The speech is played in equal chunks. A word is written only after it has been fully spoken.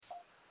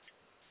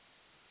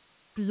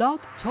Blog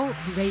Talk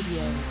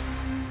Radio.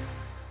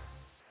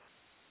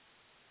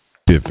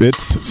 If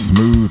it's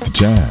smooth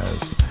jazz,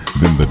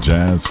 then the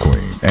Jazz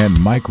Queen and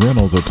Mike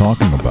Reynolds are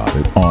talking about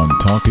it on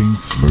Talking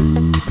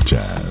Smooth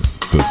Jazz,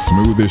 the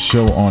smoothest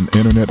show on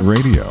internet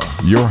radio.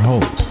 Your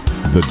hosts,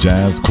 the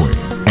Jazz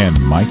Queen and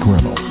Mike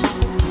Reynolds.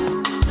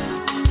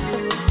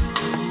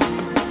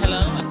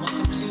 Hello and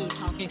welcome to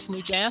Talking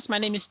Smooth Jazz. My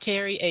name is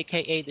Terry,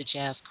 a.k.a. the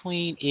Jazz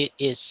Queen. It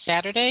is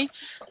Saturday,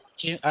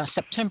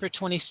 September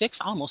 26th.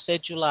 I almost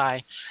said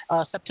July.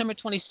 September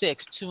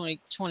 26th,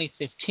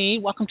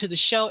 2015. Welcome to the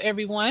show,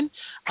 everyone.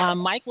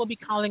 Mike will be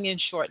calling in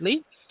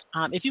shortly.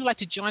 If you'd like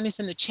to join us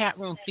in the chat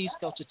room, please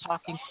go to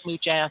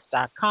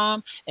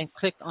TalkingSmoothJazz.com and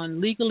click on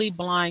Legally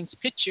Blynd's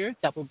picture.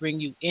 That will bring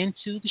you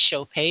into the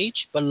show page.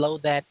 Below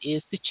that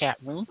is the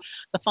chat room.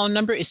 The phone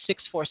number is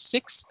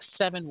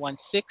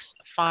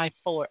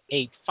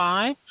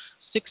 646-716-5485.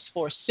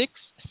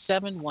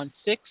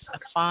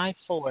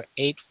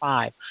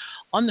 646-716-5485.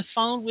 On the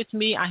phone with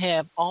me, I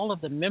have all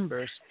of the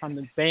members from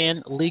the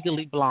band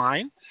Legally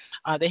Blynd.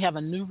 They have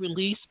a new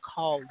release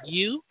called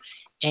You,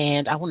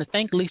 and I want to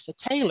thank Lisa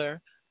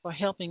Taylor for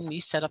helping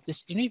me set up this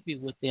interview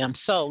with them.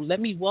 So let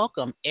me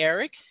welcome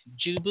Eric,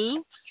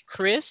 Jubu,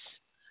 Chris,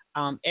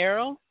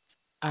 Errol,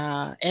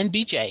 and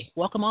BJ.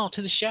 Welcome all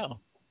to the show.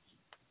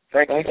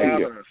 Thank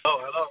you.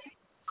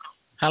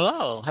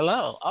 Hello.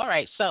 All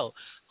right, so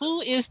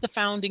who is the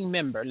founding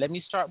member? Let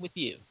me start with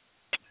you.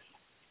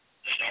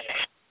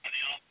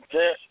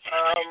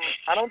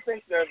 I don't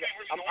think there's.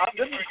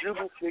 This is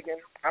Jubu speaking.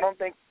 I don't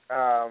think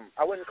I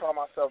wouldn't call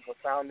myself a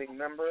founding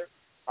member.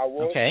 I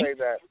will say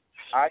that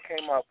I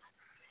came up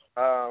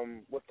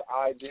with the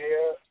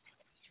idea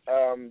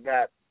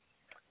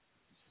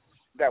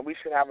that we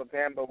should have a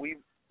band, but we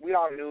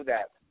all knew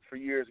that for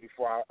years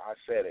before I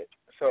said it.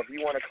 So if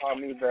you want to call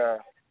me the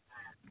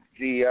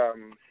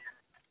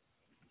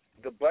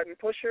button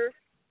pusher,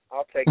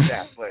 I'll take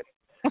that. But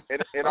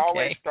it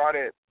always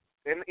started,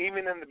 and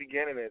even in the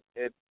beginning,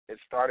 it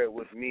started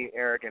with me,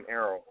 Eric, and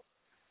Errol.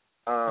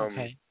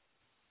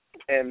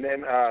 And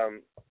then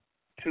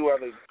two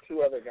other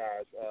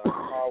guys,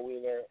 Carl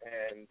Wheeler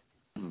and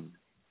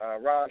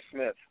Ron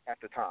Smith at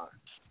the time.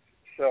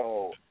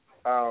 So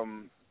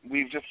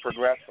we've just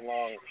progressed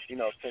along,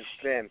 since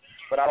then.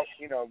 But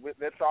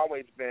it's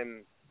always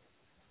been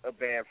a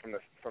band from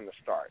the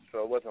start.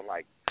 So it wasn't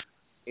like,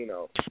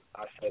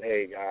 I said,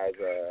 hey guys,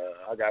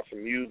 I got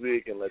some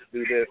music and let's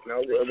do this.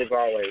 No, it was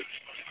always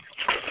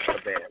a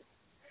band.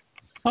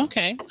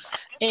 Okay.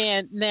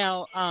 And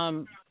now,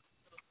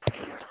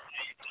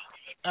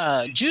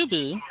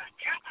 Jubu,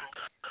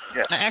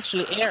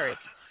 actually Eric,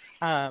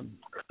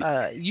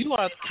 you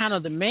are kind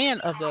of the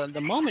man of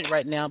the moment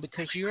right now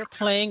because you're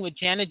playing with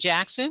Janet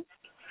Jackson.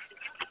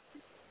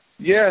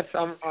 Yes,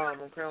 I'm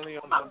currently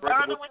on the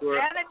Unbreakable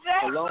tour.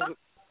 Along with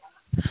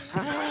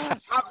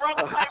my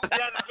brother plays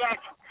Janet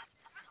Jackson.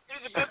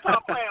 He's a guitar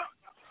player.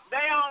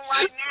 They on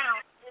right now.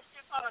 It's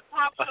just on the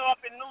top show up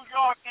in New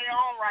York. They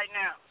on right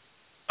now.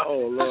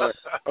 Oh Lord.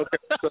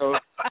 Okay, so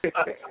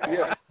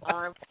yeah,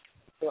 I'm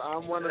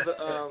one of the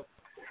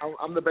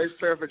I'm the bass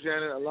player for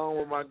Janet, along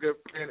with my good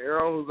friend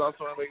Errol, who's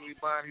also on Legally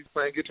Blynd. He's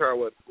playing guitar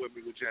with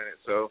me with Janet,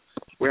 so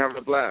we're having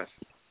a blast.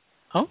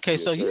 Okay,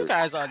 so you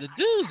guys are the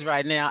dudes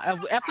right now.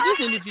 After this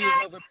interview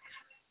is over,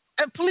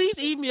 please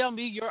email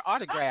me your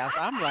autographs.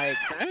 I'm like,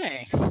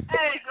 dang.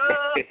 Hey,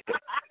 good.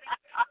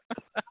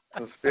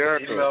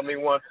 Hysterical. Email me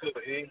one too,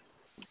 E.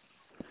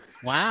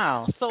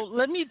 Wow. So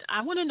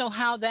I want to know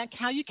how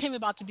you came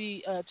about to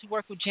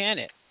work with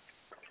Janet.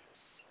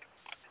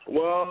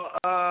 Well,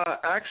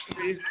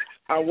 actually,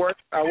 I work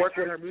with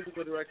her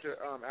musical director,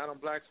 Adam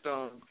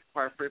Blackstone,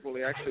 quite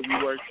frequently. Actually,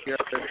 we worked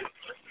together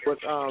with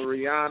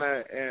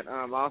Rihanna and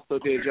also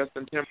did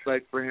Justin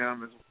Timberlake for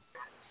him.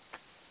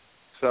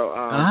 So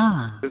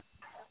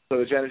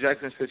the Janet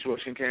Jackson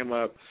situation came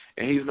up,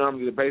 and he's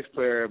normally the bass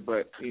player,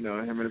 but him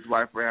and his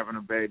wife were having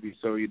a baby,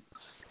 so he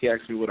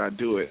asked me would I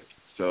do it.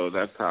 So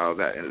that's how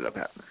that ended up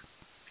happening.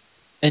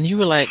 And you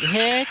were like,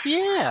 heck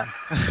yeah.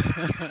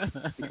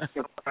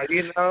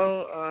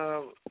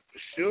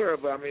 Sure,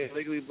 but I mean,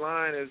 Legally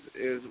Blynd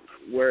is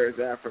where it's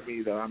at for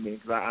me, though. I mean,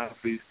 because I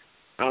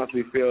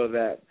honestly feel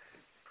that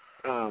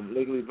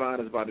Legally Blynd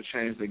is about to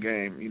change the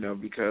game,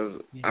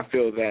 because I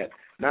feel that,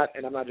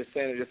 and I'm not just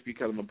saying it just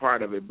because I'm a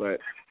part of it, but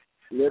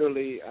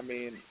literally, I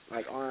mean,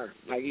 like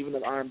even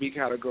the R&B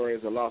category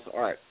is a lost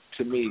art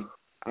to me.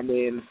 I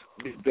mean,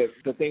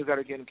 the things that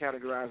are getting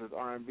categorized as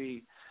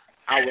R&B,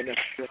 I wouldn't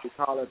necessarily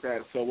call it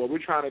that. So what we're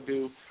trying to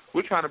do,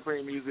 we're trying to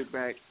bring music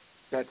back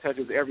that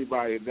touches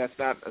everybody. That's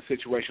not a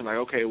situation like,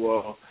 okay,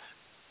 well,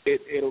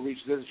 it'll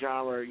reach this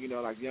genre,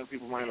 like young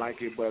people might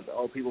like it, but the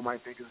old people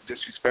might think it's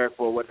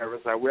disrespectful or whatever.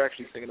 It's like we're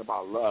actually thinking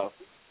about love.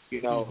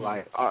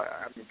 Like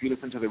if you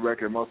listen to the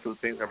record, most of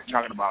the things that we're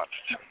talking about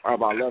are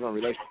about love and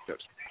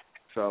relationships.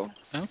 So.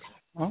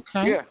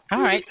 Okay. Yeah.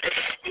 All right.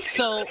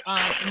 So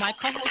my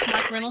co-host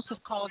Mike Reynolds has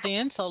called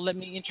in, so let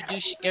me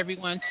introduce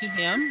everyone to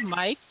him.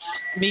 Mike,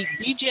 meet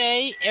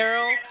DJ,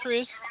 Errol,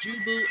 Chris,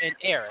 Jubu, and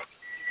Eric.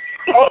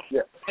 Oh,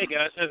 Yeah. hey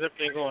guys, how's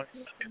everything going?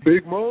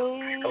 Big Mo.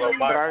 Hello,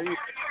 Mike. How are you?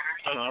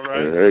 All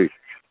right.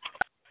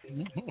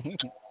 Hey.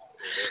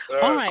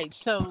 All right,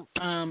 so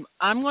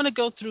I'm going to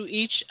go through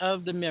each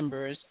of the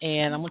members,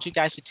 and I want you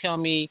guys to tell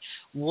me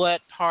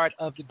what part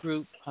of the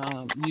group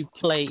you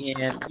play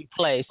in. You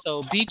play.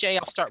 So, BJ,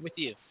 I'll start with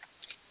you.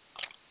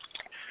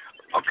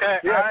 Okay.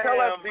 Yeah,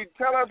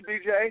 tell us,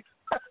 BJ.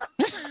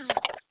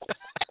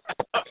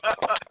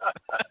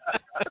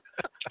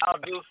 I'll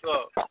do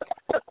so.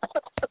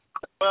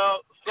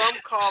 Well, some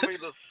call me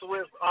the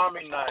Swiss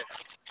Army knife.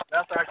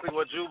 That's actually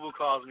what Jubu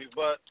calls me.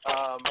 But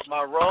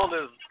my role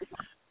is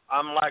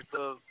I'm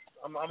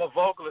a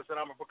vocalist and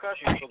I'm a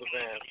percussionist for the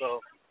band.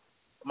 So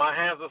my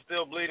hands are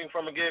still bleeding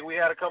from a gig we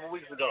had a couple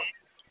weeks ago.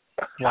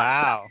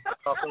 Wow.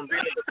 From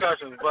being a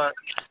percussionist, but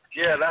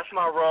yeah, that's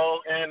my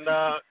role. And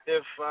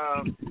if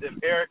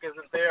Eric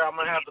isn't there, I'm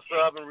gonna have to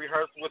sub and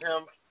rehearse with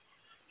him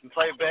and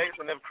play bass.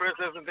 And if Chris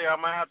isn't there, I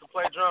might have to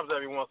play drums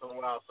every once in a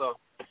while. So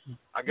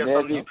I guess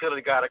I'm the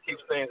utility guy that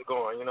keeps things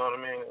going. You know what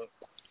I mean?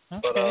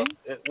 Okay.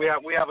 But we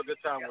have a good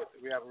time with it.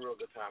 We have a real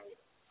good time with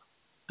it.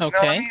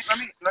 Okay.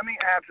 Let me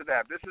add to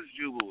that. This is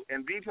Jubu,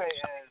 and BJ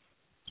is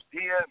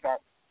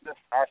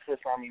our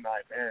Swiss Army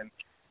knife, and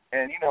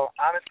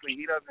honestly,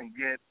 he doesn't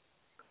get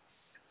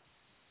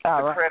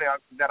the credit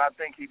that I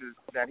think he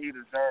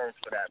deserves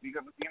for that,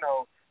 because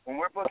when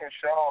we're booking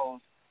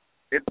shows,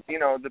 it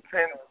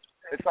depends.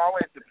 It's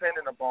always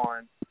dependent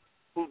upon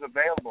who's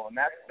available, and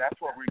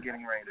that's what we're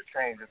getting ready to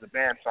change as a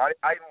band. So I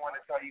even want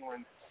to tell you,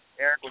 when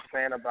Eric was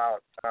saying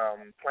about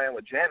playing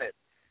with Janet,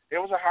 it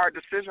was a hard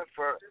decision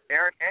for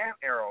Eric and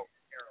Errol,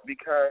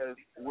 because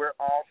we're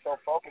all so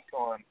focused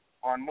on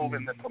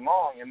moving this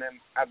along, and then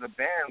as a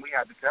band we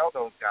had to tell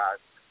those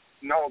guys,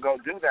 no, go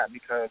do that,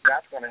 because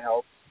that's going to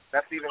help.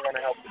 That's even going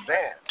to help the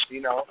band,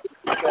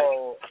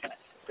 So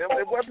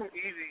it wasn't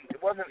easy. It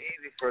wasn't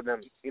easy for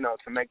them,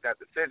 to make that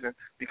decision,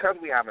 because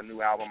we have a new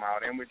album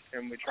out and we're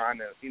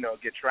trying to,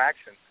 get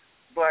traction.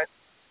 But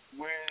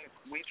we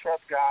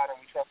trust God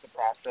and we trust the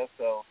process,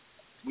 so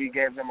we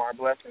gave them our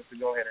blessings to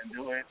go ahead and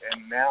do it.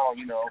 And now,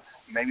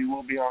 maybe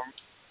we'll be on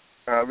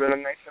Rhythm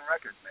Nation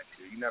Records next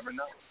year. You never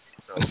know.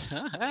 So.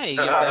 Hey,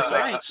 that's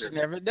right. You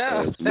never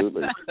know.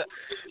 Absolutely.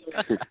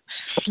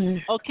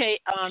 Okay,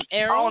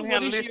 Errol, I'm here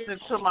listening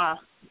to my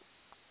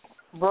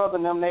brother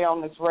and them. They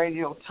on this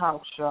radio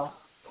talk show.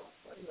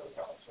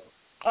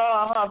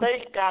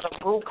 They got a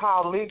group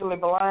called Legally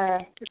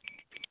Blynd.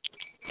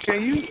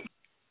 Can you,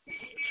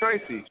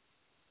 Tracy?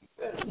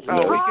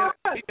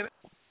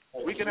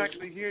 We can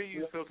actually hear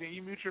you. So can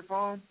you mute your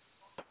phone?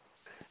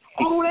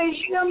 Oh, they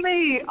hear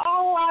me.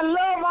 Oh, I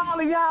love all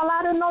of y'all.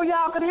 I didn't know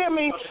y'all could hear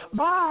me.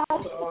 Bye.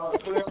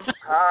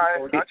 Hi,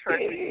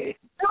 Tracy.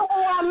 Oh,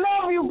 I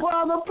love you,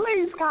 brother.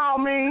 Please call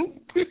me.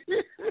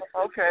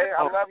 Okay,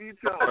 I love you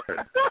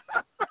too.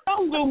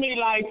 Don't do me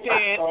like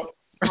that. Oh,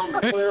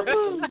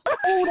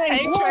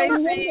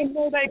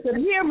 they could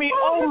hear me.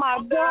 Oh, my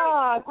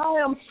God.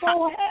 I am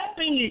so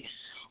happy.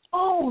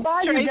 Oh,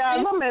 bye, Tracy? You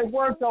guys. I'm at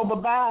work, though,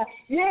 but bye.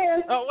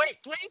 Yes. Oh,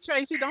 wait,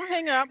 Tracy, don't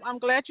hang up. I'm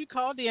glad you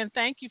called in.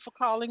 Thank you for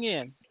calling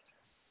in.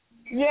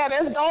 Yeah,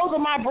 those are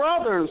my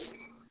brothers.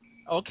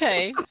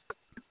 Okay.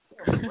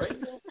 Jubu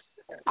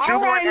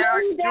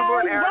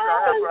and Eric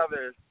are her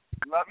brothers.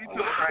 Love you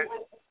too,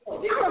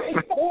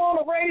 Tracy. Go on a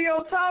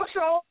radio talk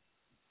show.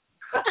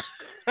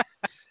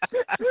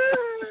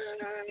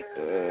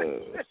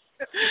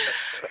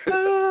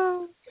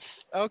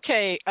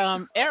 Okay,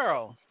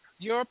 Errol,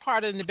 you're a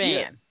part of the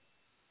band.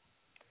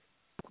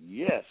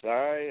 Yes,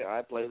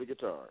 I play the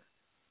guitar.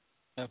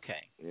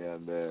 Okay.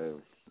 And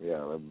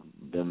I've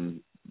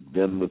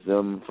been with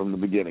them from the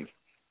beginning.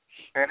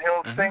 And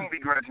he'll sing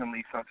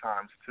begrudgingly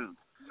sometimes too.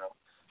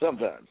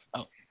 Sometimes.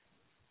 Oh.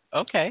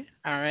 Okay.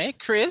 All right,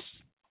 Chris.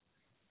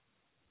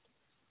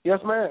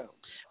 Yes, ma'am.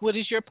 What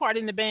is your part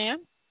in the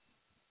band?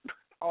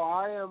 Oh,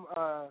 I am.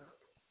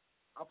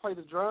 I play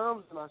the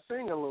drums and I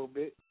sing a little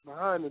bit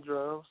behind the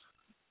drums,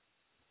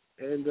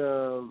 and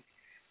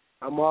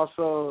I'm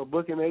also a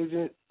booking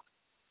agent.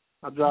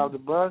 I drive the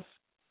bus,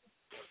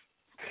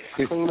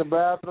 I clean the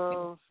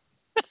bathrooms.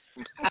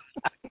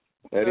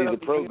 And he's a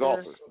pro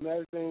golfer. And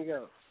everything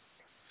else.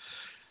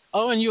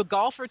 Oh, and you're a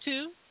golfer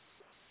too?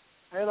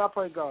 And I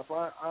play golf.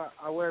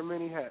 I wear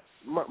many hats.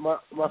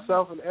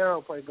 Myself and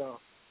Errol play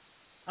golf.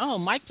 Oh,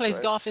 Mike plays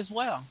golf as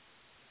well.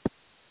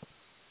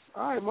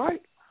 All right,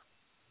 Mike.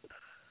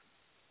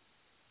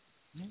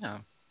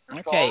 Yeah.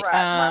 That's Okay. all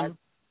right,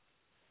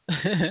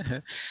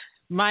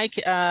 Mike,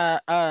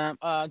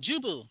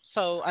 Jubu.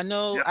 So I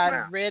know Yes,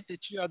 I've read that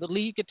you are the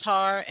lead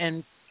guitar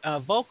and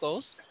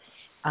vocals.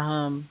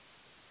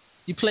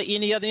 You play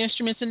any other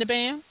instruments in the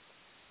band?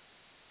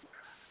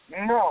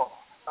 No.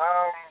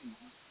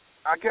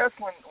 I guess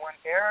when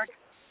Eric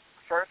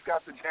first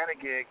got the Janet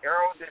gig,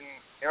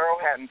 Errol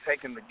hadn't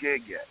taken the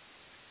gig yet.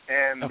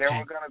 And we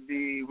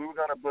were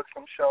gonna book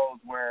some shows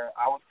where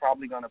I was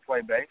probably gonna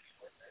play bass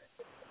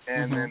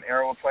and then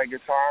Errol would play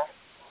guitar,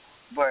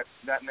 but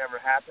that never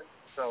happened.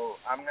 So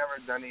I've never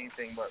done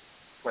anything but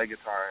play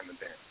guitar in the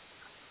band.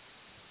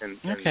 And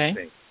okay.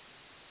 sing.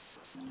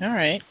 All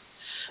right.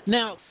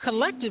 Now,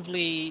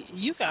 collectively,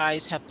 you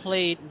guys have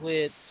played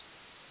with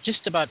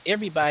just about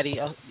everybody.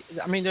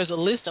 I mean, there's a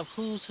list of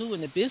who's who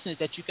in the business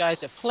that you guys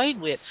have played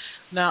with.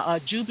 Now,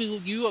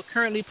 Jubu, you are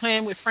currently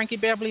playing with Frankie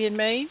Beverly and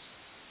Mays?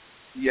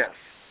 Yes.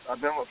 I've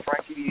been with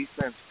Frankie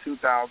since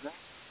 2000.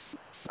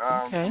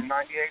 Okay. From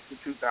 98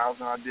 to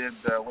 2000, I did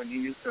When You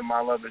Used to My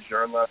Love Is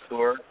Your Love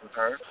tour with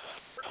her.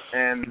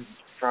 And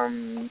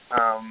from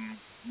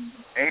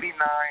 89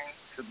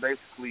 to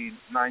basically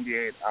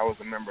 98, I was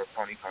a member of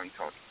Tony. Ah,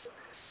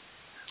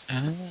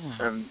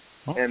 And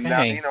okay. and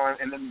now,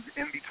 and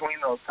in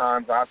between those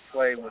times, I've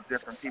played with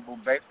different people,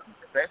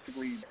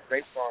 basically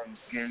based on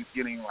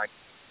getting like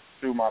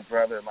through my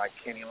brother, like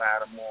Kenny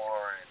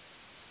Lattimore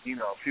and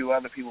a few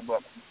other people,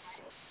 but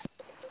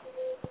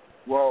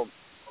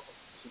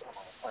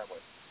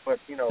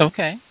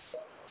okay.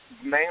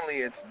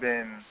 Mainly it's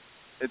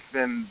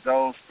been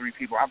those three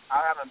people.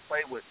 I haven't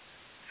played with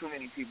too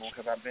many people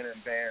because I've been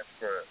in bands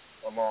for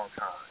a long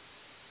time.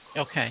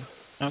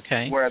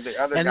 Okay. Where the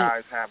other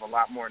guys have a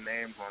lot more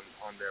names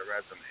on their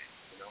resume,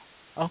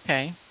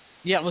 Okay.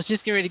 Yeah, I was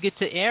just getting ready to get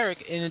to Eric.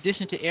 In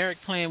addition to Eric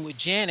playing with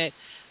Janet,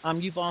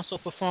 you've also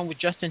performed with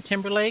Justin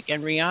Timberlake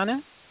and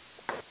Rihanna?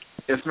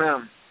 Yes,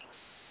 ma'am.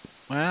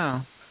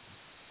 Wow.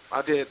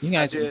 I did. You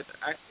guys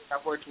I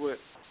worked with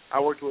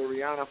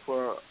Rihanna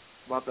for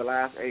about the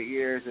last 8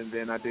 years, and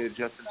then I did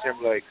Justin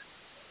Timberlake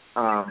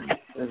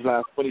his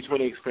last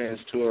 2020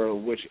 Experience tour,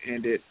 which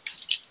ended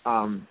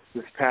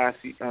this past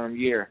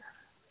year.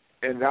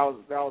 And that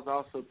was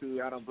also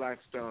through Adam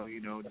Blackstone,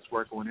 just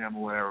working with him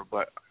or whatever.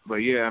 But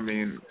yeah, I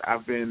mean,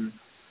 I've been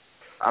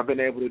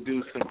able to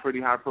do some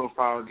pretty high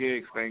profile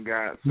gigs, thank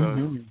God. So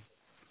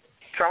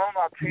tell them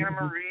about Tina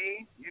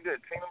Marie. You did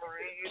Tina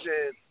Marie. You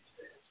did.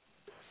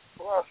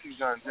 Who else you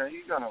done?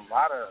 You've done a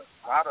lot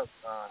of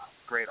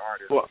great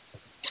artists.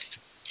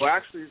 Well,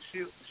 actually,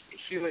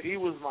 Sheila E.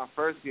 was my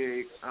first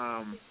gig.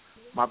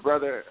 My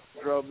brother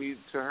drove me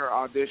to her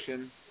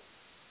audition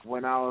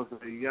when I was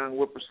a young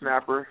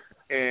whippersnapper,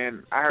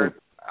 and I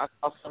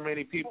saw so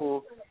many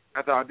people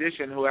at the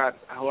audition who I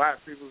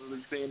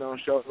previously seen on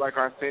shows like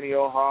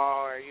Arsenio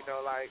Hall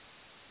and like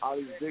all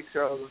these big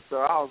shows and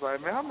stuff. I was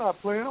like, man, I'm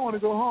not playing. I want to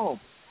go home.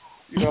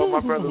 My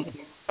brother was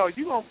like, oh,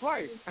 you gonna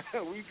play?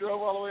 We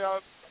drove all the way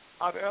out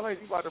to LA.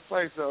 You about to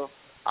play? So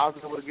I was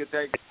able to get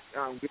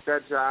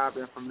that job,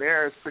 and from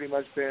there it's pretty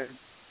much been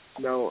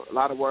a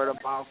lot of word of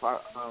mouth.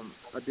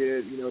 I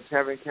did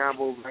Tevin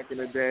Campbell back in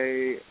the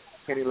day,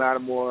 Kenny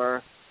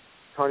Lattimore,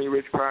 Tony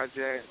Rich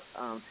Project,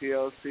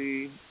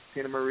 TLC,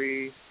 Tina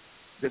Marie,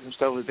 did some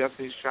stuff with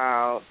Destiny's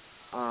Child,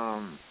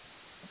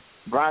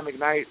 Brian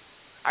McKnight.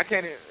 I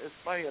can't. It's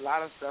funny, a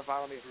lot of stuff I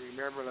don't even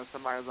remember unless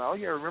somebody's like, oh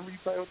yeah, remember you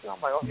played with them?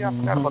 I'm like, oh yeah, I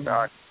forgot about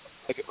that.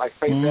 Like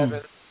Faith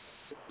Evans.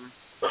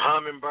 The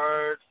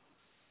Hummingbirds.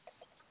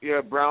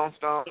 Yeah,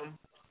 Brownstone.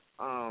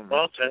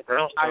 Okay,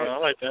 Brownstone. I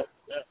like that.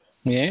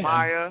 Yeah.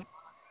 Maya.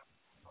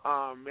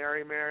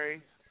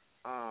 Mary.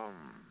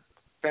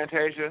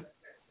 Fantasia.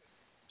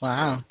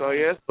 Wow. So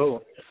yes.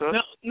 Cool. So,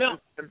 now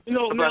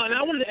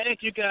I wanted to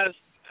ask you guys.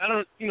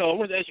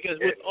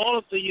 With all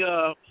of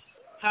the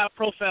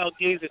high-profile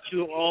gigs that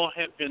you all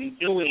have been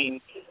doing,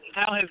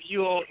 how have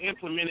you all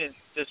implemented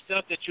the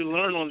stuff that you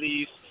learn on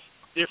these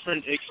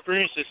different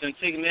experiences and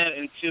taking that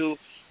into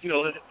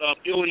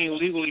building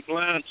Legally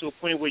Blind to a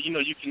point where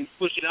you can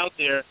push it out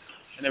there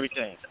and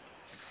everything?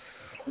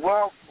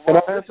 Well, can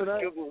I answer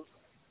that?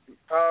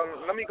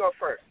 Let me go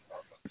first,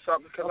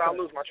 because I'll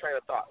lose my train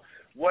of thought.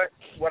 What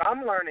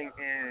I'm learning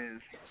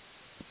is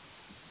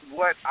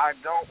what I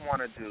don't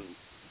want to do.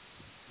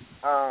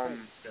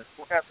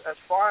 As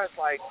far as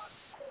like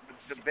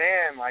the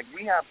band, like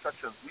we have such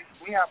a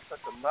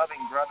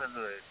loving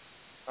brotherhood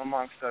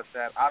amongst us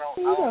that I don't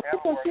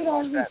ever worry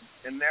about that.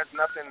 And there's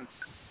nothing,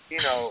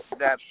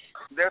 that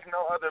there's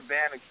no other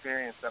band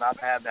experience that I've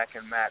had that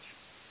can match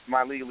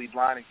my Legally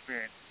Blind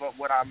experience. But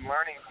what I'm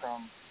learning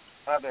from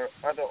other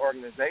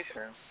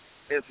organizations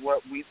is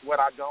what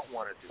I don't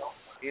want to do.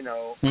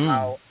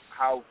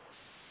 How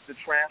the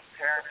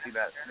transparency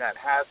that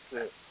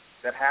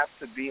has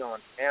to be on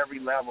every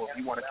level if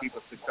you want to keep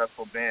a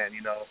successful band.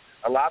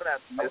 A lot of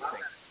that's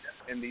missing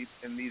in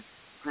these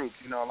groups.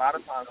 A lot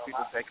of times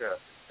people take a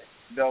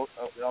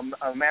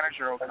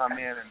manager will come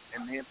in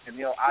and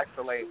he'll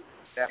isolate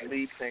that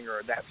lead singer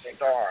or that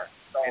star,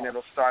 and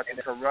it'll start to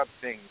corrupt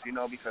things,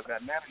 because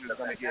that manager is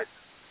going to get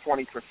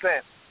 20%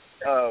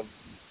 of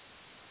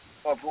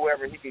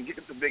whoever he can get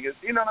the biggest,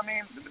 the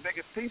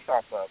biggest piece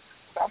off of.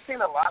 So I've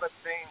seen a lot of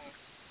things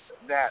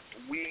that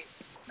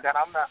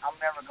I'm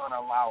never going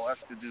to allow us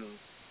to do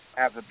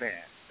as a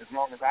band, as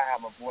long as I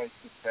have a voice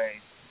to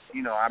say,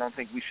 I don't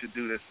think we should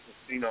do this,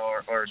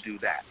 or do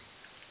that.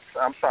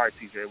 So I'm sorry,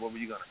 TJ, what were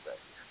you going to say?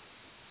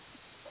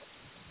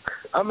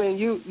 I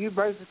mean, you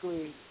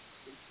basically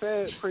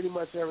said pretty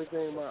much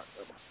everything.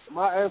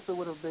 My answer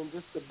would have been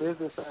just the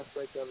business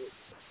aspect of it.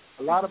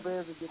 A lot of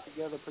bands that get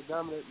together,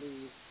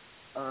 predominantly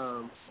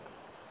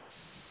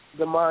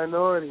the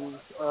minorities,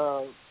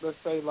 let's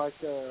say like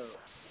the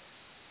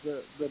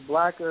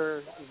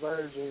blacker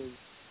version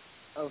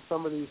of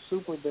some of these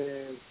super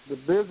bands, the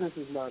business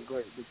is not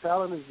great. The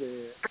talent is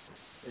there,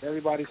 and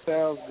everybody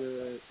sounds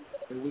good,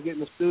 and we get in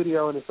the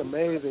studio and it's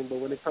amazing. But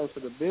when it comes to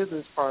the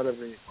business part of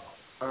it,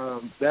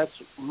 that's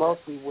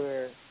mostly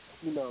where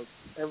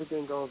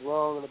everything goes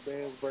wrong and the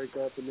bands break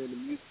up and then the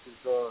music is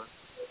gone.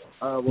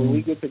 When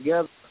we get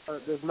together,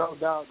 there's no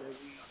doubt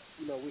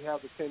that we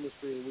have the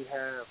chemistry and we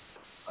have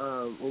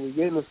when we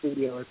get in the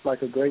studio, it's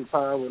like a great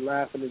time. We're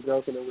laughing and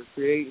joking and we're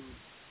creating,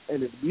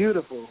 and it's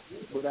beautiful.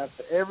 But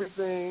after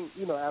everything,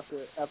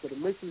 after the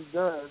mix is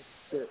done,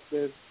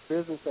 there's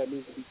business that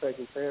needs to be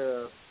taken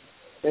care of.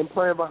 And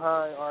playing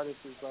behind artists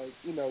like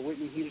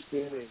Whitney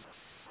Houston and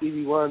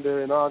Stevie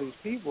Wonder and all these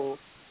people,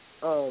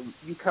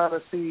 you kind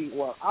of see.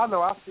 Well, I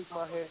know I stick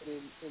my head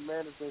in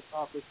management's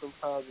office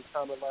sometimes and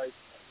kind of like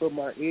put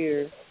my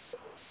ear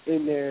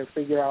in there and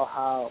figure out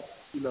how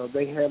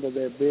they handle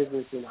their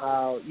business and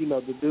how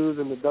the do's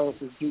and the don'ts,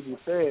 as Juju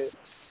said.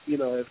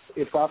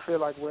 If I feel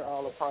like we're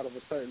all a part of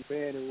a certain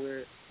band and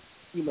we're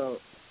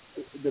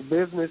the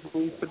business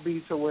needs to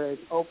be to where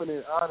it's open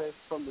and honest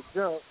from the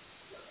jump,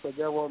 so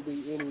there won't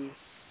be any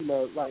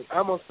like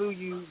I'm gonna sue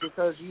you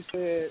because you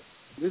said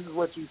this is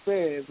what you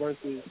said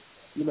versus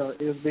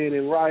it's being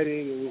in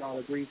writing and we all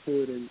agree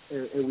to it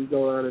and we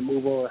go on and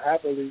move on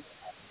happily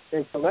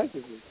and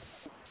collectively.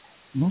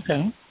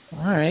 Okay.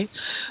 All right.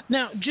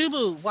 Now,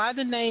 Jubu, why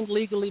the name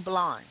Legally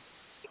Blynd?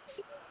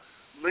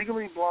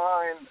 Legally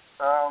Blynd,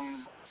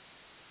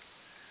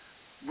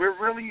 we're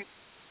really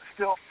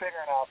still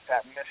figuring out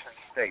that mission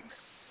statement.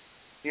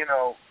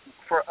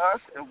 For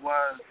us, it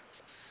was,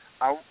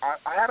 I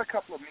had a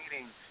couple of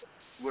meetings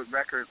with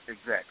record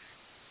execs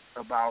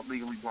about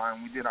Legally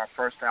Blynd. We did our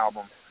first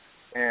album,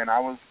 and I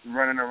was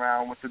running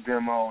around with the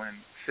demo and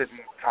sitting,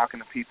 talking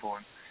to people,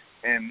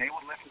 and they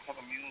would listen to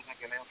the music,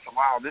 and they would say,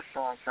 wow, this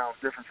song sounds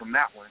different from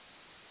that one.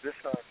 This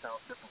song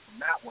sounds different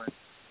from that one.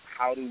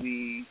 How do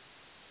we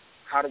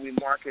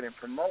market and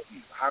promote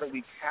you? How do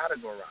we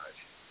categorize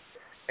you?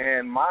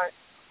 And my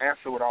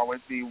answer would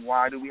always be,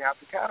 why do we have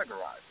to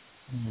categorize?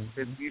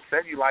 If you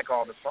said you like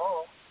all the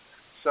songs,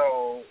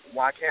 so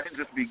why can't it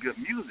just be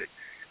good music?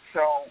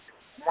 So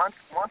once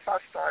I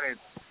started,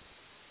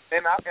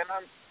 and I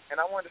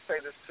wanted to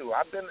say this too.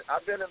 I've been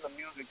in the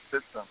music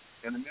system,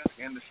 in the music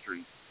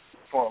industry,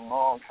 for a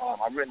long time.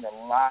 I've written a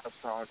lot of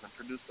songs and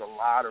produced a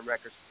lot of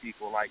records for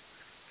people, like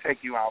Take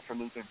You Out for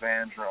Luther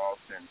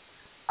Vandross, and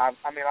I've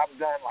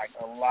done like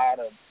a lot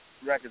of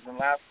records. And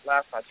last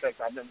I checked,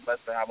 I've been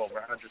blessed to have over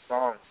 100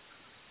 songs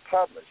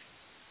published.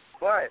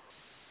 But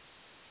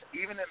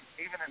even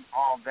in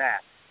all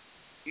that,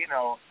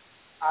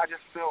 I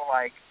just feel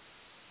like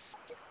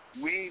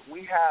we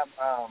have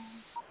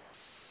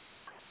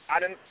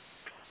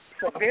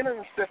so being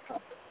in the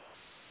system,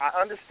 I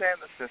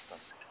understand the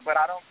system, but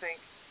I don't think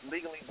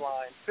Legally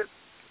Blynd fits.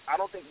 I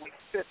don't think we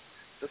fit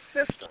the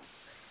system.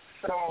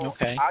 So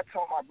I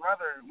told my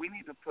brother we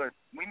need to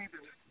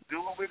just do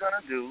what we're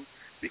gonna do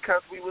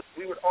because we would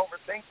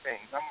overthink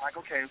things. I'm like,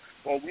 okay,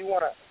 well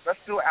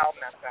let's do an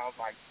album that sounds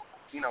like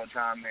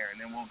John Mayer,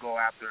 and then we'll go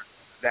after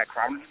that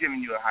crowd. I'm just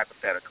giving you a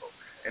hypothetical,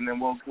 and then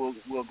we'll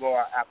go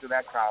after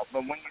that crowd.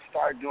 But when you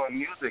start doing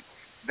music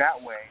that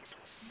way,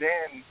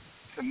 then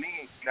to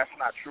me that's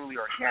not truly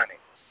organic.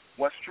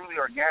 What's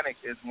truly organic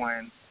is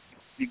when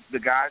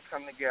the guys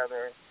come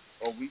together,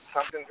 or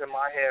something's in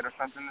my head or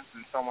something that's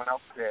in someone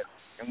else's head,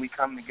 and we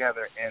come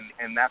together,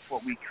 and that's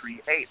what we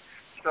create.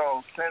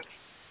 So since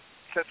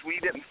we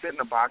didn't fit in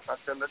the box, I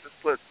said let's just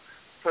put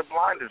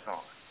blinders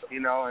on,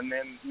 and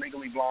then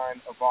Legally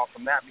Blynd evolved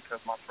from that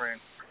because my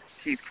friend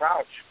Keith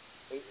Crouch,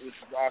 which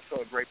is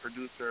also a great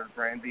producer,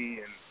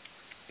 Brandy, and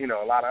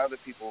a lot of other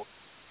people,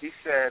 he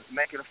said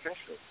make it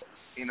official.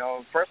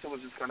 First it was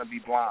just going to be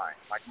blind,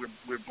 like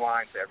we're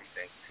blind to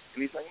everything. And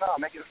he's like, no,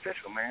 make it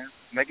official, man.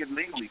 Make it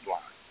Legally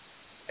Blynd.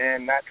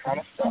 And that kind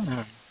of stuff.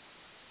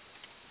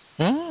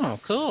 Oh,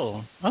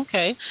 cool.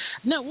 Okay.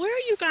 Now, where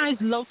are you guys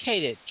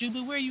located?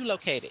 Jubu, where are you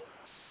located?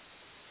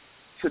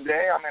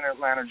 Today I'm in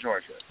Atlanta,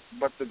 Georgia,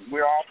 but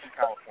we're all from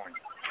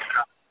California.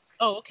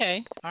 Oh,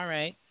 okay. All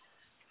right.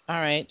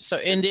 So,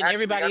 and then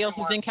everybody else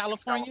is in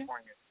California?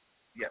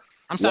 Yes.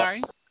 I'm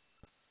sorry?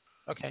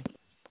 Okay.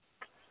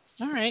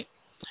 All right.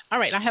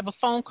 I have a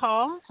phone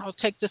call. I'll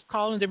take this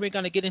call, and then we're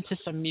going to get into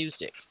some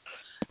music.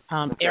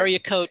 Area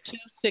code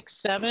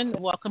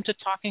 267. Welcome to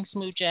Talking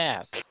Smooth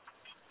Jazz.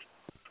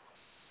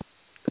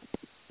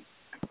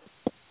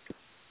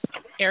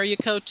 Area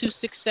code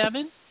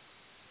 267.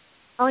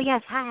 Oh,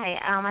 yes. Hi.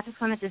 I just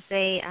wanted to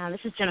say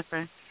this is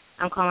Jennifer.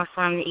 I'm calling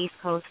from the East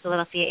Coast,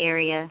 Philadelphia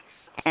area,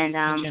 and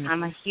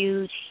I'm a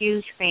huge,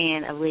 huge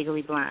fan of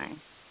Legally Blynd.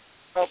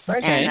 Oh,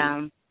 thank you.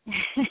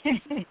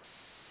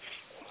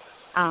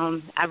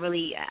 And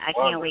I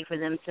can't wait for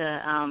them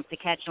to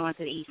catch on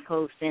to the East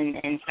Coast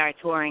and start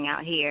touring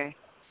out here.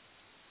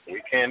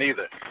 We can't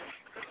either.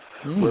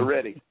 We're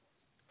ready.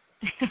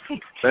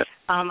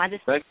 I'm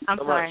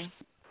sorry.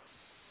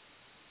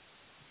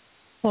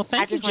 Well,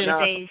 I just want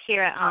to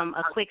share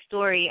a quick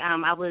story.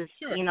 I was,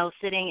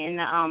 sitting in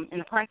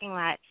the parking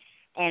lot,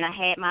 and I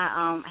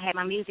had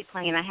my music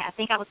playing. I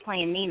think I was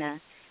playing Nina,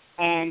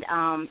 and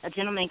a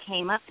gentleman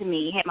came up to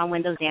me. He had my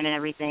windows down and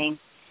everything,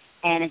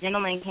 and a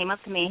gentleman came up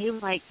to me and he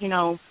was like, you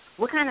know,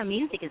 what kind of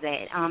music is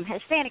that?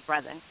 Hispanic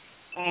brother.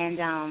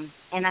 And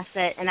I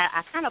said, and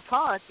I kind of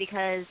paused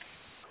because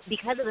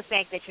of the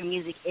fact that your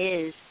music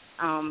is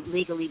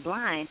legally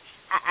blind.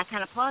 I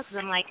kind of paused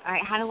because I'm like, all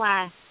right, how do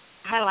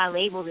I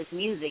label this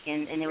music?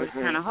 And it was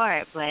kind of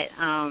hard, but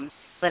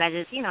I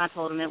just, you know, I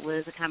told him it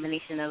was a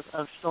combination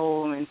of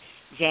soul and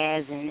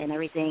jazz and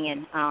everything,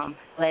 and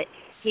but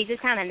he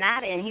just kind of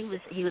nodded and he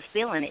was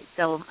feeling it.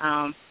 So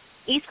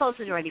East Coast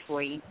is ready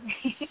for you.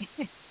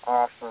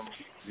 Awesome.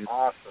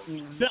 Now,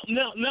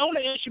 I want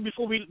to ask you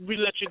before we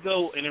let you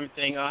go and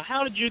everything.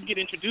 How did you get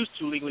introduced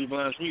to Legally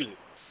Blind's music?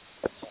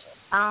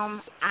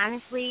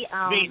 Honestly,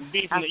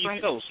 being from the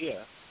East Coast,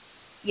 yeah.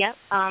 Yep.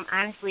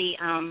 Honestly,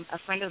 a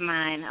friend of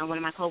mine, one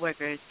of my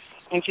coworkers,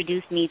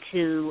 introduced me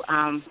to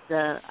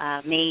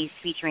the Maze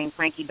featuring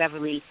Frankie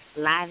Beverly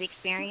live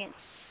experience,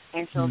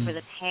 and so for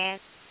the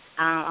past,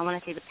 I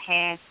want to say the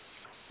past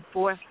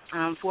 4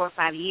 or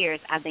 5 years,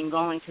 I've been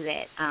going to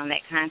that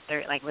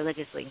concert like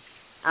religiously.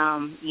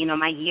 You know,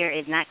 my year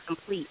is not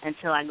complete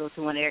until I go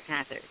to one of their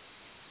concerts.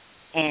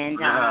 And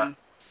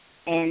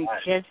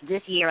just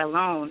this year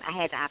alone, I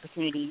had the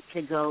opportunity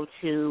to go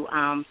to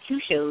 2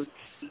 shows.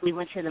 We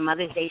went to the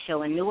Mother's Day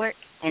show in Newark,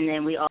 and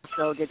then we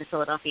also did the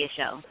Philadelphia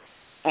show.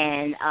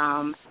 And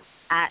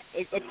I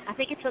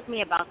think it took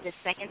me about the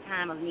second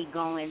time of me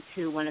going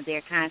to one of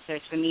their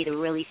concerts for me to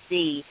really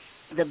see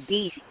the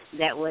beast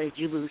that was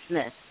Jubu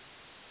Smith.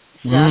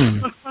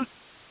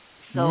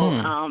 So,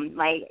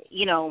 like,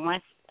 you know,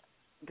 once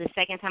the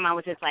second time I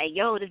was just like,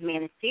 yo, this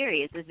man is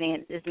serious. This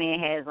man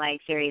has, like,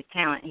 serious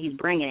talent. He's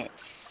bringing it.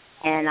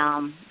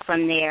 And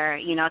from there,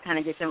 you know, I kind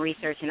of did some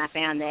research, and I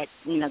found that,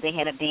 you know, they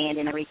had a band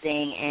and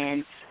everything.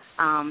 And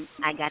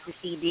I got the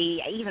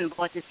CD. I even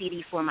bought the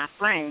CD for my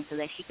friend so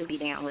that she could be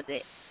down with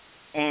it.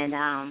 And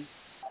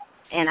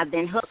I've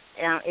been hooked.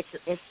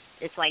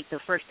 It's like the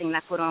first thing I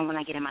put on when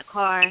I get in my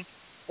car.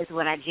 It's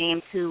what I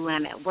jam to when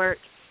I'm at work.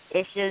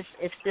 It's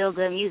still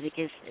good music.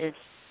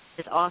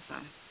 It's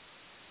awesome.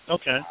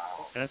 Okay,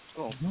 that's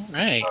cool. All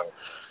right.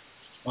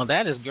 Well,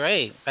 that is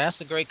great. That's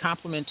a great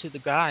compliment to the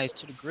guys,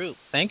 to the group.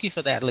 Thank you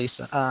for that,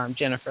 Lisa.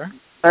 Jennifer.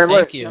 Hey,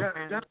 thank you.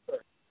 Jennifer,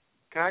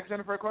 can I ask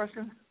Jennifer a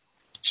question?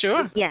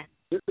 Sure. Yeah.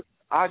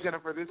 Hi,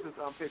 Jennifer. This is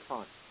Pig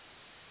Fun.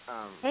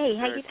 Hey,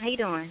 how you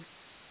doing?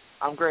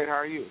 I'm great. How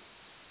are you?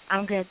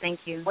 I'm good, thank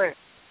you. Wait,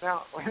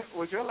 now,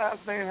 was your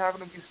last name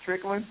having to be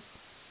Strickland?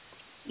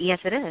 Yes,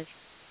 it is.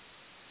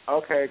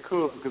 Okay,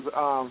 cool. Because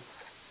I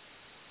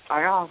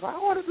was like, I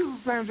want to do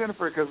the same,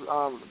 Jennifer, because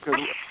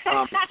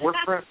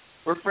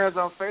we're friends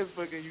on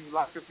Facebook, and you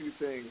like a few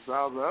things. So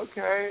I was like,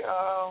 okay,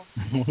 I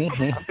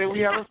think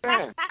we have a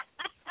fan.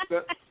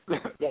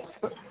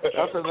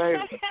 That's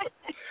amazing.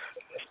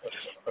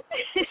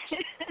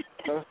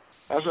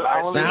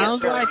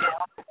 Sounds like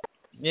it.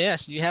 Yes,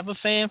 you have a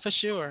fan for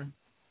sure.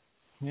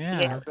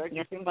 Yeah. Thank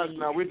you so much.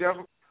 No,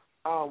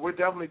 we're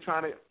definitely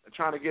trying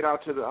to get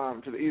out to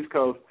the East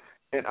Coast.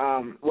 And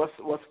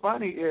what's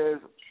funny is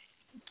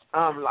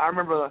I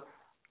remember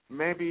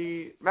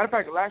matter of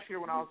fact, last year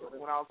when I was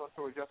on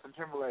tour with Justin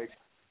Timberlake,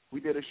 we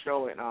did a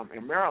show in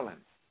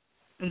Maryland.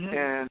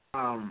 And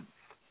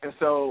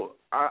so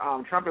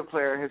our trumpet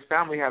player, his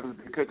family had a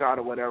cookout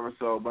or whatever,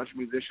 so a bunch of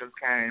musicians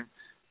came.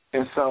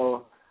 And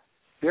so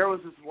there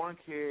was this one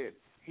kid,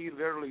 he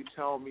literally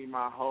told me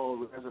my whole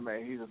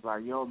resume. He was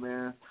like, yo,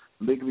 man,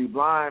 Legally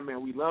Blind,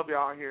 man, we love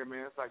y'all here,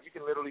 man. It's like you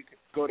can literally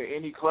go to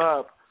any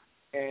club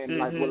and,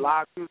 like, with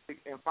live music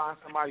and find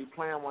somebody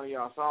playing one of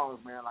y'all songs,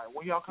 man. Like,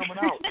 when y'all coming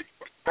out?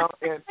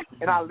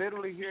 And I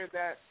literally hear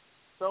that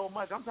so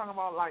much. I'm talking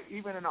about, like,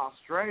 even in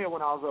Australia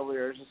when I was over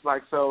there, it's just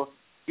like, so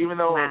even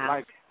though,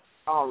 like,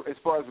 as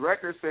far as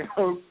record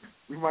sales,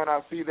 we might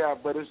not see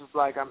that, but it's just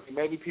like, I mean,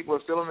 maybe people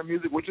are still in the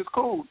music, which is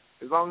cool.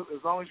 As long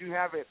as you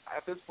have it,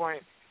 at this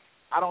point,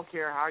 I don't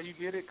care how you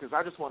get it, because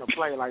I just want to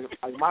play. Like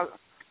my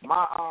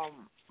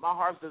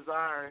heart's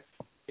desire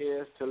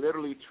is to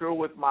literally tour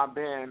with my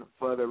band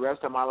for the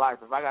rest of my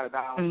life. If I got to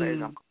die on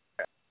stage, I'm cool.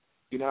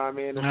 You know what I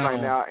mean? It's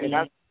like now, and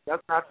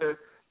that's not to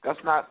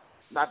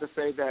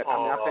say that. I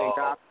mean, I thank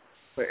God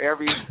for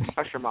every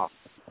hush your mouth.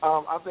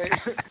 I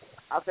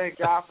thank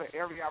God for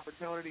every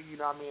opportunity. You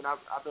know what I mean?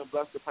 I've been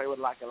blessed to play with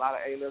like a lot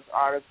of A-list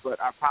artists,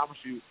 but I promise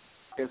you,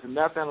 it's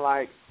nothing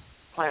like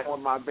playing with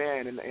my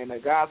band, and the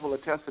guys will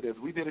attest to this.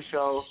 We did a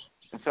show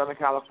in Southern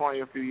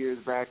California a few years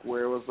back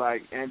where it was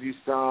like Angie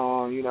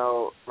Stone, you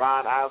know,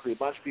 Ron Isley, a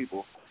bunch of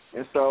people,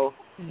 and so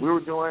we were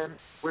doing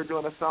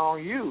a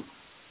song "You,"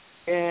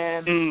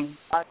 and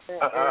like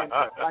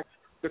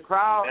the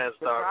crowd was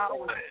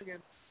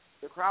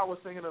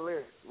singing the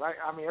lyrics, right?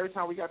 I mean, every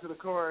time we got to the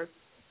chorus,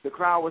 the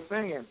crowd was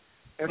singing,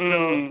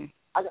 and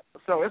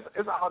so it's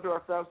an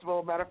outdoor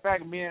festival. Matter of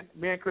fact, me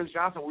and Chris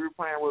Johnson, we were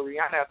playing with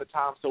Rihanna at the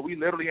time, so we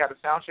literally had a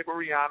sound check with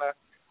Rihanna,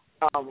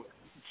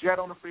 jet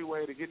on the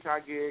freeway to get to our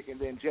gig, and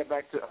then jet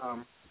back to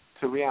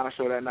Rihanna's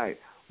show that night.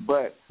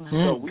 But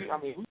so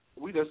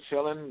we just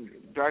chilling,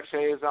 dark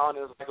shades on.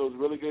 It was a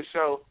really good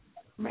show.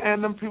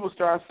 Man, them people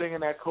started singing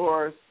that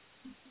chorus.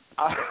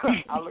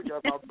 I look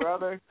at my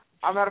brother.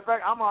 As a matter of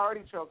fact, I'm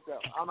already choked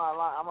up. I'm not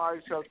lying. I'm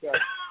already choked up.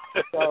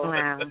 So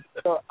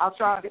I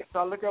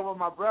look up at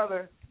my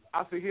brother.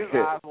 I see his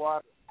eyes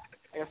water.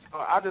 And so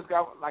I just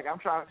got, like, I'm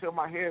trying to tilt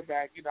my head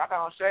back. You know, I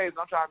got on shades.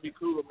 I'm trying to be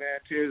cooler, man.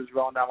 Tears is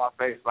rolling down my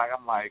face.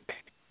 I'm like,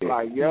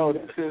 yo,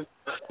 this is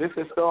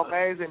so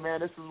amazing,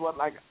 man. This is what,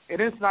 like,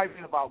 it is not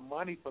even about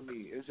money for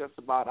me. It's just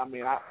about, I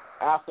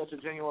have such a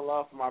genuine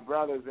love for my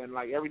brothers, and,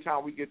 like, every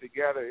time we get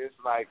together, it's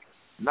like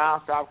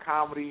nonstop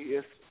comedy.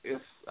 It's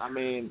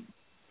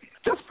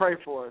just pray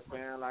for us,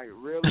 man. Like,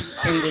 really.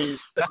 I mean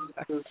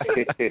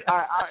it.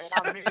 I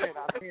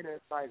mean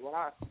it. Like, when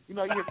you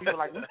hear people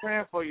like, we're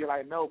praying for you.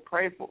 Like, no,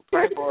 pray for us,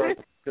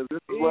 because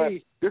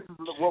this is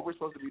what we're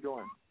supposed to be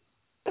doing.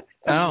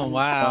 Oh,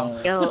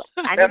 wow. Yo,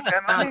 I just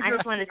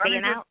want to say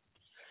it out.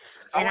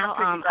 And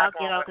I'll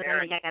get off because I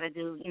know y'all got to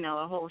do,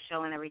 a whole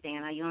show and everything.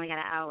 I know you only got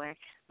an hour.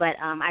 But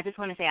I just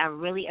want to say I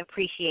really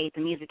appreciate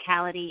the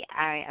musicality.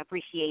 I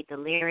appreciate the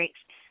lyrics.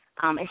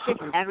 It's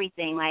just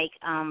everything, like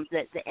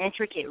the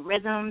intricate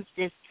rhythms,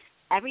 just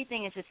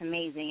everything is just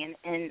amazing.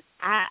 And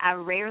I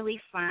rarely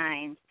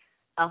find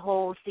a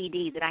whole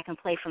CD that I can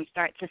play from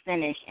start to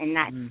finish and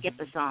not skip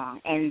a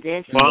song. And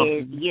this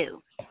is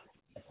you.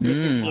 This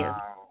is you.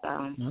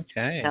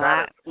 Okay. So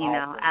I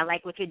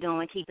like what you're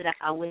doing. Keep it up.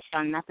 I wish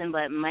y'all nothing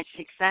but much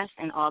success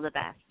and all the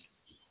best.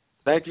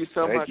 Thank you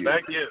so much.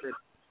 Thank you.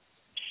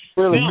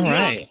 Really. Now,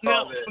 right.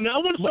 Now I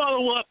want to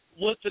follow up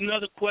with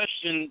another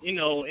question,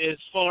 as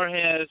far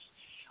as,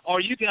 are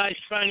you guys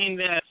finding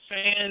that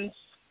fans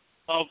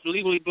of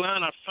Legally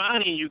Blynd are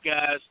finding you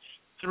guys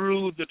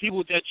through the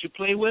people that you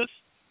play with?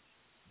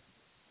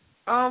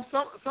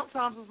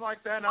 Sometimes it's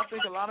like that, and I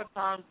think a lot of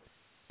times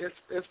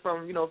it's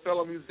from,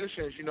 fellow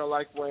musicians,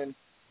 like when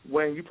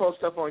you post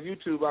stuff on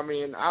YouTube,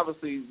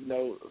 obviously,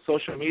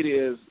 social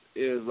media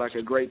is like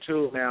a great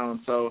tool now, and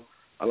so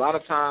a lot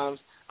of times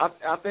I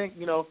think,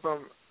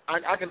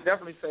 I can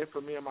definitely say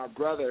for me and my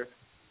brother,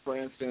 for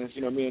instance,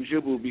 me and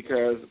Jubu,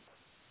 because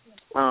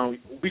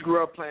we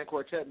grew up playing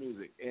quartet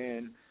music,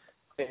 and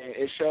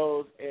it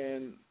shows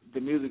in the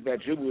music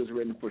that Jubu has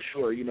written for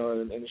sure,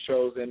 and it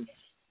shows in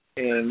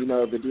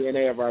the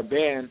DNA of our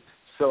band.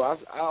 So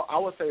I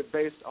would say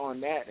based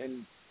on that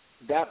and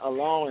that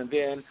alone, and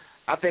then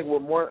I think we're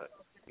more,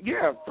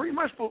 pretty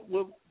much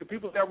with the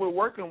people that we're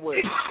working with.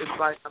 It's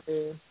like,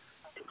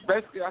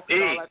 basically I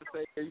think all I like to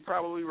say, you're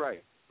probably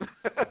right.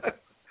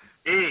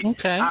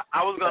 Okay.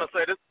 I was going to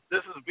say,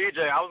 this is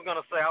BJ. I was going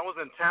to say I was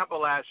in Tampa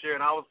last year,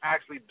 and I was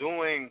actually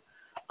doing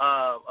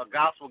a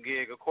gospel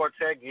gig, a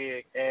quartet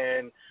gig,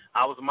 and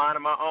I was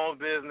minding my own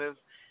business,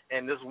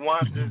 and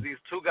these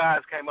two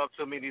guys came up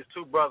to me, these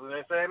two brothers, and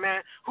they say, hey,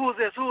 man, who is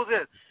this?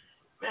 Man,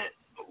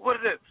 what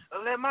is it?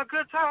 Let my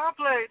guitar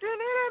play.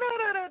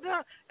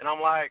 And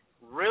I'm like,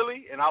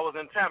 really? And I was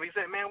in Tampa. He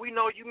said, man, we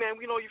know you,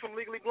 man. We know you from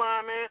Legally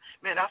Blynd, man.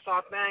 Man, that's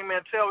our thing,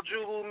 man. Tell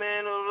Jubu,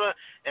 man.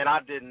 And I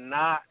did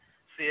not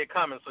see it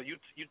coming. So you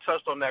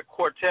touched on that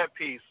quartet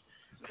piece.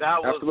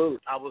 Absolutely.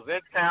 I was in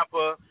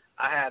Tampa.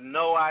 I had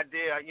no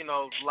idea. A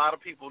lot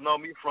of people know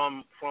me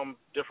from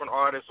different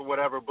artists or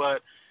whatever,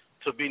 but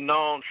to be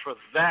known for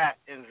that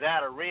in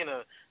that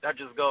arena, that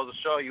just goes to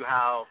show you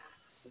how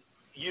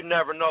you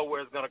never know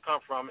where it's going to come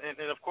from. And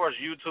of course,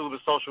 YouTube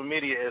and social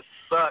media is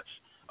such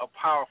a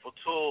powerful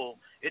tool.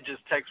 It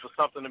just takes for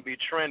something to be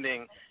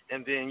trending,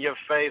 and then your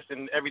face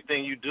and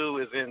everything you do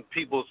is in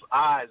people's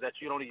eyes that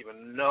you don't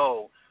even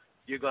know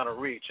you're going to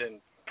reach.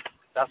 And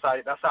that's how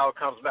it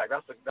comes back.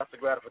 That's the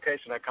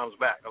gratification that comes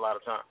back a lot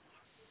of times.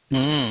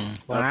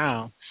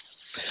 Wow.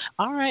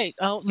 All right.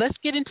 Let's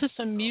get into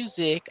some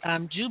music.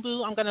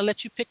 Jubu, I'm going to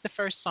let you pick the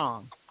first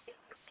song.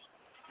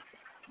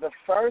 The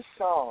first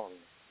song.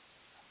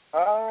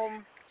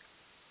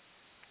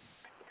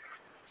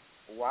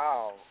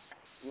 Wow.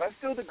 Let's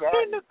do The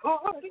Garden.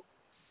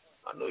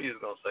 I knew you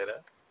was going to say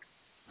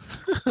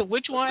that.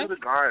 Which one? Let's do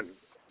The Garden.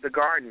 The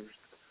Garden.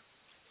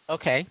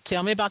 Okay.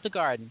 Tell me about The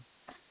Garden.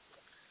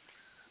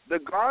 The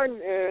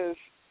Garden is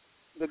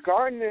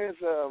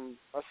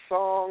a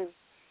song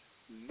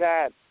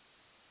that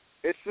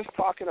it's just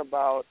talking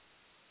about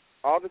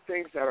all the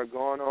things that are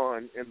going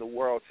on in the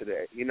world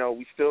today.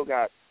 We still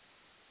got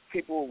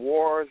people,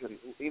 wars, and,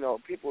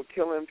 people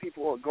killing,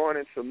 people are going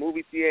into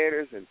movie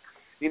theaters, and,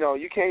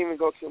 you can't even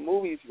go to the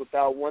movies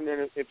without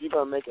wondering if you're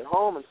going to make it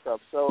home and stuff.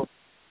 So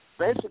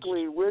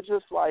basically we're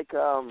just like,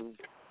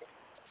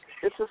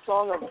 it's a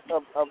song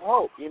of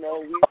hope.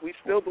 We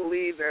still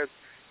believe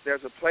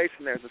there's a place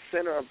and there's a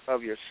center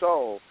of your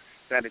soul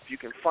that if you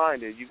can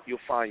find it, you'll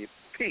find your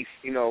peace,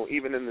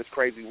 even in this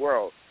crazy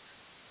world.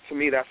 To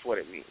me, that's what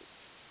it means.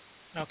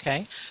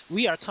 Okay.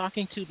 We are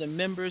talking to the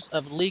members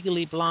of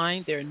Legally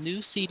Blynd. Their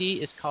new CD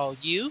is called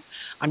You.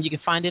 You can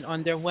find it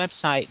on their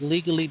website,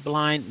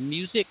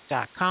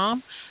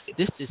 legallyblindmusic.com.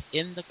 This is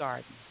In the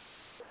Garden.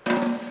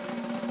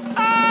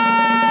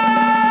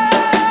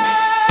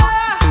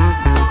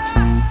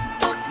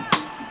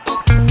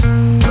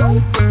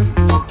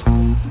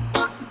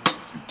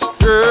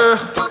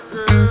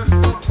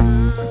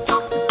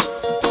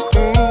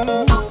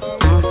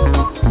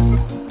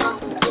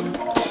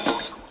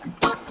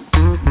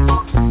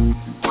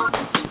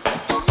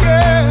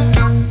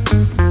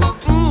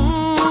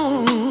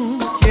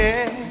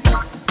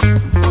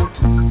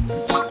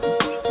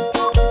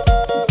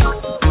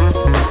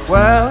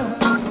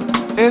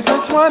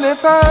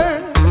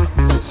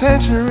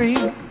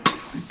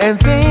 and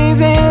things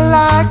ain't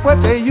like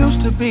what they used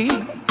to be,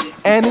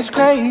 and it's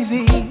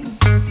crazy,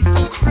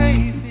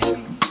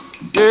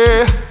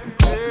 yeah.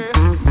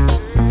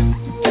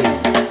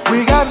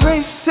 We got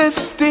races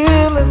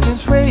still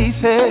against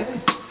races,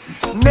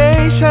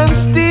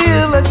 nations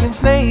still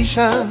against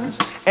nations,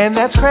 and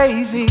that's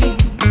crazy,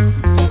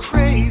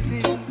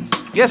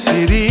 yes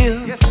it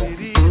is.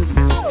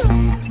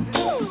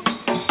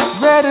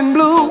 Red and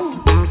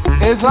blue,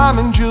 Islam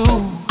and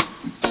Jew,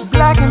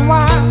 black and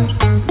white,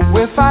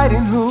 we're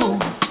fighting who,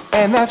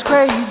 and that's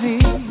crazy,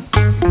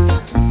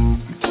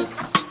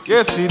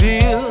 yes it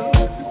is.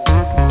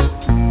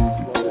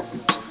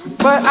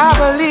 But I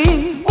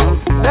believe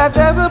that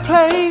there's a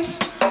place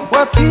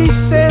where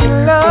peace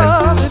and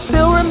love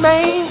still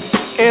remain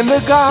in the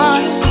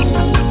garden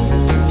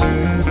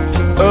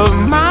of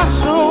my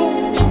soul.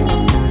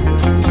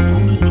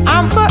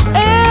 I'm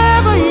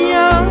forever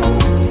young,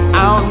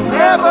 I'll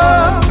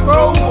never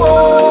grow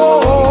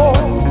old.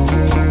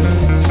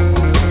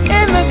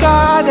 In the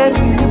garden,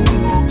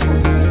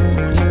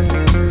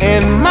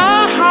 in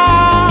my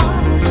heart,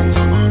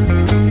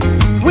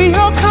 we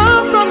all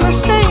come from the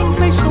same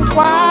place, so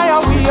why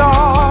are we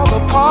all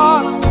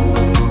apart?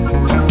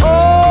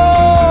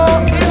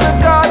 Oh, in the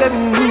garden.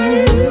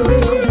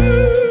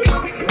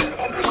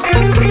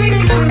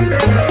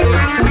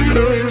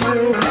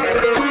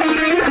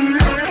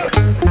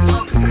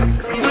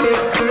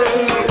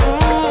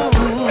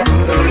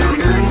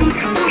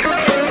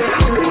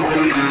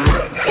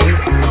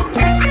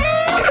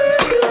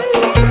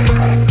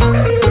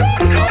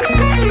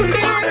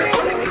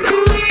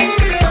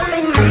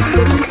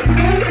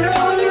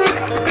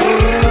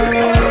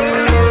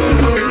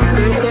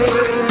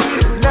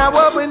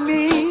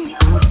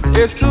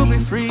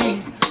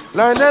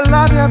 Learn to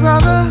love your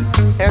brother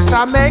and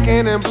stop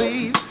making him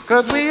bleed,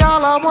 'cause we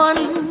all are one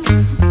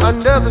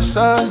under the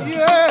sun.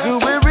 Yeah. Do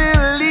we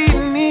really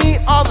need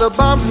all the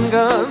bombs and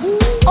guns?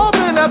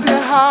 Open up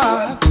your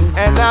heart,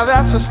 and now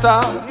that's a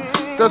start.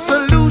 The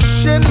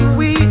solution,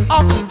 we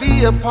all can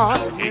be a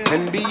part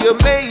and be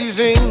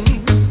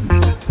amazing.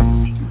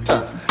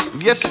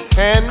 Yes, it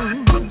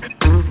can.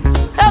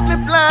 Help me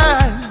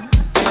blind.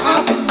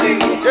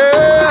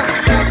 Yeah.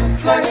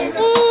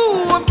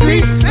 Ooh,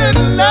 peace and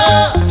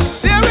love.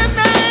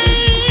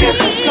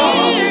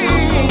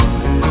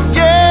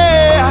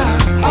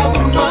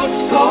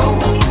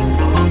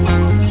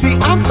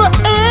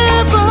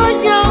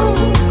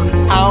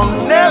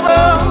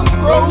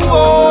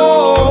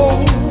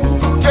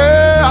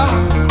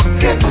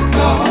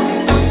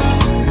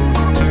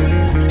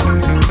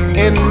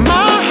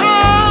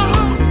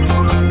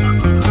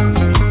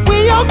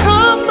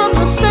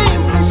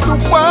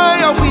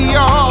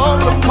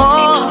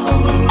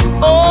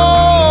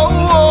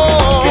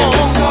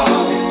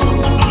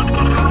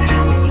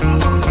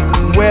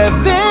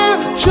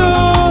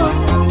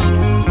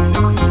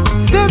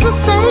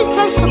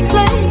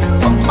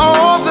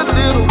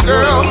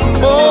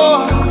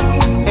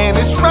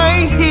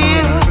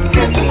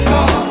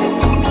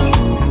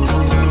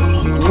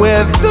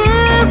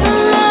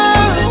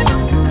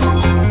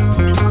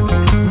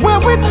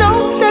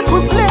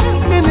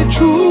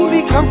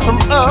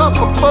 From up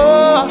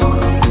above,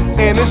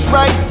 and it's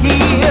right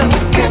here.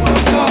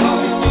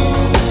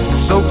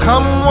 So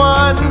come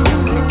on,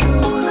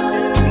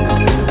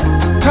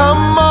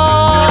 come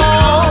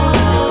on,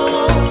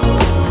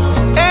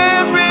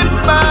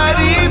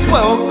 everybody's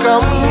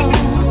welcome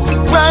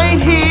right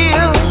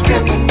here.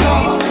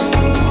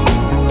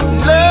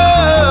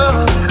 Love,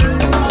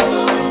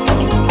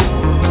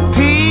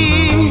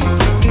 peace,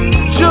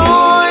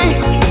 joy,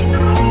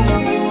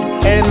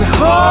 and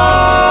harmony.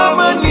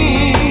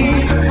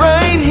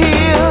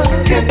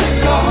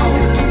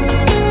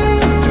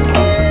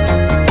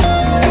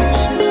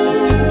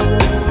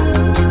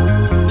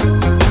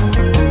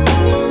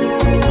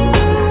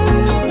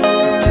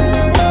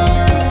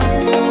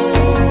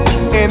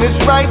 And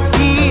it's right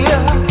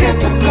here. Get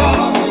the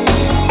love.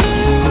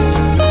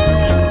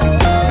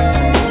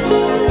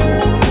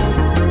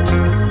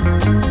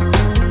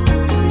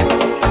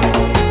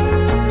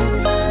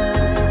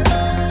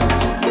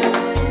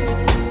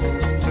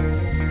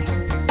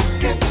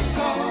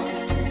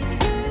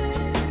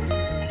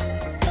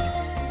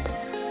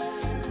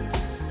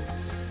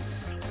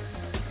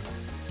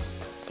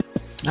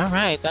 All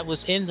right, that was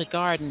In the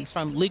Garden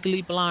from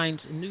Legally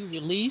Blynd's new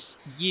release,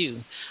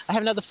 You. I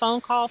have another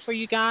phone call for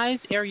you guys,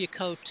 area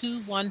code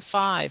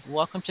 215.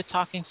 Welcome to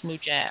Talking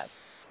Smooth Jazz.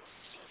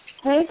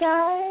 Hey,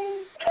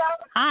 guys.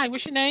 Hi,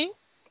 what's your name?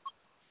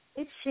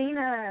 It's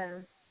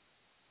Sheena.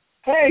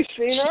 Hey,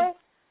 Sheena.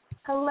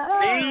 Hello.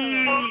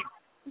 Hey.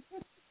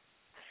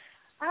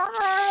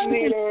 Hi.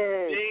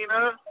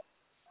 Sheena.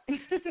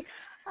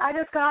 I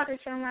just called to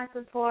show my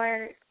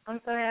support. I'm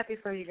so happy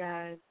for you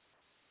guys.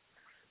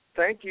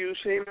 Thank you,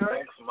 Sheena.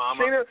 Thanks,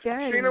 Mama.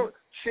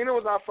 Sheena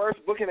was our first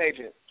booking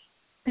agent.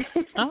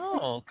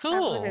 Oh,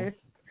 cool.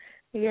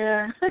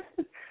 Yeah.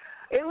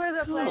 It was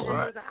a pleasure.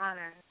 Right. It was an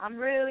honor. I'm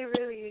really,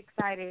 really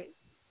excited.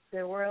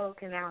 The world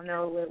can now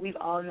know what we've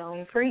all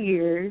known for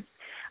years.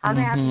 I'm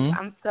happy.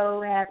 I'm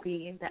so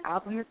happy. The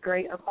album is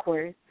great, of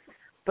course.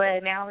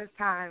 But now it's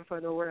time for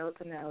the world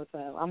to know.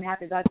 So I'm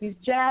happy about these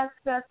jazz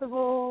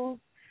festivals.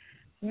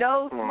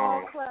 No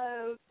small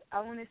clubs. I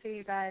want to see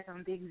you guys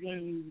on big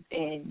venues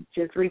and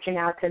just reaching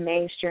out to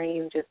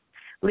mainstream, just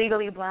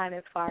Legally Blind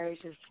as far as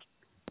just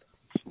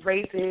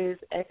races,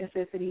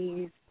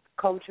 ethnicities,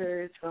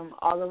 cultures from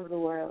all over the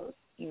world.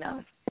 You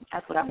know,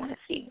 that's what I want to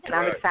see. And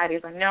I'm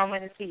excited. I know I'm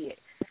going to see it.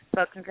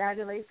 So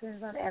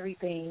congratulations on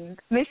everything.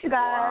 Miss you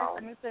guys.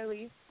 I miss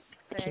Philly.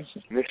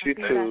 Miss you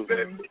too.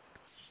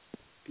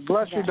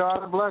 Bless you,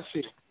 daughter. Bless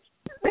you.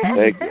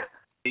 Thank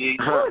you.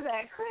 Who was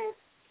that, Chris?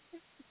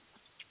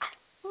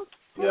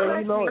 Yeah,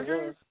 you know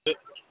it.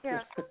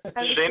 Yeah.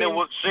 Sheena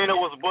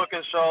was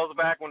booking shows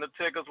back when the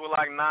tickets were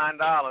like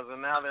 $9,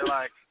 and now they're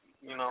like,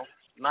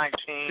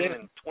 $19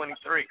 and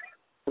 $23.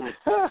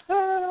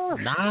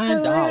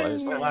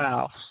 $9.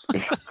 Wow.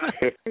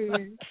 It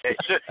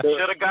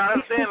should have got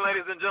us in,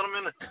 ladies and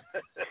gentlemen.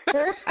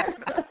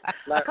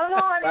 Come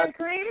on, then,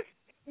 Chris.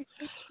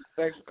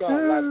 Thanks for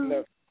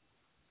calling.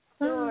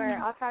 Sure.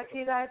 I'll talk to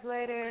you guys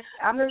later.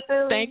 I'm in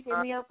Philly. Thank Hit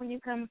me up when you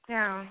come to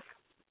town.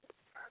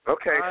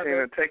 Okay,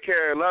 Sheena. Take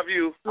care. Love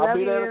you. I'll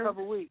be there in a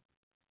couple of weeks.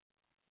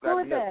 Who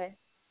is that?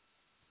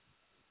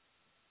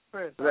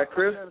 Chris. Is that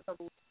Chris?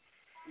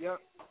 Yep.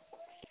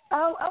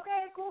 Oh,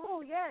 okay,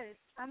 cool. Yes,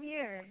 I'm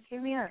here.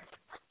 Hit me up.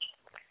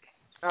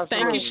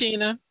 Thank you,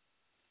 Sheena.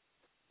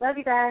 Love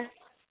you guys.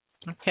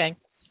 Okay.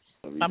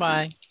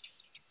 Bye-bye.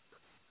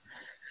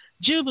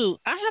 Jubu,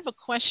 I have a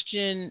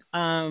question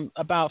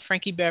about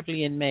Frankie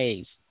Beverly and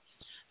Maze.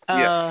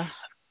 A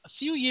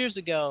few years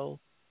ago,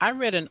 I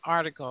read an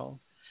article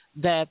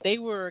that they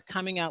were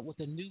coming out with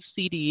a new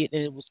CD,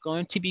 and it was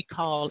going to be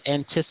called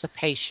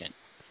Anticipation.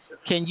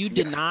 Can you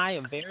deny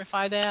or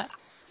verify that?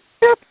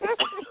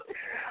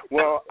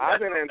 Well, I've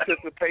been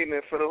anticipating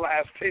it for the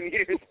last 10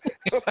 years.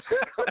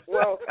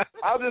 Well,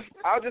 I'll just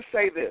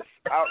say this.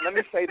 Let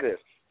me say this,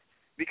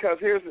 because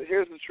here's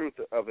the truth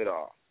of it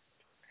all.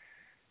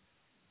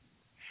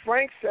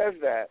 Frank says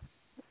that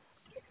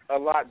a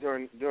lot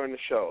during the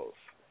shows.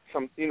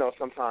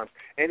 Sometimes,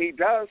 and he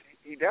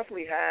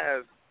definitely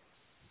has.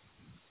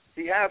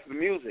 He has the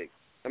music.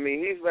 I mean,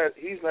 he's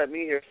let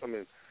me hear some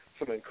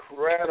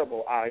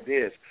incredible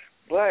ideas,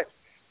 but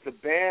the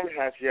band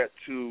has yet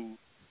to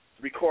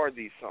record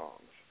these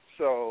songs.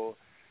 So,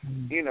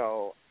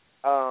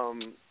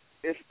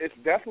 it's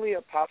definitely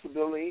a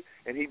possibility,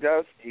 and he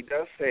does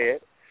say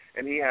it,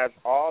 and he has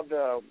all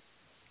the,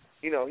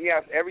 he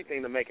has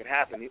everything to make it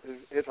happen.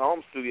 His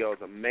home studio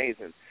is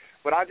amazing,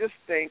 but I just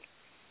think,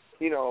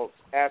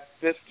 at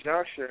this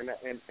juncture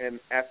and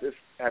at this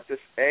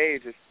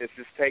age,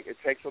 it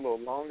takes a little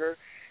longer.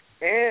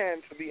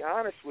 And to be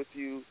honest with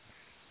you,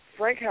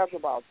 Frank has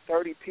about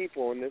 30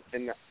 people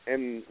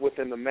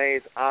within the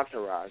Maze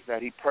entourage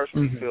that he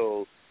personally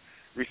feels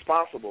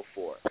responsible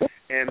for,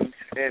 and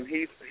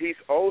he's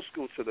old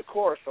school to the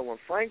core. So when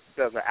Frank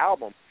does an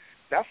album,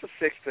 that's a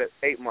 6 to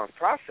 8 month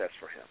process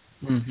for him.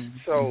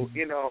 So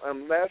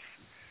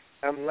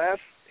unless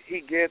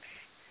he gets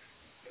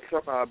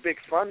some big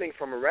funding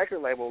from a record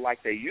label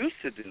like they used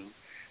to do,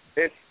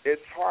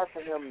 it's hard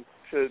for him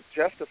to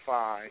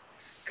justify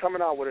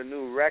coming out with a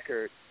new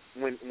record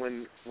when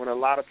a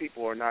lot of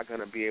people are not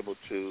going to be able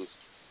to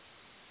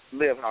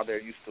live how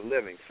they're used to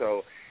living.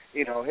 So,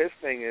 his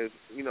thing is,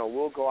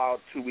 we'll go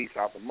out 2 weeks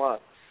out the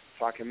month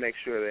so I can make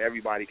sure that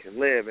everybody can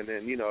live, and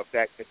then,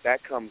 if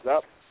that comes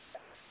up,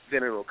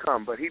 then it'll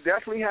come. But he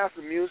definitely has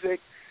the music,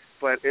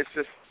 but it's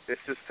just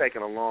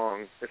taking a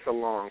long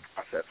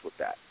process with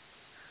that.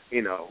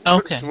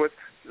 Okay.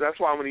 That's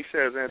why when he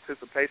says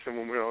anticipation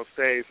when we're on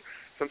stage,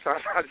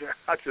 sometimes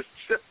I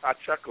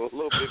chuckle a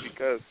little bit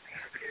because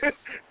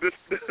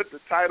the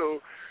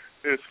title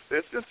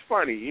it's just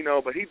funny,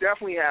 but he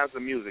definitely has the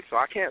music. So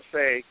I can't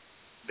say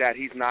that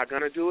he's not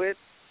going to do it.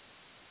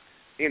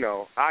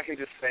 I can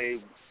just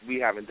say we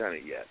haven't done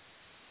it yet.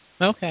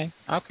 Okay.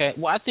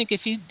 Well, I think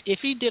if he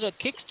did a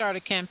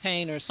Kickstarter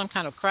campaign or some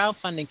kind of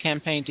crowdfunding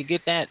campaign to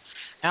get that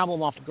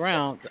album off the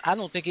ground, I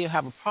don't think he'll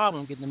have a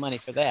problem getting the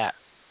money for that.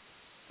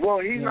 Well,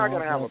 he's not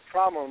going to have a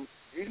problem.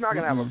 He's not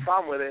going to have a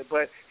problem with it.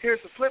 But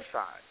here's the flip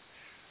side.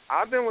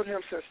 I've been with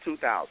him since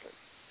 2000,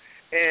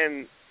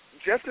 and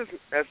just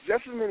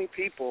as many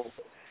people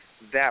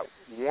that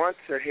want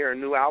to hear a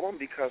new album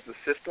because the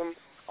system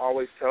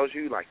always tells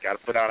you got to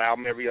put out an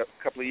album every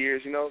couple of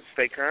years,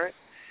 stay current.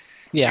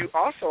 Yeah. You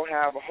also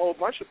have a whole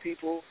bunch of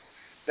people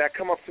that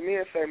come up to me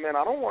and say, "Man,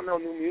 I don't want no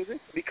new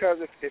music," because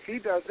if he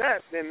does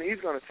that, then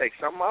he's going to take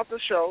something out the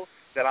show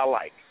that I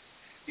like.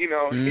 He's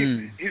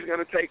going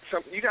to take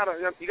something. You got to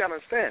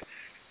understand.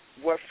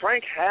 What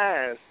Frank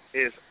has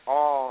is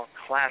all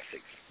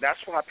classics. That's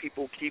why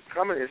people keep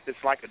coming.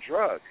 It's like a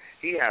drug.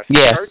 He has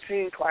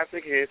 13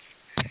 classic hits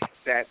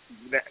that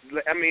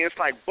it's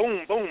like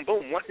boom, boom,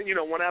 boom,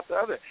 one after the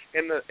other.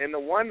 And the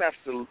one that's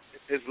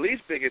his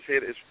least biggest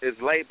hit is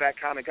Laid Back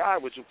Kind of Guy,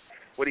 which is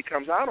what he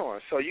comes out on.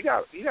 So you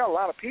got a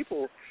lot of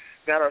people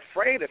that are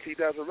afraid if he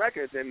does a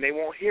record, then they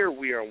won't hear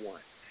We Are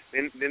One.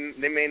 Then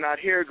they may not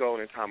hear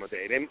Golden Time of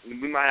Day.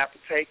 We might have to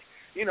take,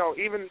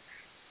 even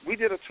we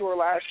did a tour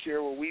last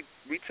year where we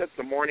took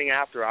the morning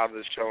after out of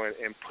the show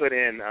and put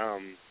in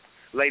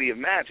Lady of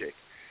Magic.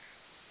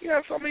 You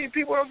know, so many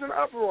people was in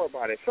uproar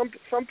about it.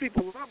 Some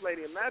people love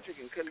Lady of Magic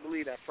and couldn't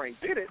believe that Frank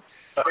did it.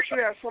 But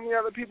you have so many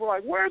other people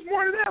like, where's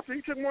Morning After?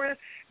 He took Morning.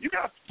 You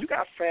got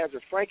fans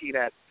of Frankie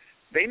that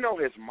they know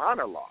his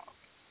monologue.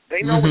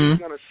 They know what he's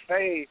gonna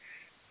say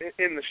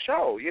in the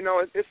show. You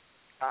know,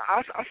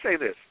 I say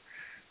this.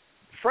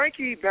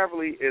 Frankie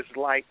Beverly is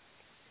like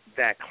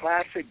that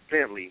classic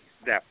Bentley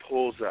that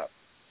pulls up.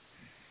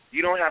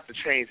 You don't have to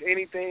change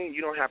anything.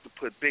 You don't have to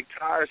put big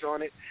tires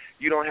on it.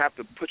 You don't have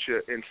to put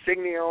your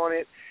insignia on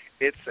it.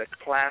 It's a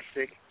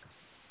classic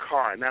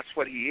car, and that's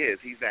what he is.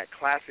 He's that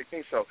classic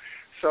thing. So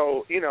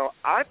you know,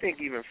 I think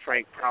even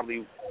Frank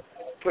probably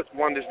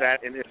wonders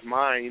that in his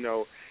mind. You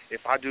know,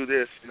 if I do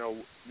this, you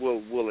know,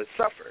 will it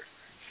suffer?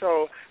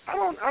 So I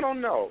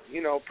don't know.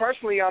 You know,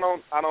 personally, I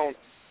don't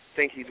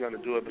think he's going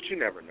to do it, but you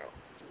never know.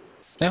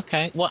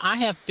 Okay. Well, I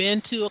have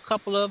been to a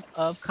couple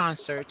of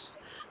concerts,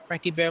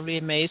 Frankie Beverly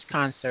and Mays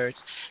concerts,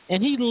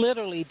 and he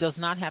literally does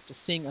not have to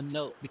sing a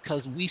note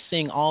because we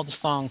sing all the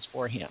songs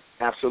for him.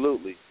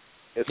 Absolutely.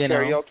 It's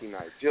karaoke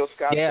night. Jill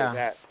Scott said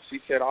that. She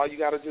said all you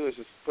got to do is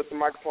just put the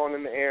microphone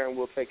in the air and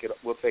we'll take it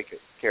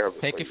care of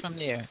it. Take it from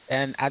there.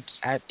 And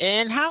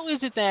and how is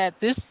it that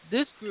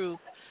this group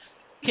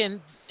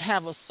can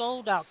have a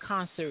sold out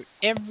concert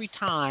every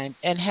time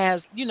and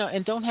has, you know,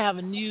 and don't have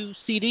a new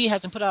CD,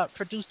 hasn't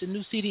produced a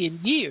new CD in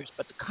years,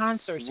 but the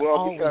concerts are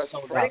always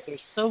sold out. They're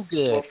so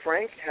good. Well,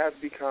 Frank has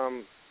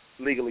become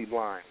legally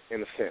blind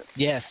in a sense.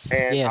 Yes.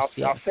 And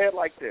I'll say it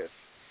like this.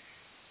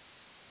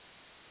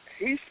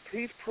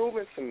 He's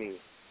proven to me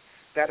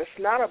that it's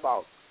not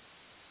about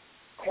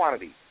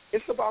quantity.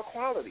 It's about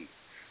quality.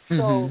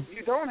 So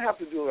you don't have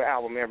to do an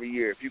album every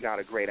year if you got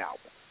a great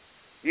album.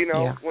 You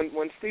know,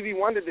 when Stevie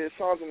Wonder did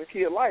Songs in the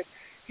Key of Life,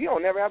 he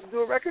don't never have to do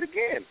a record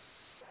again.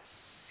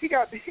 He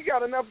got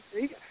enough.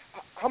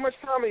 How much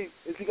time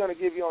is he going to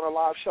give you on a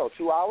live show?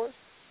 2 hours?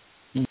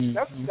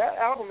 That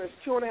album is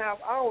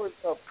 2.5 hours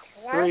of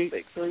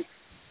classics.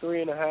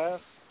 Three and a half.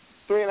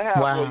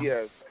 3.5. Wow. Well,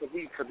 yeah,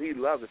 because he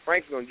loves it.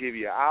 Frank's going to give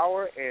you 1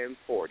 hour and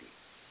 40.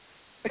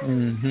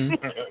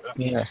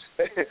 Yes.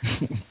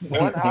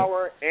 1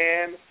 hour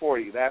and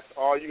 40. That's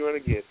all you're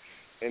going to get.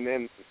 And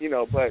then, you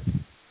know, but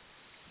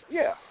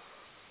yeah.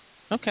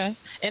 Okay.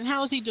 And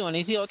how is he doing?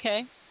 Is he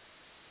okay?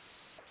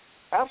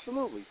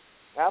 Absolutely.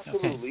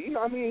 Okay. You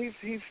know, I mean,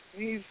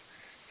 he's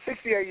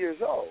 68 years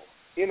old.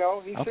 You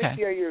know, he's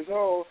 68 years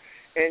old,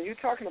 and you're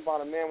talking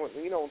about a man with,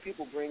 you know, when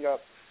people bring up,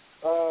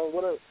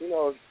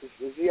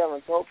 is he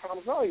having throat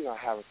problems? No, he's not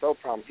having throat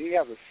problems. He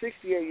has a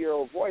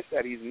 68-year-old voice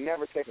that he's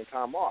never taken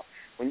time off.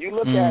 When you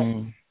look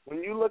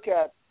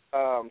at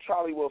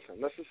Charlie Wilson,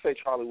 let's just say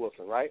Charlie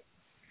Wilson, right?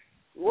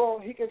 Well,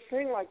 he can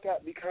sing like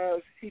that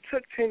because he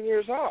took 10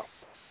 years off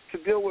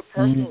to deal with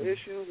personal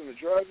issues and the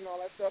drugs and all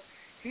that stuff.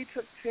 He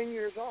took 10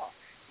 years off.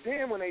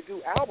 Then when they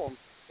do albums,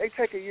 they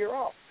take a year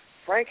off.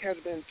 Frank has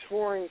been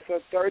touring for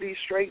 30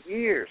 straight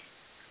years.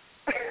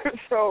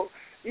 So,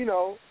 you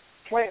know,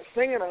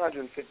 singing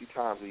 150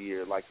 times a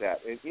year like that,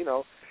 and, you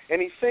know,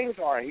 and he sings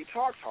hard, he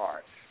talks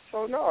hard.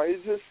 So no,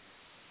 it's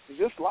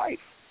just life,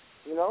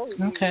 you know.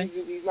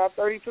 He's not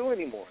 32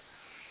 anymore.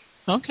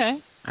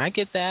 Okay, I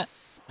get that.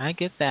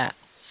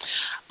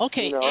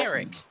 Okay, you know,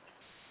 Eric.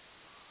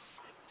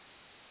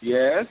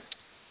 Yes.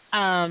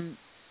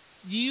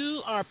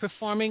 You are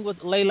performing with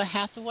Layla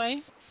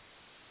Hathaway.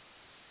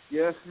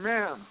 Yes,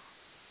 ma'am.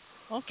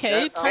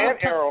 Okay. And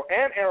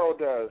Arrow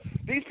does.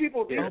 These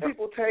people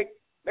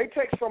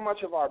take so much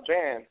of our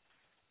band.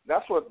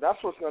 That's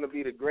what's going to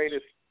be the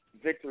greatest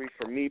victory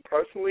for me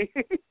personally.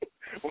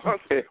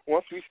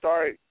 once we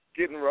start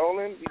getting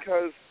rolling,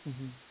 because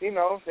you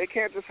know, they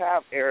can't just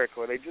have Eric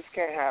or they just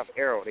can't have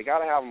Arrow. They got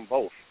to have them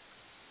both.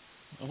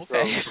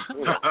 Okay. So,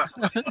 you know,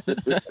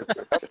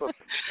 that's what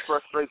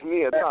frustrates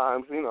me at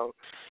times. You know.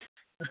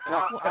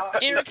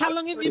 Eric, how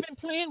long have you been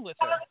playing with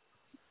her?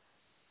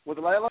 With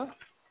Layla?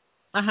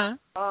 Uh-huh.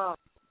 I've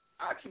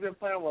actually been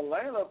playing with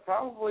Layla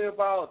probably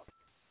about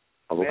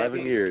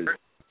 11 years.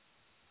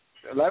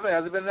 11?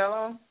 Has it been that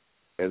long?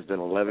 It's been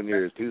 11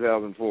 years,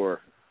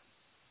 2004.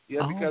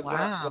 Yeah, because when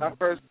I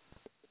first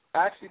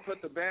actually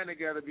put the band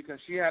together, because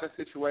she had a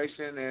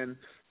situation and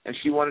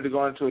she wanted to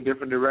go into a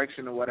different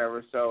direction or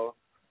whatever, so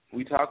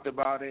we talked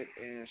about it,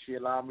 and she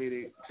allowed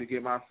me to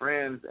get my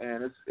friends,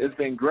 and it's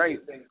been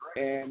great.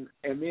 And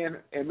me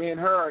and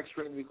her are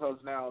extremely close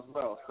now as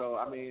well. So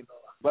I mean,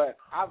 but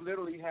I've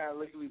literally had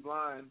Legally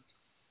Blynd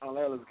on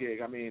Layla's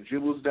gig. I mean,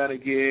 Jubu's done a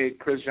gig,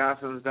 Chris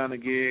Johnson's done a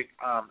gig,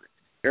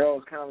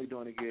 Errol's currently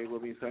doing a gig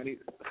with me.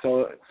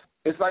 So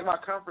it's like my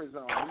comfort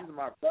zone. These are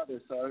my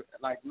brothers. So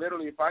like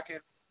literally, if I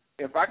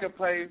can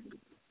play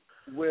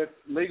with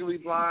Legally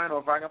Blynd, or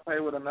if I can play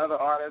with another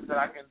artist that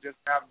I can just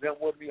have them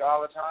with me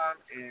all the time,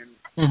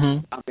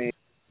 and I mean,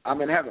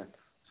 I'm in heaven.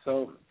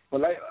 So,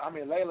 but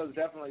Layla's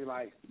definitely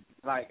like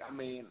I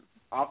mean,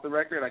 off the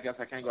record. I guess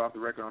I can't go off the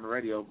record on the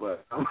radio,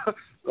 but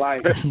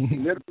like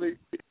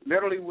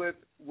literally with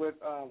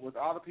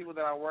all the people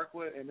that I work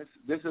with, and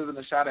this isn't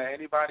a shot at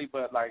anybody,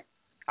 but like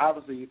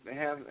obviously,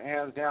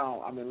 hands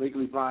down, I mean,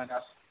 Legally Blynd,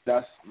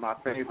 that's my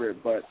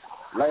favorite, but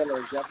Layla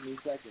is definitely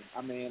second.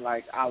 I mean,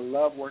 like, I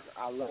love working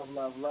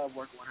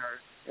with her.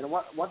 And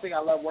one thing I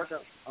love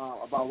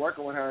about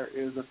working with her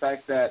is the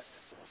fact that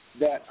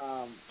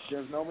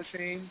there's no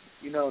machine,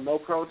 no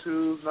Pro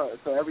Tools,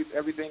 so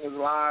everything is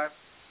live,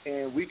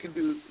 and we can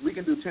do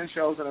 10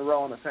 shows in a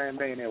row on the same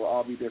day, and they will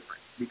all be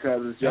different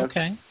because it's just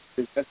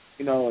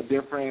a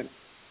different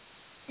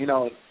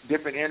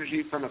different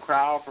energy from the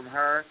crowd, from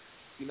her,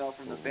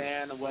 from the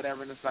band or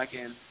whatever, and it's like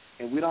and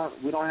we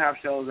don't have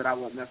shows that I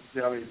wouldn't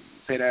necessarily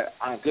say that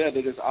aren't good.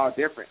 They're just all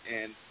different,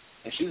 and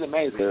she's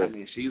amazing. I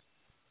mean, she's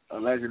a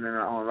legend in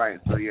her own right.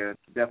 So yeah,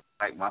 definitely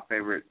like my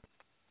favorite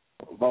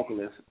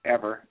vocalist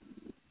ever,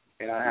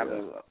 and I have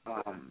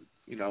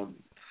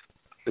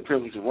the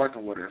privilege of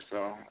working with her.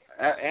 So,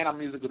 and I'm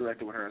musical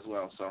director with her as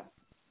well. So.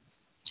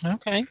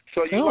 Okay.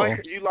 So cool.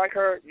 you like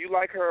her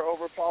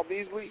over Paul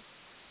Beasley?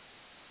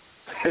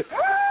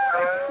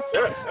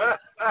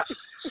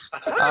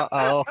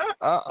 Uh-oh.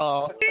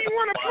 Do you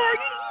want a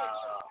party?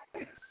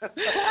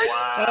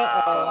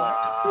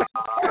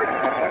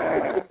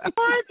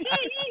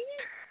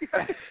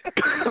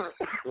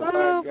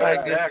 Oh, my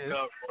goodness.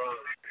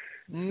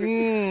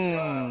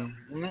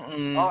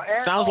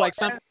 Sounds like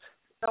something.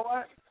 You know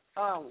what?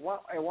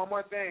 One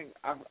more thing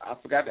I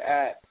forgot to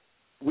add.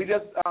 We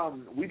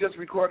just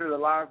recorded a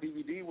live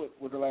DVD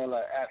with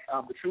Layla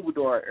at the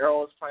Troubadour. Errol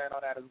was playing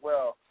on that as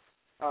well.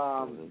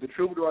 The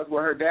Troubadours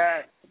were her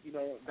dad.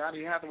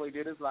 Donny Hathaway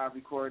did his live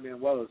recording in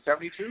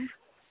 72,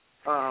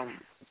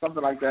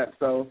 something like that.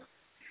 So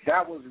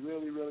that was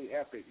really, really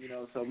epic.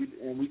 So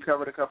we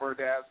covered a couple of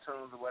her dad's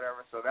tunes or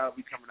whatever. So that'll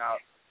be coming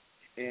out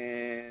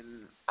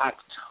in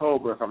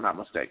October, if I'm not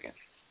mistaken.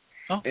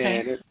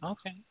 Okay.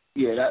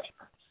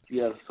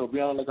 So be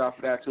on the lookout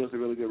for that too. It's a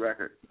really good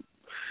record.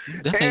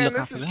 And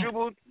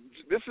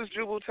this is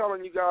Jubu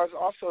telling you guys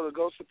also to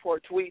go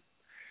support Tweet.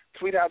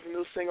 Tweet has a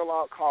new single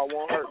out called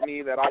 "Won't Hurt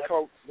Me" that I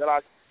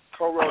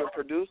co-wrote and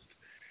produced,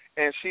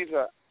 and she's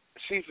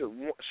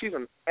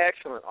an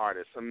excellent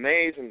artist,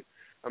 amazing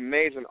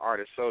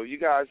artist. So you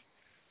guys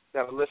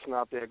that are listening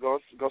out there, go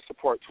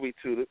support Tweet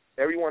too.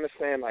 Everyone is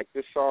saying like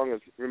this song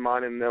is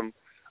reminding them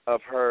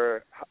of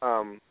her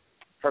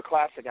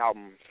classic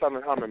album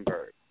Southern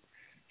Hummingbird.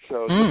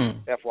 So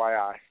just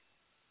FYI.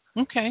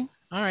 Okay.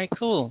 All right.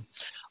 Cool.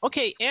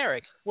 Okay,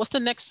 Eric, what's the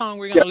next song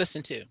we're going to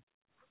listen to?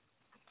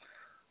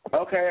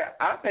 Okay,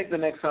 I think the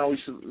next song we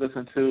should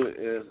listen to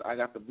is "I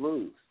Got the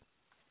Blues."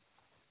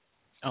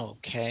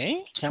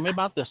 Okay, tell me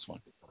about this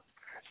one.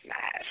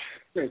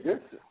 Nice.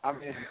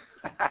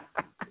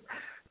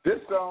 This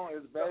song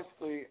is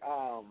basically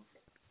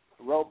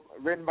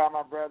written by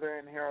my brother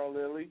and Harold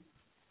Lilly,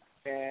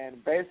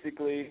 and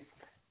basically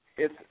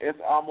it's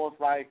almost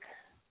like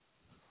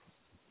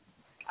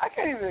I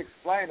can't even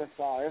explain the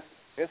song.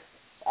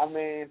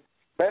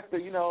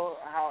 Basically,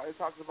 how it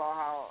talks about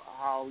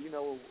how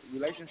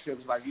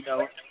relationships, like,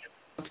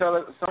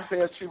 some say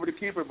it's cheaper to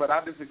keep her, but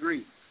I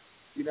disagree.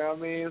 You know what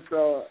I mean?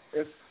 So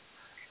just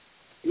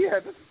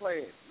play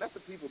it. Let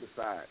the people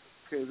decide,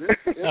 because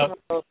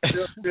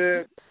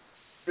it's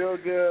feel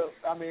good.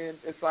 I mean,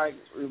 it's like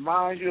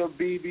reminds you of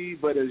BB,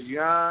 but it's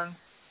young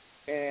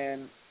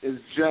and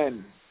it's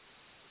Jen.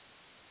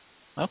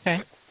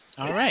 Okay.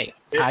 All right.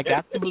 I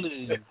Got the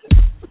Blues.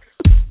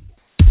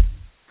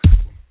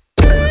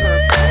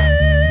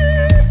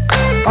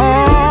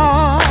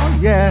 Oh,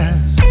 yes.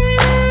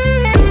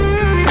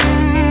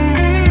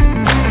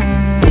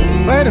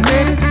 Wait a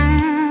minute.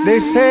 They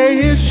say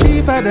it's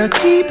cheaper to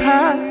keep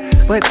her,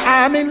 but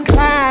I'm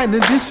inclined to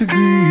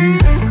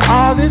disagree.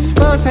 All this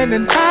fuss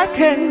and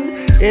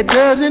fighting, it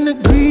doesn't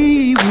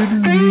agree with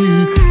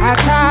me. I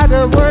try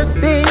to work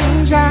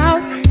things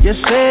out. You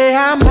say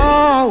I'm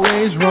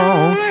always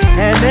wrong,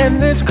 and in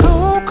this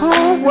cold,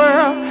 cold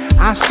world,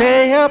 I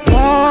stay up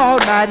all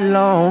night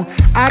long.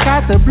 I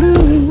got the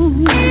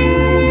blues.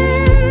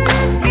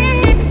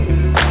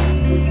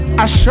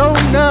 I sure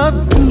enough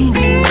do.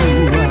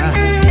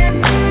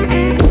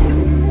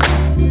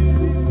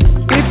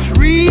 It's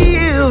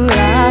real.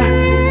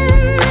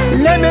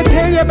 Let me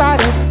tell you about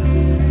it.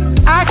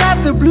 I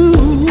got the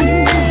blues,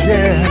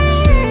 yeah.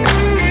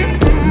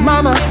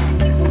 Mama.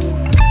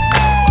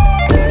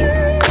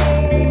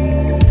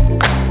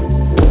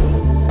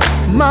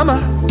 Mama.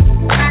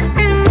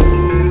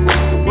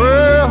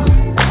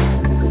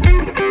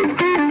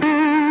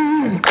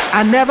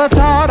 I never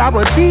thought I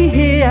would be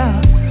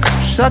here,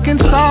 sucking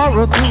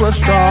sorrow through a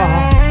straw.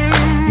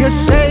 You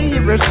say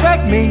you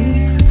respect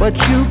me, but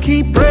you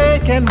keep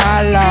breaking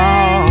my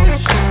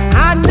laws.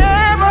 I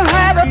never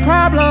had a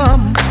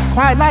problem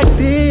quite like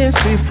this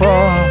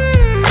before.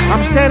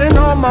 I'm standing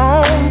on my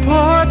own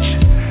porch,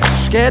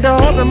 scared to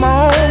open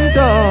my own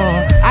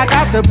door. I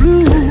got the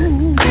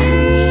blues.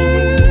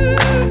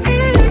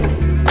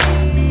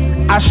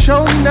 I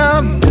sure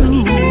enough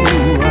do.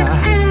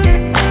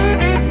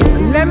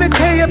 Let me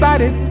tell you about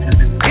it.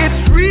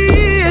 It's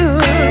real.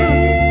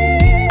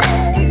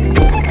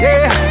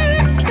 Yeah.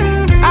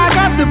 I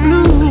got the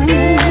blues.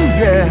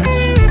 Yeah.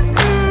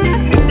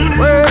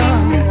 Well,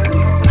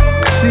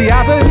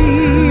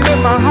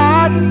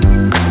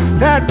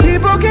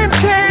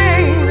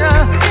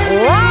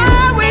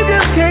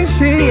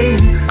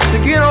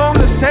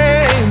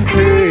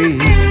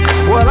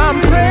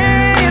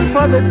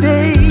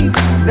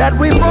 that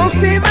we both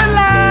see the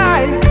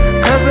light,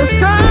 'cause the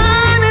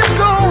sun is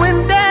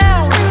going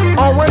down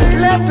on what's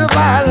left of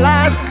our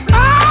lives.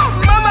 Oh,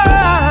 mama.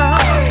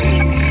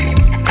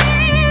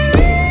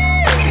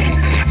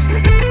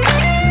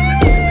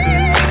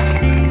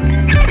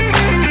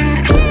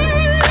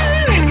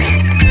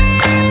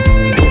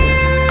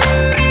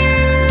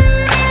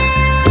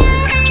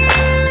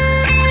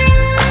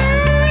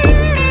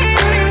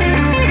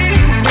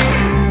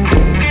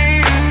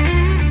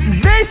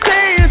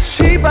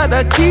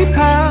 The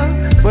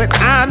keeper, but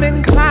I'm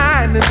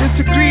inclined to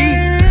disagree.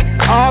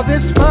 All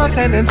this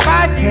fussing and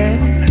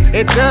fighting,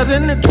 it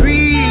doesn't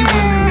agree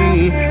with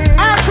me.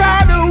 I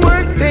try to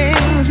work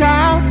things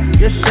out.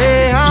 You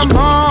say I'm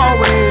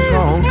always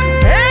wrong,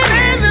 and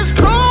in this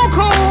cold,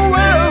 cold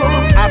world,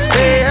 I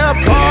stay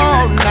up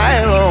all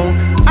night long.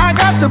 I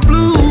got the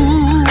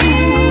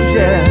blues,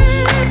 yes.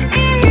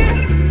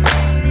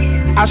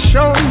 I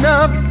sure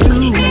enough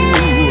do.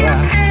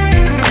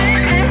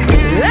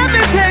 Let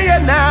me tell you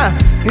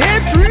now.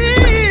 It's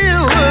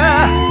real,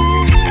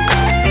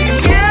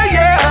 yeah,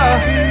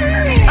 yeah.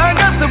 I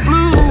got the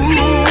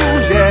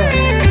blues, yeah.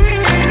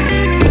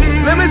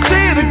 Let me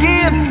say it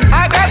again.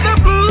 I got the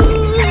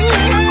blues,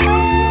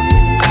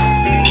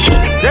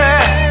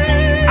 yeah.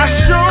 I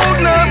sure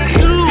enough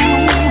do.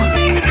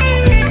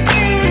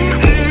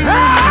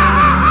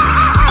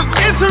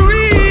 It's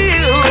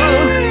real.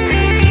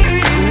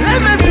 Let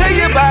me tell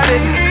you about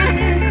it.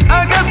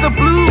 I got the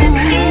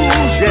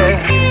blues, yeah.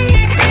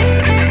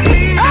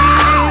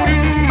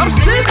 I'm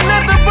sitting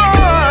at the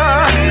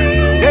bar,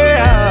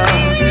 yeah,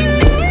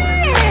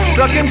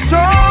 sucking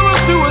sorrow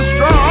through a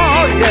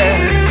straw, yeah.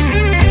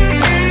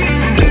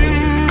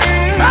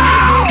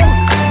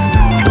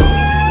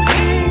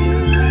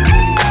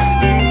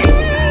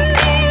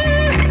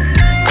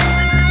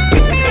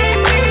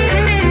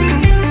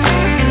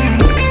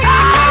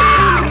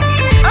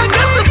 I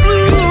got the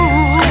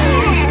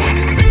blues.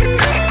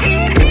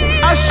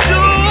 I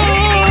sure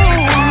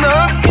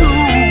love to.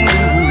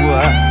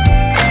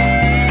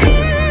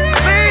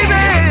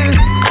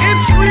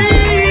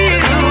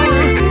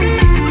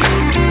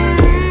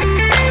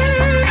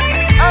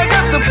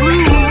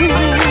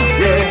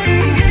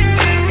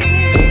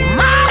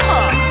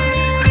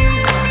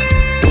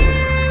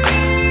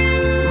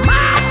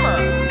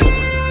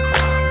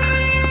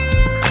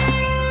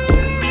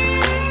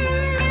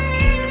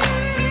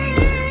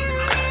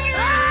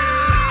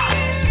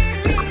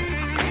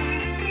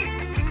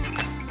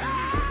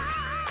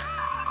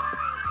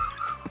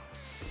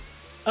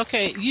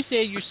 Okay, you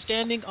said you're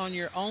standing on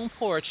your own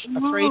porch,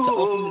 afraid to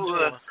open the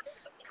door.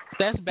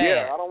 That's bad.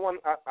 Yeah, I don't want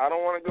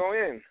to go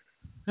in.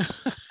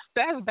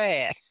 That's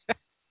bad.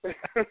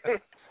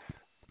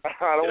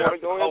 I don't want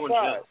to go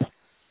inside.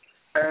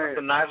 It's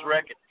a nice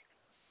record.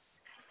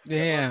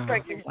 Yeah.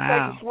 Thank you. Wow.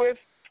 Thank you,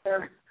 Swift.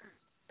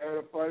 And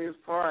the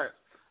funniest part,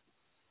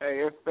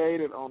 hey, it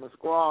faded on the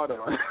squad.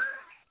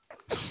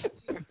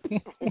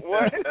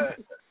 What?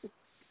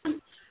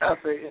 I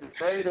said it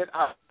faded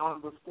out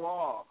on the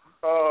squad.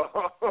 Oh.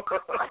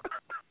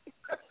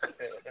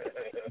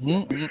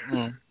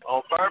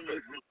 On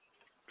purpose.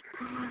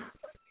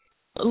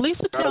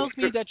 Lisa tells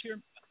me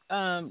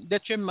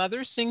that your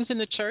mother sings in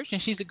the church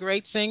and she's a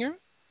great singer.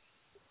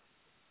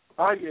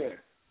 Oh yeah.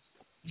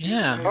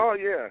 Yeah. Oh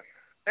yeah.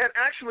 And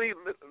actually,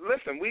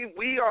 listen,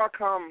 we all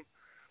come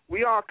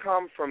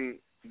from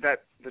the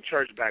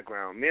church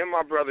background. Me and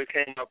my brother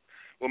came up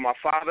with my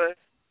father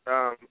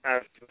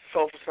as the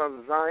Soulful Sons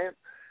of Zion,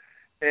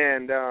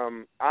 and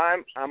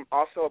I'm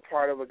also a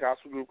part of a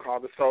gospel group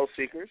called the Soul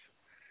Seekers.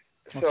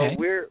 So Okay.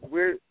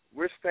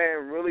 we're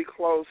staying really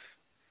close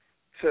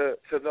to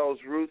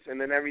those roots, and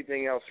then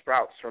everything else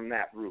sprouts from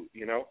that root,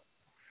 you know.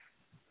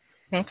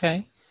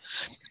 Okay.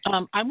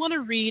 I want to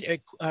read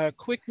a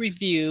quick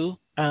review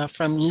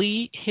from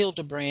Lee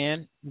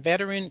Hildebrand,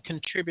 veteran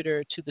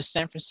contributor to the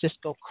San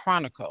Francisco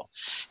Chronicle.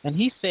 And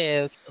he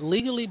says,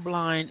 Legally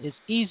Blynd is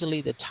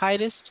easily the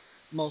tightest,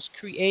 most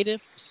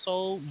creative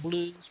soul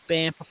blues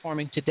band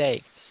performing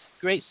today.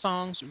 Great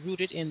songs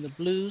rooted in the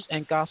blues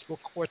and gospel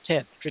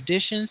quartet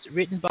traditions,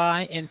 written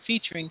by and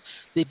featuring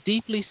the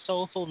deeply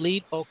soulful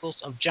lead vocals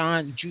of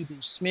John Jubu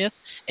Smith,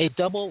 a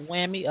double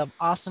whammy of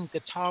awesome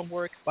guitar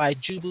work by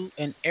Jubu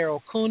and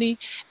Errol Cooney,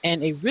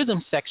 and a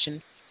rhythm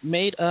section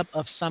made up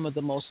of some of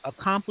the most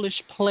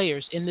accomplished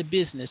players in the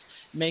business,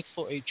 make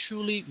for a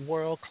truly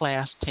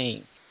world-class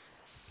team.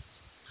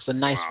 It's a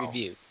nice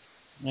review.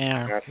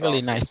 Yeah, that's really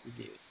awesome. Nice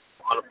review.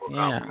 Wonderful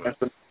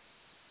compliment.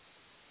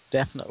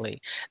 Definitely.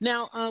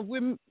 Now,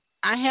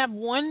 I have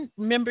one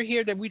member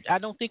here that I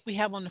don't think we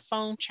have on the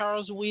phone,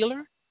 Charles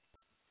Wheeler.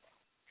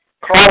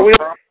 Carl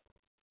Wheeler?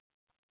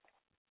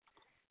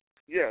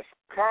 Yes.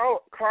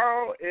 Carl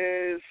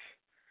is,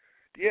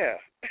 yeah.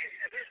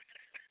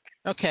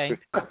 Okay.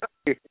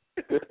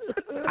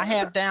 I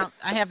have that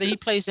he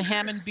plays the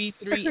Hammond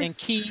B3 and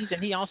keys,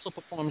 and he also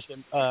performs with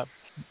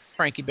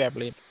Frankie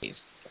Beverly and keys.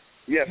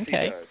 Yes,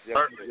 okay. He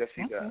does. Yes,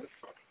 he does.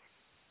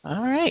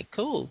 All right,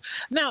 cool.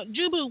 Now,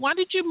 Jubu, why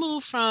did you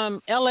move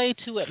from L.A.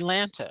 to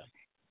Atlanta?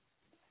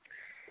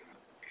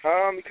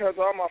 Because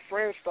all my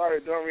friends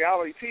started doing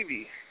reality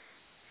TV,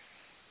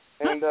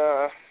 and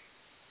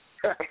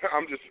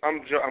I'm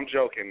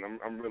joking.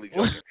 I'm really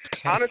joking.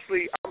 Okay.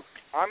 Honestly,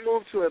 I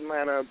moved to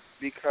Atlanta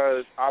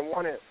because I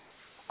wanted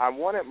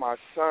my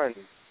son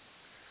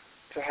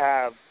to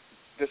have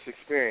this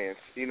experience.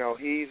 You know,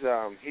 he's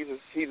a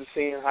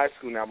senior in high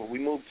school now, but we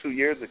moved 2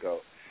 years ago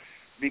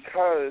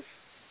because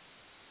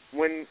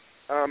when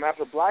as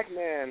a black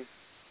man,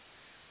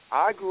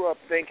 I grew up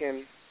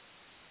thinking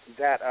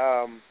that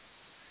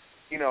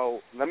you know,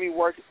 let me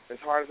work as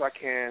hard as I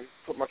can,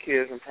 put my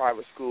kids in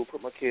private school,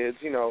 put my kids,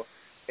 you know,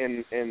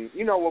 in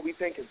you know what we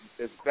think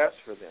is best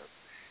for them.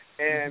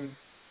 And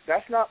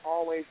that's not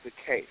always the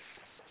case.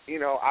 You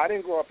know, I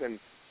didn't grow up in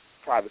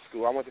private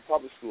school. I went to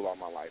public school all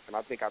my life, and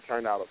I think I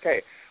turned out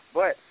okay.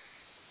 But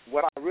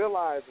what I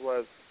realized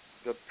was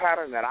the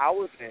pattern that I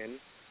was in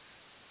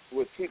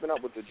with keeping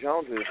up with the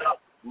Joneses.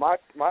 My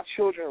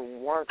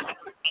children weren't.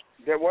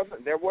 There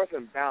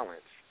wasn't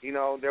balance. You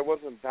know, there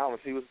wasn't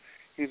balance.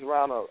 He's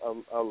around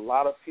a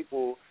lot of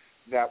people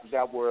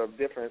that were of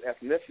different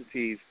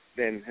ethnicities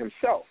than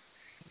himself.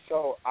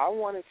 So I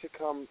wanted to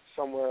come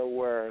somewhere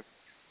where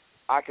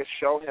I could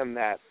show him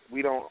that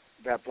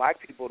that black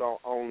people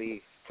don't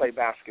only play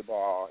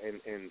basketball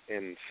and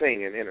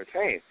sing and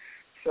entertain.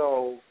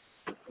 So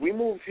we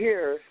moved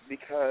here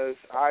because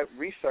I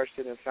researched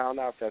it and found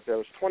out that there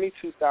was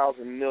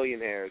 22,000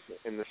 millionaires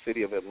in the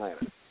city of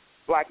Atlanta,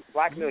 black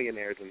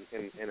millionaires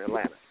in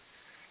Atlanta,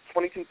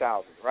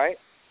 22,000, right?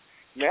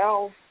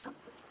 Now,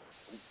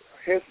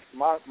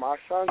 my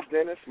son's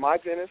dentist, my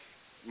dentist,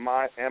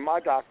 and my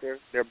doctor,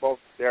 they're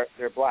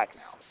black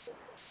now.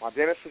 My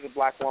dentist is a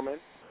black woman.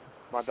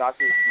 My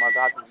doctor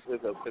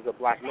is a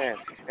black man,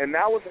 and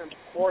that was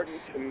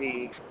important to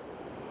me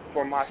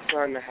for my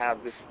son to have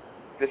this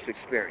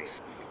experience.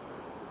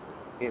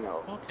 You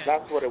know,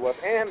 That's what it was.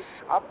 And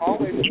I've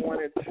always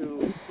wanted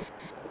to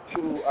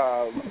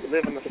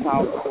live in the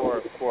South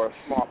for a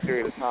small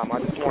period of time. I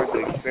just wanted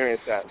to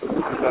experience that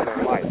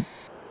Southern life.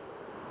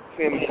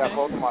 Seeing that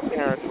both of my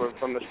parents were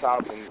from the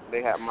South and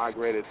they had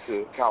migrated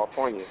to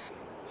California,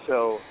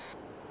 so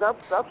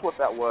that's what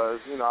that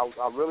was. You know,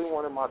 I really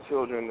wanted my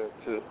children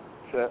to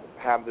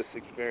have this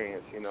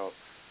experience. You know,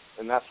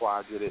 and that's why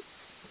I did it.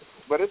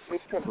 But it's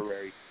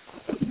temporary.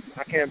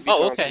 I can't be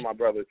gone to my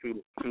brother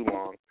too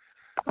long.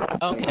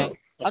 Okay.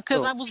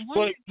 Because I was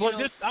wondering.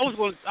 I was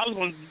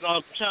going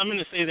to chime in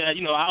and say that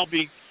I'll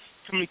be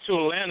coming to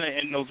Atlanta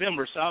in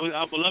November, so I would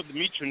love to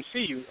meet you and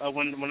see you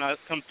when I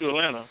come to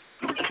Atlanta.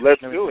 Let's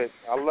do it.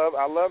 I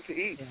love to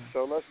eat,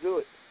 so let's do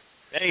it.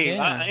 Hey,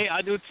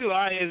 I do too.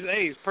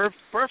 It's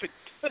perfect.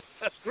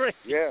 That's great.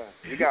 Yeah,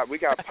 we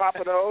got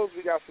papados.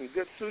 We got some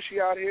good sushi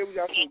out here. We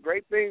got some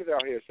great things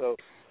out here. So,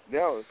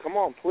 come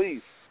on,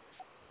 please.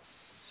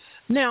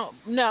 Now,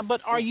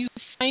 but are you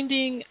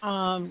finding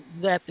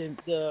that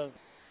the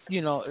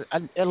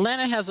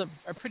Atlanta has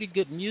a pretty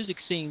good music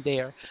scene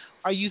there?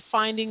 Are you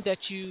finding that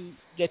you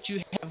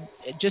have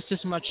just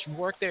as much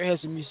work there as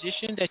a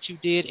musician that you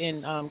did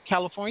in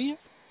California?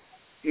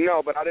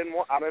 No, but I didn't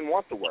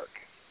want the work.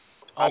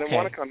 I didn't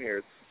want to come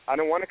here. I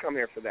didn't want to come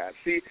here for that.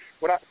 See,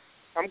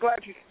 I'm glad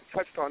you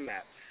touched on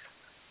that.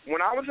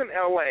 When I was in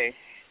L.A.,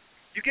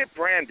 you get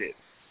branded.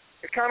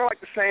 It's kind of like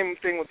the same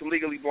thing with the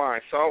Legally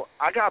Blind. So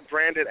I got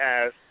branded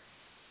as,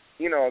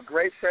 a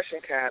great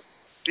session cat,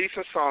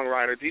 decent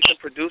songwriter, decent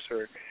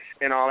producer,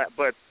 and all that.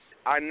 But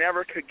I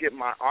never could get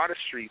my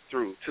artistry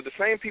through to the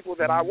same people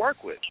that I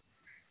work with.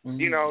 Mm-hmm.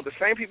 The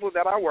same people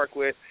that I work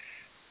with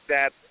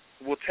that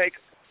will take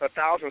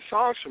 1,000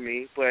 songs from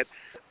me, but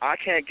I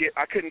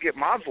couldn't get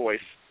my voice,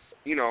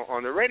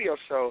 on the radio.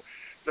 So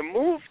the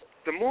move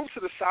to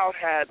the South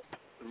had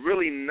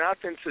really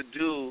nothing to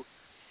do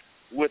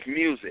with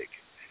music.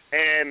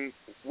 And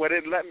what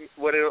it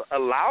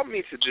allowed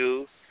me to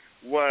do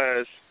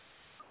was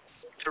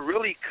to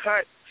really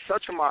cut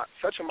such of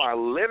my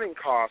living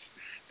costs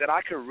that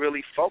I could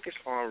really focus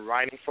on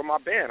writing for my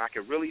band. I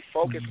could really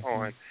focus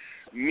on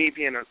me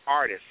being an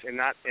artist and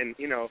not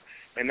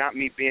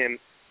me being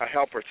a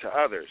helper to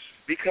others.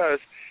 Because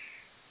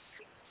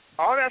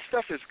all that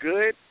stuff is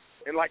good,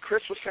 and like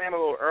Chris was saying a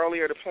little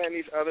earlier, to play in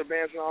these other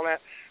bands and all that.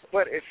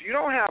 But if you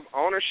don't have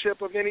ownership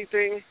of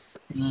anything,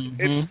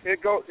 it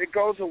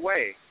goes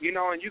away.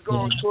 And you go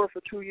on tour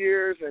for 2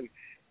 years,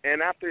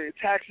 and after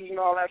taxes and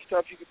all that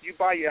stuff, you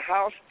buy your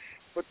house.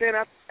 But then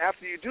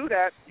after you do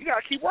that, you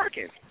got to keep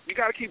working. You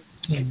got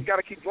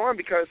to keep going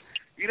because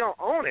you don't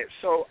own it.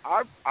 So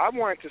I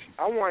wanted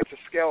to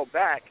scale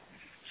back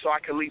so I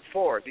could leap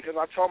forward, because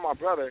I told my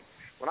brother,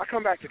 when I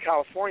come back to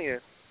California,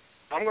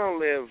 I'm going to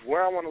live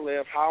where I want to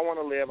live, how I want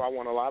to live. I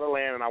want a lot of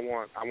land, and I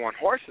want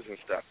horses and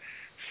stuff.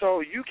 So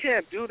you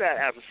can't do that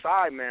as a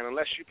side man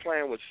unless you're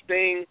playing with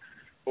Sting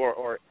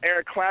or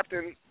Eric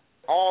Clapton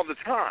all the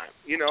time,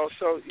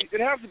 So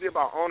it has to be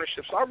about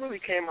ownership. So I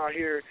really came out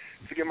here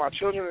to give my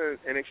children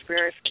an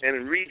experience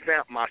and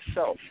revamp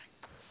myself.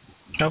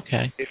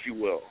 Okay. If you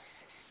will.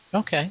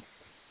 Okay.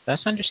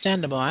 That's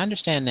understandable. I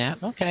understand that.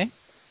 Okay.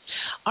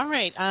 All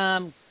right.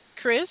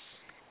 Chris,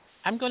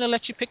 I'm going to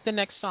let you pick the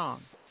next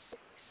song.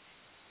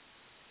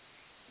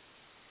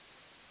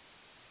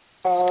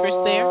 Chris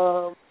there?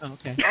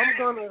 Okay. I'm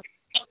gonna.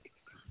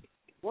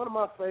 One of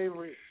my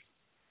favorites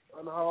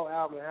on the whole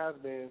album has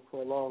been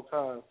for a long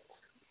time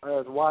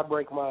is "Why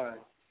Break Mine."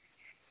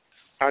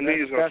 I knew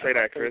you was gonna say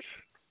that, Chris.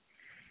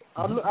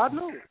 I knew. I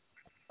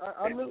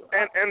knew.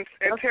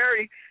 And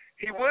Terry,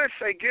 he would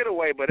say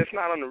 "Getaway," but it's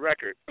not on the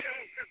record.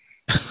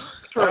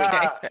 True.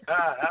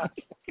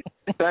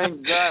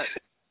 Thank God.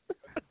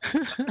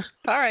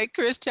 All right,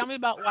 Chris, tell me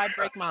about "Why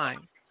Break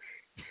Mine."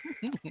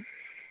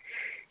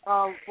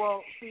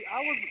 Well, see, I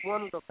was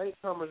one of the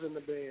latecomers in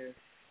the band.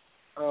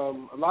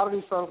 A lot of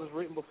these songs was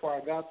written before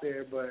I got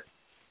there, but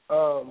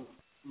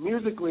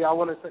musically, I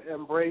wanted to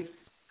embrace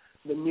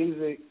the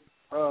music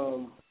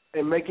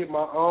and make it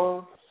my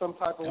own some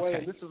type of way.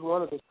 And this is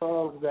one of the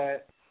songs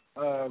that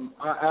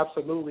I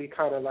absolutely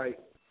kind of like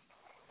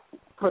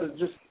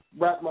just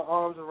wrapped my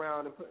arms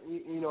around and put,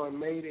 and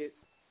made it,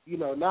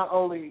 not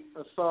only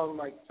a song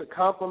like to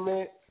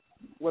complement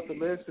what the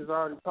list is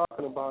already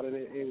talking about, and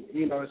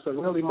it's a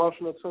really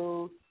emotional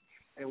tune,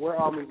 and we're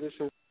all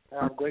musicians,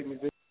 have great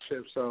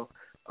musicianship, so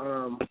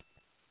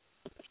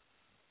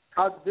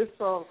this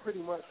song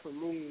pretty much for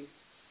me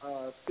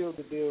sealed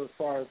the deal as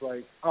far as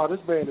like,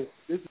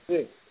 this is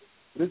it,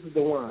 this is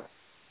the one.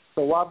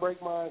 So Why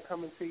Break Mine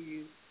coming to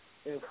you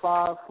in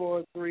 5,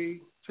 4,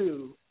 3,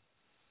 2.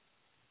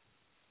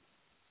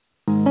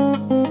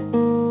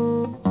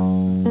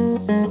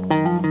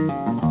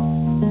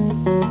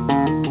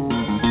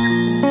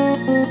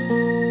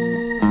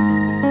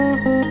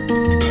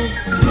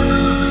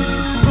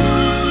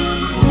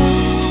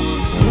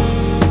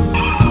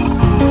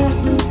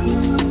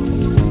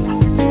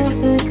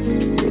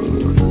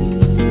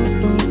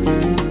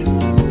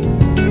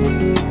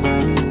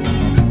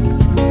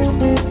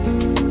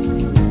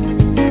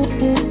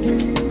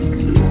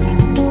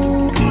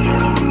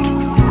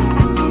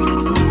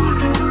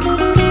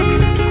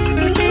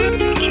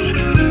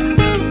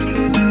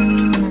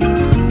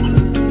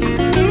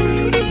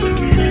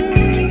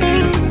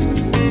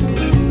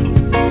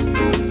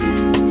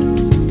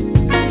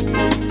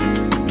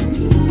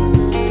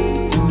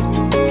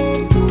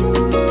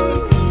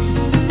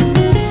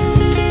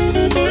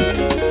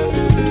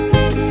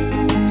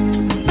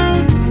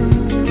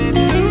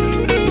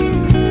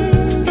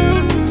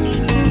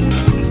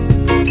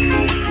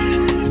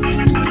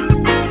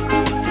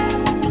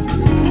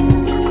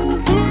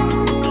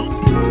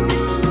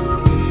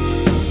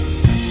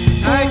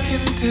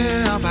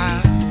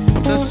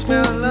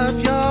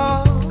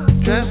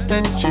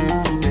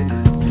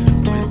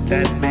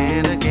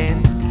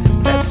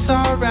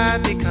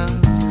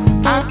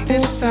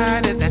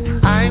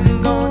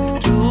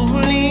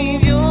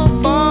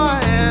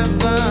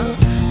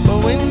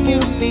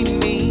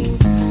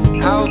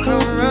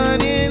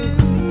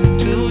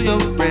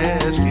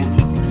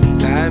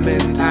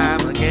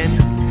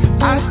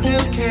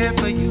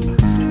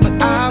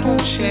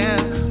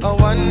 I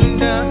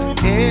wonder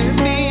if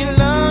he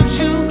loves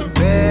you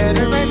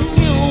better than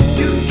you.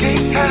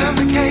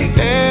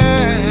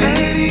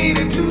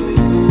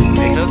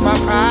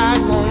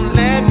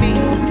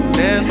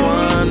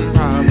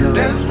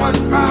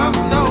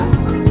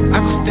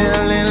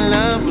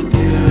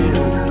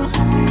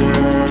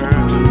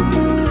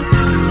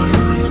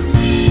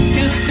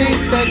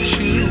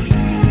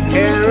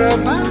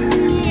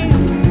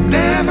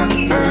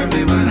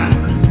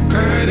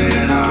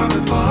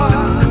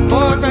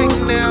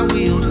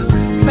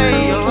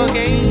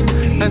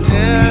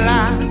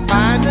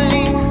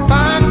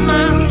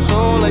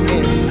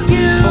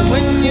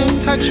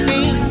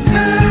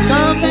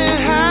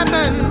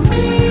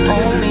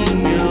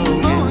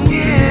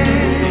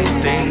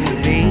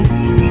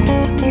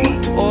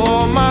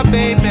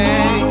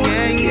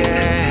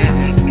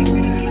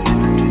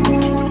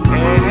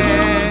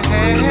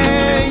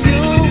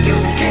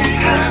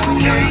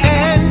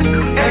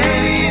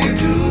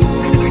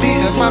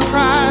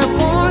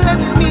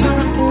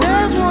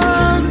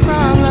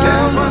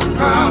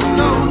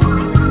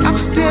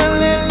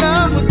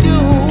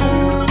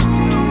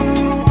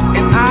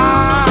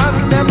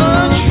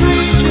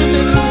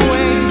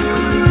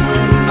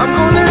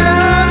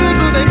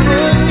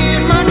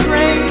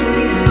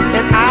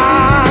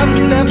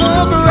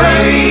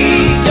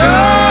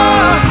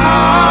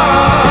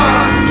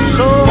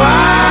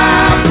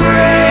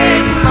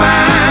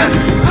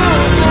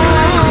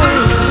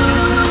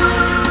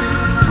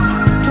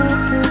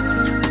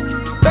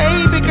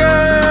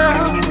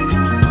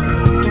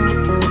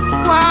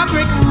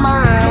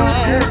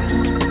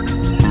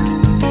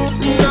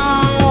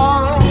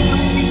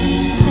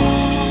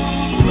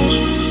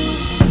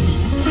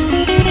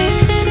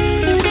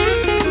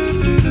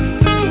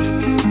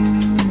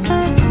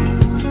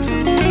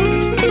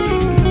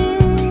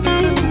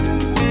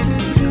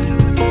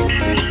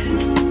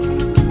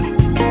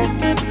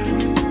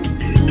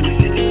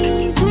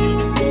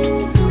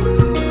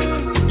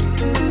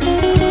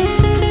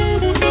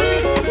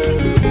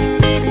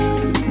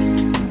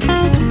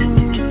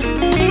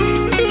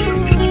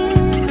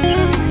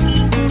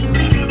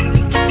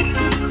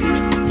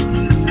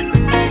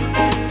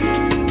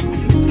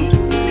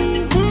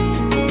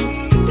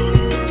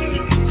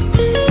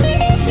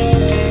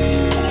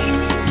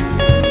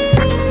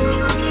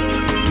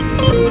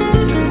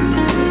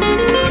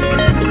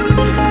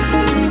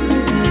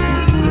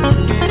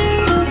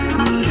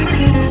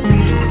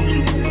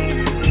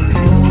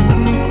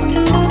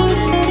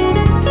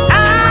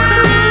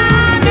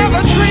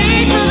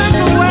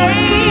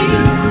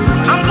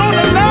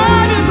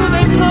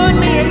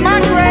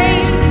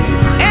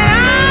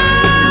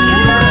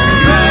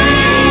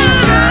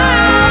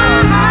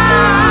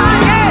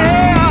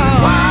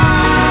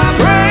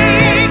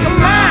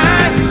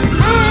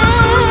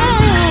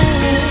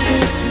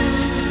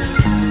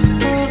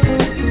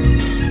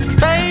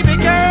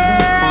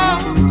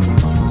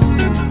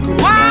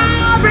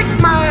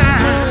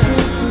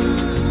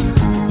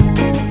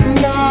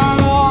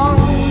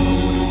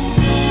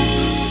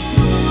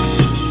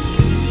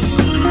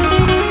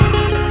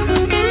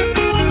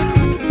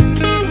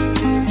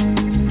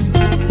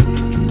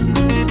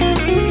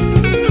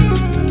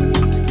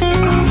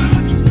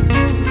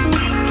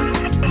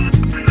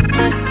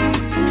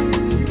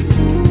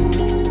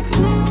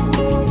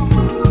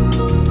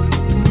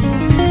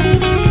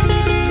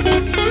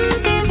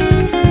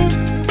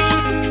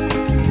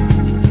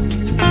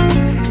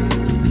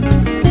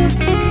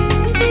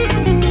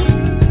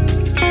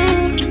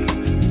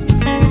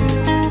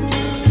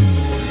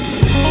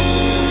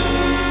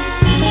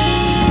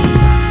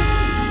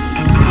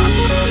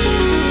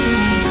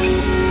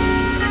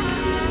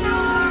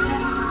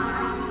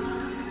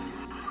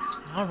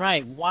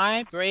 right.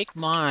 Why Break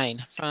Mine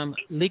from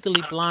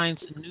Legally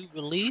Blind's new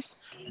release,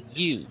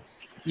 You.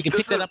 You can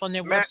pick that up on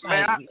their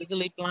website,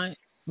 Legally Blind.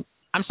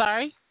 I'm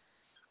sorry?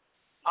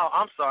 Oh,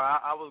 I'm sorry.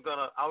 I was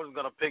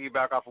gonna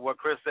piggyback off of what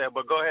Chris said,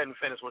 but go ahead and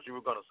finish what you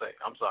were gonna say.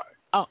 I'm sorry.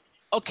 Oh,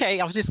 okay.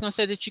 I was just gonna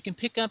say that you can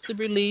pick up the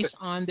release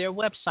on their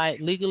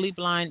website,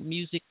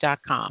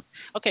 legallyblindmusic.com.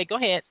 Okay, go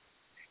ahead.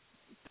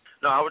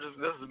 No,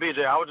 this is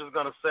BJ. I was just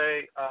gonna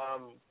say,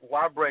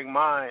 Why Break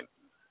Mine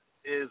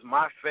is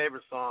my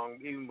favorite song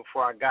even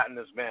before I got in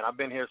this band. I've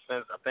been here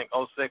since I think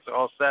 '06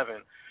 or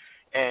 '07.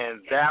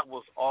 And that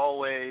was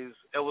always,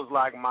 it was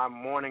like my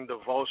morning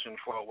devotion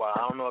for a while.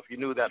 I don't know if you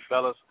knew that,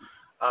 fellas,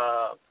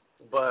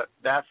 but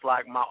that's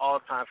like my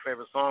all-time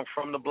favorite song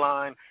from the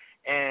Blynd.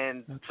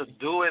 And to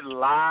do it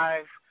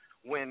live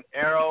when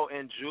Arrow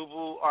and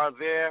Jubu are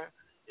there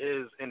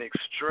is an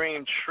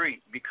extreme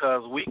treat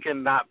because we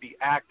cannot be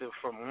active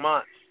for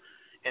months.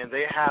 And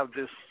they have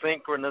this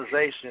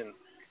synchronization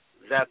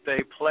that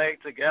they play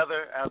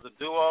together as a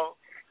duo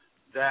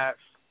that's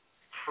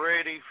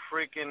pretty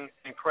freaking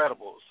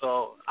incredible.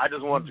 So I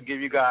just wanted to give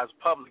you guys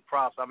public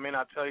props. I may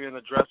not tell you in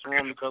the dressing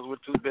room because we're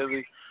too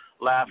busy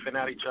laughing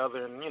at each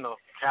other and,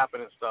 capping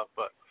and stuff,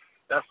 but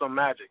that's some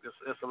magic.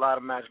 It's a lot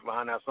of magic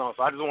behind that song.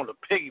 So I just wanted to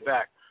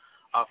piggyback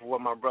off of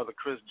what my brother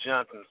Chris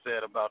Johnson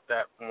said about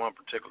that one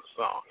particular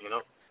song, It's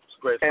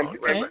a great song.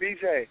 And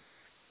BJ,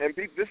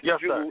 this is yes,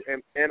 Jubu,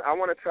 and I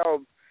want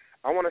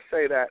to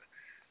say that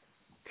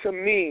to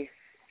me,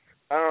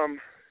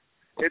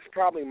 it's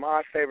probably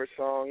my favorite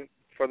song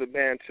for the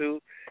band too.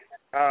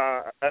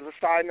 As a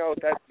side note,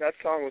 that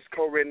song was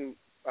co-written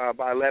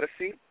by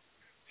Lettucey.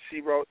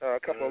 She wrote a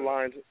couple of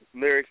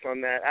lyrics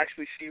on that.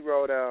 Actually, she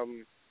wrote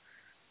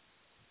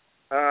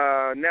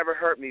 "Never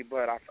Hurt Me,"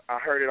 but I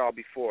heard it all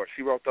before.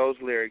 She wrote those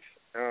lyrics.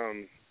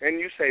 And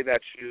you say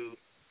that she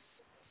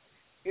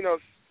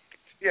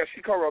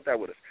co-wrote that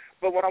with us.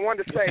 But what I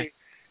wanted to say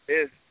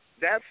is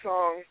that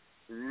song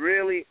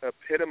really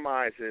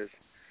epitomizes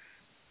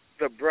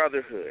the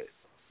brotherhood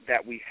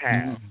that we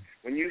have.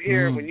 When you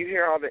hear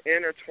all the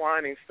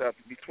intertwining stuff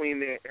between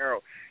me and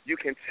Arrow, you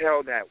can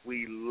tell that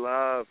we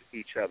love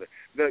each other.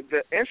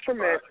 The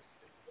instrument,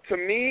 to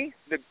me,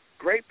 the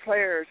great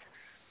players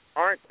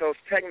aren't those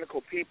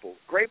technical people.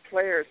 Great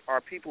players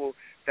are people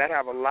that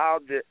have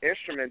allowed the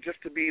instrument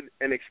just to be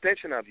an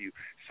extension of you.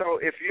 So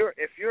if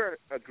you're an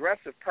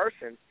aggressive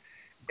person,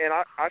 and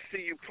I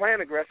see you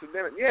playing aggressive,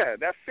 then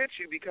that fits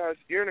you because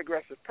you're an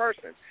aggressive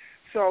person.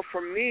 So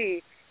for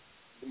me,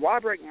 Why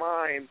Break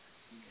Mine,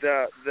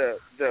 the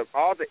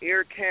all the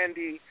ear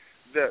candy,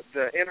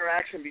 the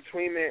interaction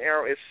between me and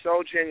Arrow is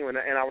so genuine.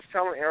 And I was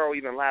telling Arrow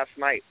even last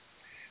night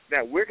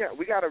that we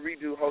got to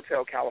redo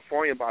Hotel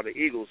California by the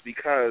Eagles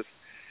because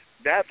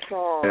that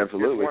song is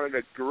one of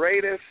the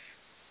greatest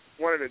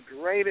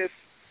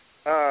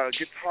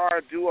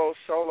guitar duo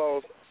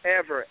solos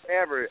ever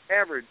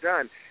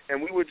done.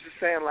 And we were just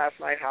saying last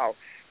night how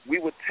we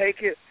would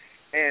take it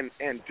and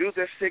do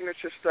their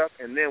signature stuff,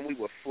 and then we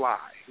would fly.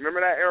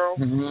 Remember that, Arrow?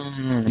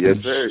 Yes,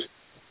 sir.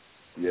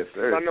 Yes,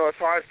 sir. I know it's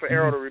hard for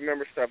Arrow to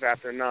remember stuff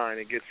after 9.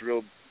 It gets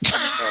real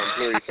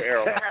blurry for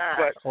Arrow.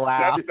 But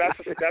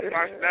that's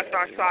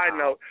our side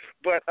note.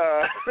 But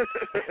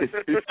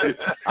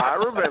I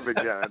remember,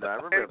 John.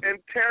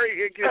 And Terry,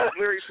 it gets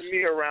blurry for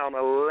me around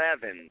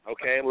 11.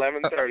 Okay,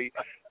 11:30.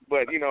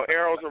 But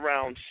Arrow's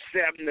around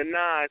 7 to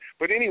 9.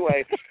 But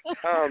anyway,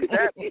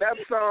 that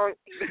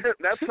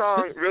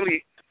song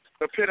really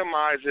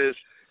epitomizes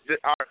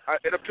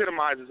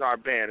our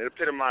band. It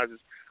epitomizes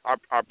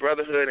our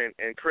brotherhood.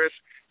 And Chris,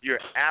 you're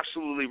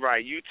absolutely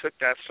right. You took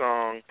that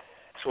song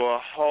to a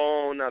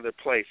whole nother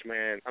place,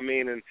 man. I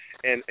mean, and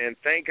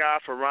thank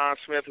God for Ron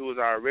Smith, who was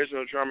our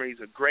original drummer.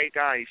 He's a great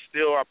guy. He's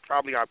still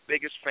probably our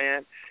biggest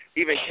fan.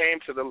 Even came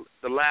to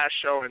the last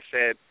show and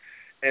said,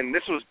 and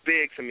this was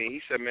big to me.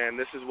 He said, "Man,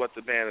 this is what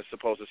the band is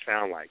supposed to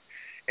sound like."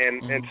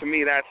 And to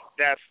me,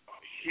 that's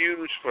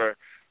huge for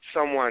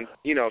someone,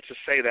 to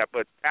say that.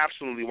 But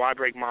absolutely, Why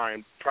Break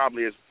Mine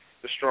probably is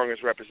the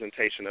strongest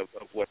representation of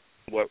what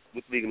with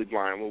Legally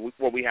Blynd,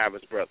 what we have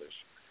as brothers.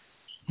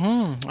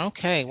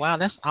 Okay. Wow,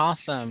 that's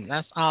awesome.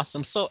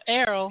 So,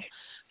 Errol,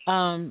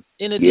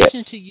 in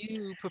addition to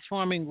you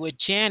performing with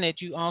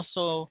Janet, you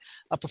also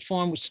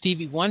performed with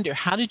Stevie Wonder.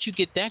 How did you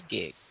get that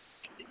gig?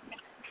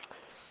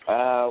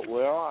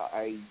 Well,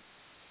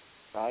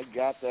 I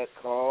got that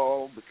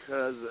call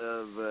because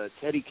of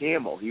Teddy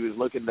Campbell. He was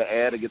looking to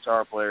add a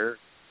guitar player,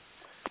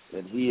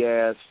 and he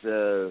asked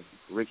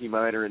Ricky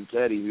Minor and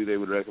Teddy who they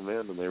would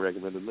recommend, and they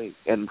recommended me.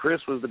 And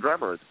Chris was the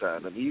drummer at the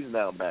time, and he's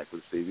now back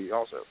with Stevie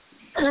also.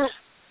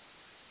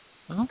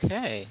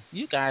 Okay.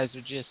 You guys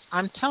are just,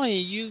 I'm telling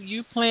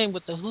you playing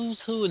with the who's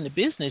who in the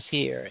business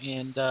here,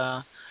 and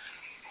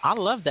I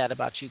love that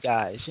about you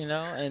guys, And,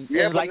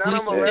 yeah, and but like none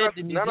of them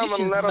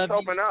let us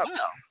open up.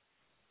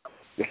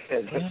 Yeah,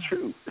 that's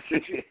true.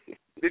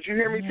 Did you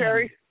hear me,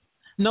 Terry?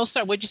 No,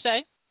 sir. What'd you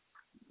say?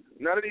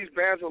 None of these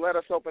bands will let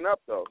us open up,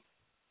 though.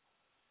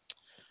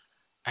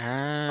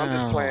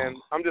 I'm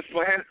just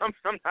playing. I'm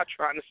not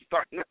trying to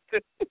start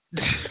nothing.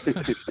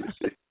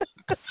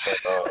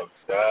 Oh,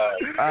 God.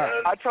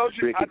 I told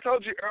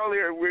you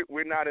earlier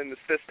we're not in the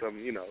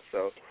system,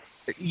 so.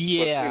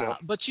 Yeah,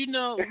 but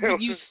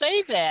when you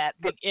say that,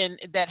 and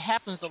that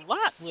happens a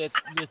lot with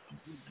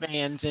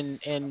bands and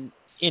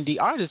indie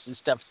artists and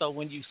stuff. So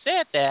when you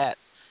said that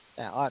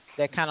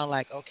kind of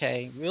like,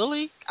 okay,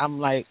 really? I'm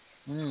like,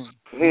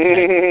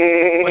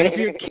 okay. But if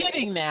you're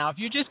kidding now, if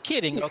you're just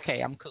kidding,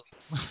 okay, I'm cool.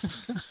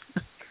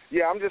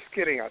 Yeah, I'm just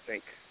kidding, I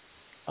think.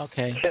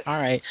 Okay, all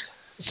right.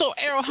 So,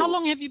 Errol, how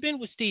long have you been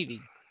with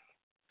Stevie?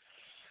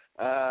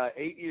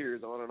 8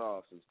 years on and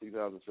off since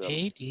 2007.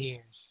 8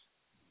 years.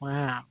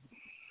 Wow.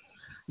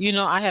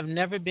 I have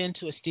never been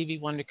to a Stevie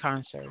Wonder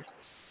concert.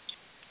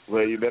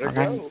 Well, you better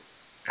go.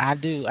 I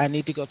do. I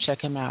need to go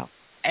check him out.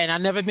 And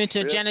I've never been to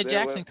a Janet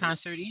Jackson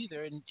concert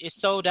either. And it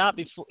sold out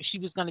before she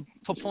was going to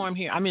perform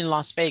here. I'm in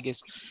Las Vegas.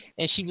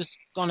 And she was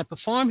going to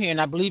perform here,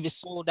 and I believe it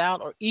sold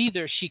out, or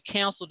either she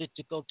canceled it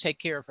to go take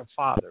care of her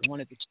father.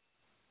 One of the two.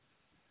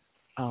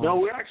 No,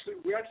 we're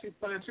actually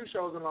playing 2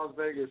 shows in Las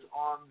Vegas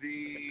on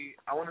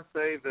I want to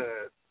say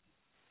the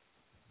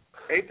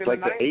 8th and the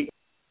 9th.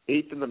 The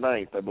 8th and the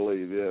 9th, I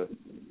believe, yeah.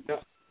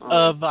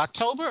 Of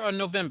October or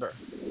November?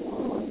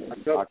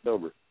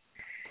 October.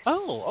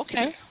 Oh,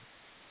 okay.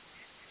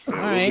 All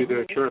right. We'll be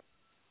there, sure.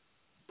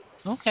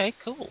 Okay,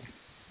 cool.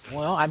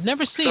 Well, I've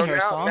never seen her.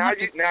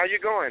 Now you're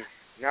going.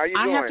 I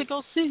have to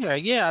go see her.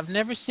 Yeah, I've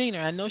never seen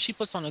her. I know she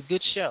puts on a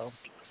good show.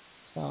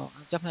 So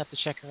I definitely have to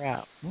check her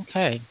out.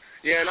 Okay.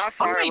 Yeah, and I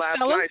saw her last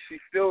night.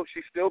 She's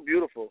still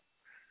beautiful.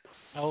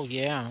 Oh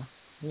yeah,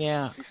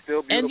 yeah. She's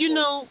still beautiful.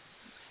 And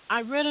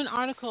I read an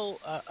article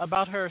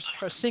about her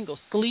single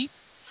 "Sleep,"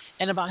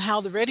 and about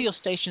how the radio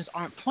stations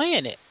aren't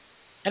playing it,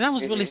 and I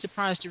was really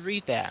surprised to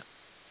read that.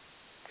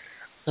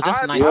 So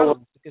that's nice.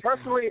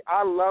 Personally,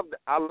 I love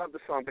the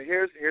song, but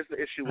here's the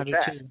issue with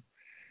that. Too.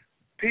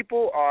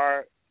 People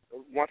are,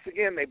 once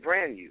again, they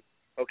brand you.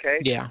 Okay?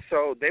 Yeah.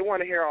 So they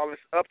want to hear all this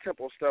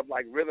up-tempo stuff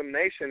like Rhythm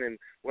Nation and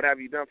what have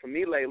you done for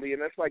me lately,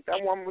 and it's like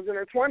that woman was in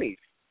her 20s.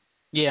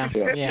 Yeah,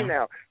 She's 50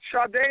 now.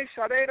 Sade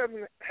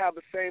doesn't have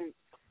the same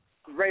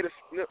rate of,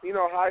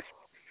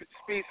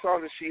 high-speed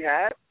songs that she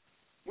had.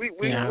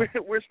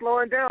 We're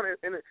slowing down,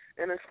 and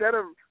instead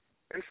of,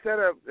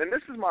 and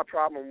this is my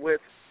problem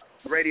with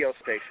radio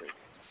stations.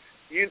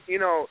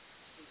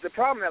 The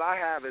problem that I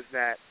have is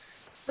that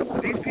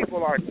these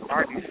people are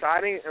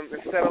deciding, and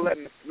instead of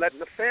letting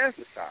the fans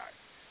decide.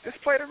 Just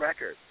play the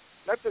record.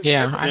 Let the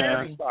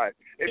fans decide.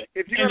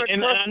 If you're going to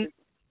trust it.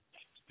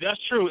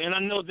 That's true, and I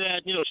know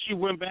that she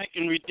went back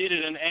and redid it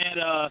and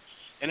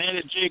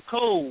added J.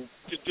 Cole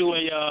to do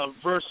a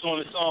verse on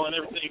the song and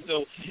everything.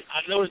 So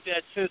I noticed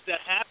that since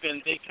that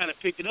happened, they kind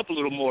of picked it up a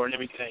little more and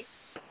everything.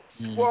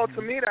 Mm-hmm. Well,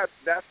 to me,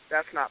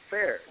 that's not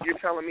fair. You're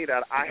telling me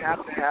that I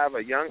have to have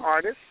a young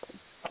artist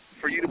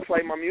for you to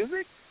play my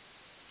music?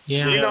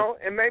 Yeah.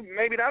 And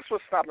maybe that's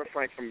what's stopping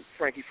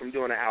Frankie from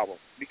doing an album,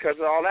 because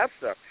of all that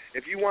stuff.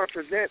 If you want to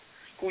present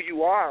who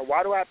you are,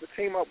 why do I have to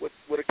team up with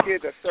a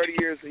kid that's 30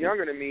 years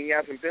younger than me? He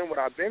hasn't been what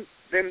I've been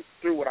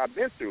through what I've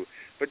been through.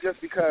 But just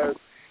because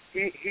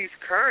he's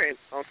current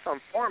on some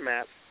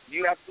formats,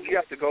 you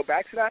have to go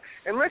back to that.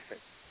 And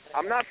listen,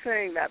 I'm not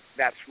saying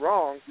that's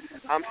wrong.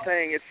 I'm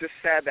saying it's just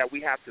sad that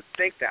we have to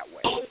think that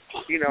way.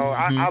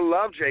 I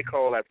love J.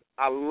 Cole as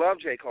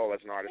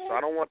an artist, so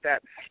I don't want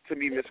that to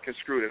be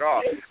misconstrued at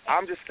all.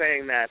 I'm just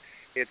saying that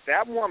if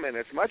that woman,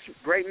 as much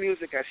great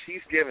music as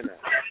she's given us,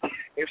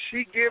 if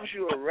she gives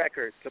you a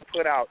record to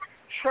put out,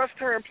 trust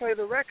her and play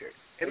the record,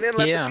 and then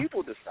let the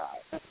people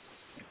decide.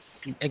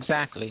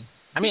 Exactly.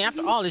 I mean,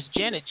 after all, it's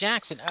Janet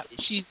Jackson.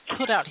 She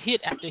put out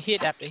hit after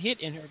hit after hit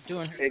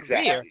during her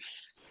career.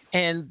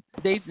 And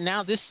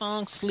now this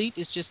song "Sleep"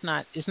 is just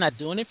not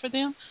doing it for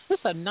them.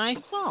 It's a nice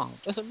song.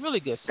 It's a really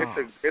good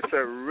song. It's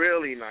a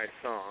really nice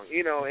song,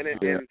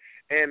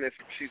 and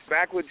she's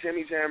back with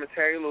Jimmy Jam and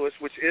Terry Lewis,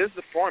 which is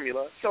the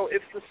formula. So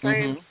it's the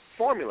same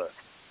formula.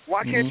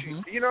 Why can't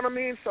you? You know what I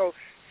mean? So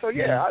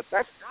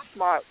that's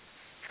my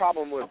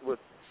problem with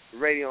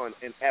radio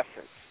in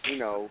essence.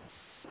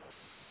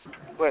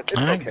 But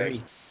it's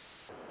okay.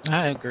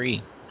 I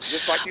agree.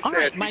 Just like you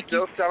said, she's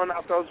still selling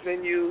out those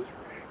venues.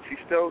 She's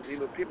still,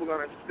 people are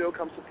going to still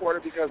come support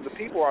her because the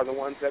people are the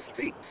ones that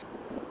speak.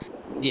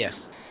 Yes.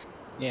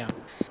 Yeah.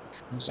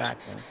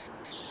 Exactly.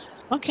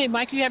 Okay,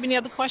 Mike, do you have any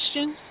other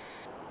questions?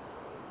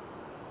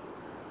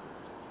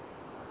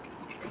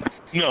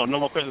 No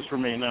more questions for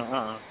me.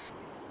 No.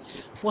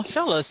 Well,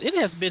 fellas, it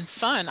has been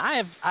fun.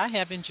 I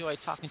have enjoyed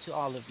talking to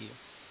all of you.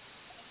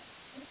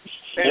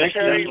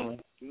 And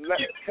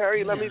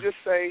Terry, let me just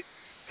say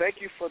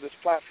thank you for this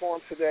platform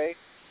today.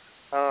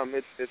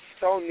 It's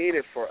so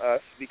needed for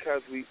us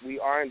because we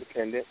are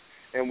independent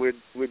and we're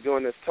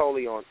doing this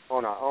totally on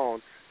our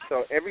own.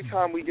 So every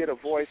time we get a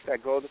voice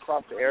that goes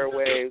across the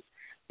airwaves,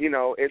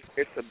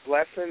 it's a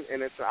blessing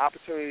and it's an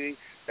opportunity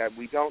that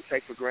we don't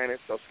take for granted.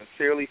 So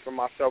sincerely, from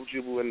myself,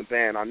 Jubu, and the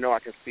band, I know I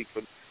can speak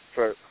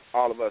for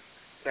all of us.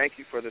 Thank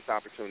you for this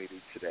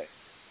opportunity today.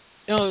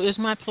 No, it's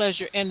my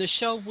pleasure. And the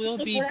show will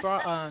be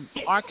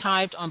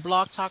archived on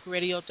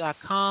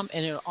blogtalkradio.com,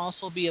 and it will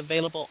also be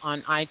available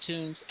on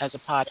iTunes as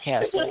a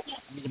podcast. So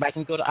Everybody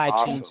can go to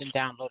iTunes and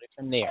download it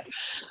from there.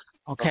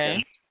 Okay.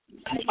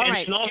 All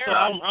right. And also,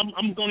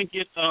 I'm going to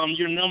get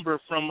your number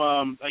from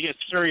I guess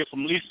Sherry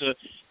from Lisa,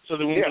 so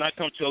that when I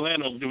come to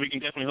Atlanta, we can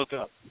definitely hook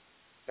up.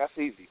 That's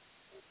easy.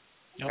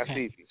 That's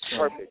easy.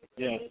 Perfect.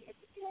 Yeah.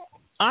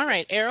 All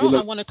right, Errol,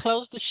 I want to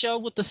close the show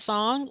with the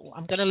song.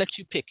 I'm going to let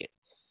you pick it.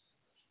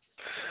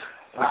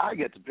 I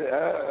get to pick.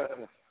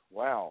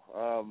 Wow.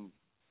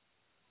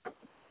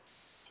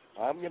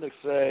 I'm going to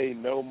say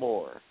No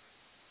More.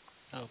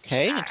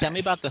 Okay, and tell me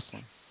about this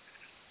one.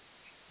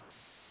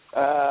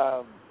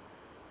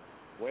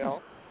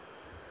 Well,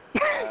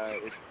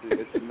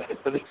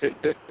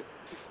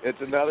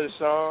 it's another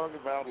song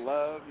about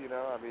love. You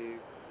know, I mean,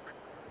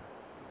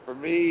 for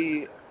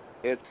me,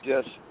 it's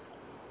just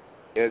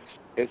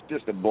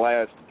a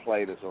blast to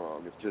play the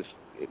song.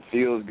 It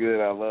feels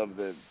good. I love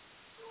the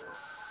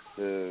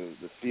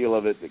feel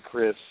of it. That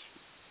Chris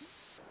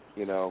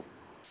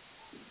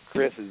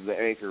is the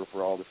anchor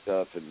for all the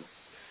stuff, and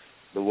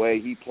the way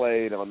he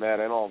played on that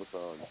and all the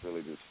songs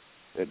really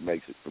it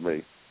makes it for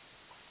me.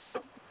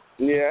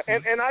 Yeah,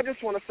 and I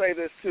just want to say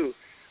this too.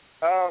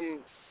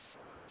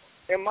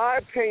 In my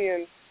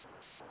opinion,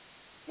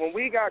 when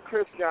we got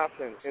Chris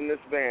Johnson in this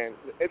band,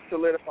 it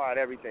solidified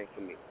everything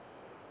for me.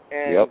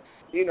 And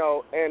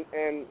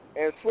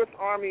and Swiss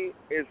Army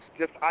is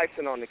just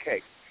icing on the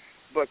cake.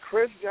 But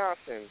Chris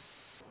Johnson,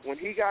 when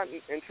he got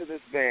into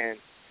this band,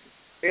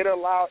 it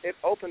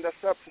opened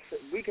us up to say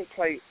we can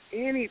play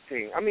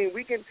anything. I mean,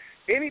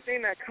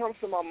 anything that comes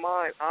to my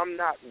mind, I'm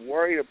not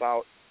worried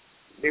about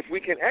if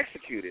we can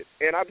execute it.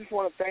 And I just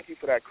want to thank you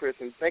for that, Chris,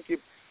 and thank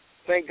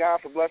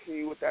God for blessing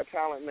you with that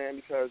talent, man,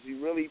 because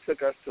you really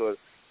took us to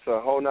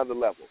a whole nother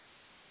level.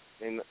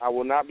 And I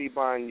will not be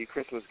buying you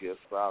Christmas gifts,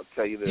 but I'll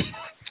tell you this.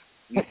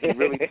 You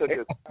really took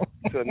it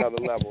to another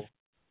level.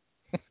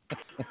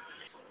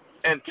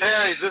 And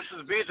Terry, this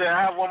is BJ.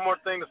 I have one more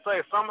thing to say.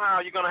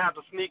 Somehow you're going to have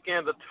to sneak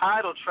in the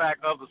title track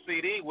of the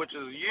CD, which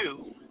is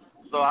You.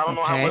 So I don't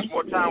know how much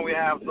more time we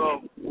have.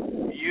 So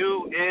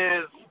You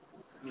is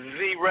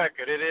the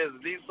record. It is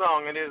the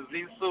song. It is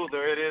the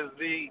soother. It is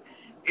the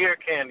ear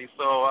candy.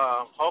 So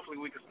hopefully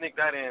we can sneak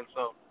that in.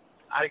 So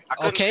I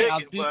couldn't pick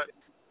it, but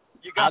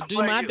you got to play.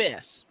 I'll do my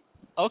best.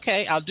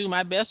 Okay, I'll do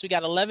my best. We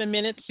got 11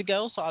 minutes to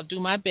go, so I'll do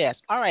my best.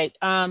 All right.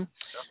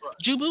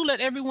 Jubu, let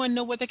everyone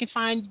know where they can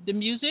find the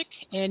music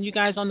and you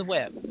guys on the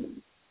web.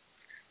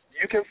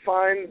 You can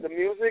find the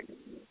music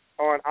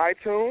on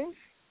iTunes,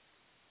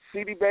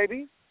 CD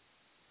Baby,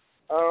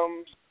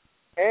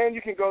 and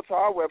you can go to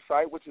our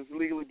website, which is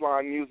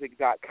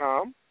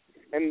legallyblindmusic.com,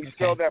 and you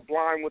spell that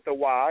blind with a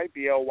Y,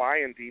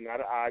 B-L-Y-N-D, not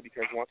an I,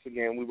 because once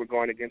again we were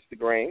going against the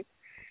grain.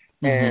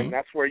 And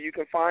that's where you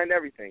can find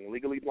everything,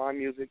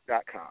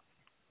 legallyblindmusic.com.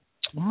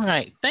 All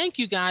right. Thank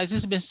you, guys.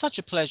 This has been such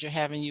a pleasure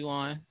having you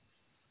on.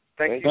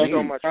 Thank you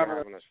so much for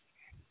having us.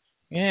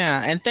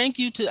 Yeah, and thank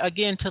you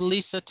to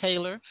Lisa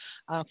Taylor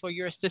for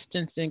your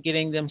assistance in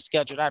getting them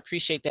scheduled. I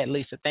appreciate that,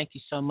 Lisa. Thank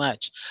you so much.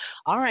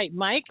 All right,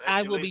 Mike,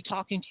 I will be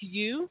talking to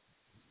you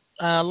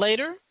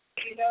later.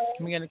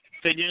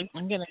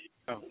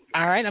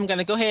 All right, I'm going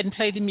to go ahead and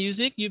play the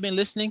music. You've been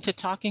listening to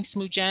Talking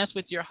Smooth Jazz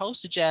with your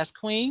host, the Jazz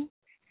Queen.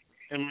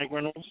 And Mike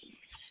Reynolds.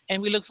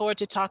 And we look forward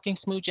to talking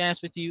smooth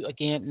jazz with you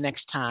again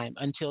next time.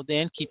 Until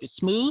then, keep it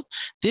smooth.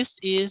 This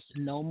is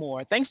No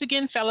More. Thanks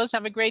again, fellas.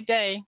 Have a great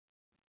day.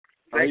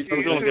 Thank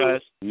you,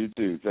 guys. You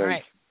too. Thanks. All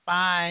right.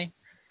 Bye.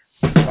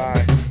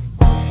 Bye.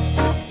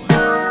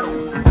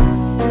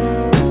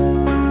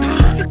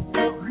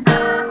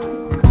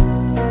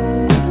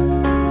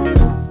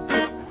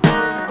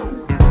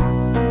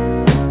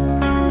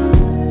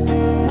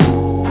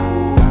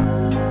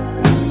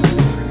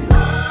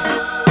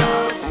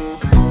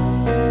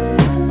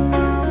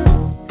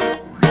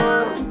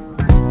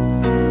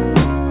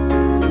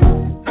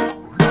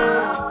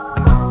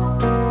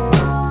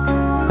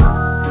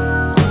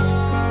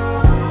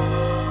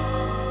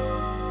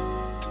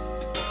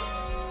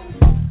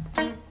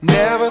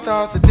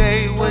 Thought the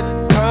day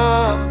would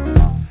come.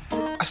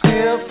 I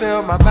still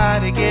feel my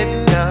body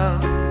getting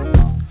numb.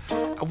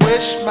 I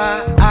wish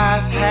my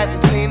eyes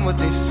hadn't seen what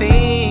they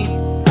seen.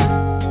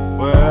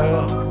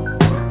 Well,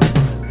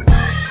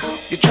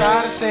 you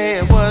try to say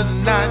it was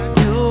not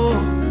you.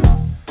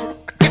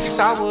 I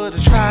guess I would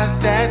have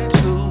tried that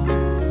too.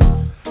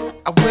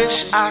 I wish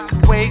I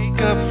could wake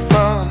up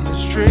from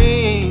this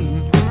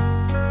dream.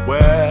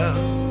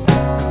 Well,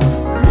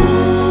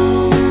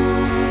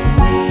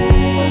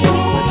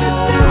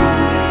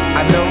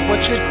 what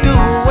you're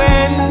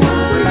doing,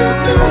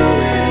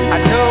 I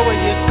know where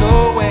you're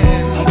going.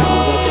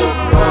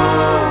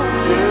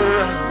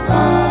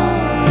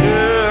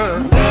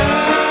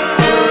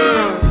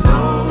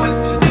 Know what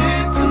you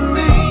did to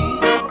me.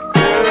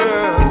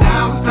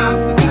 Now it's time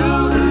for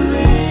you to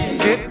leave.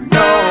 Get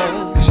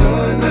gone.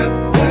 You're not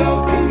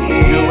welcome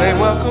here. You ain't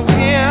welcome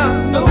here.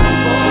 No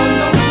more,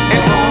 no more.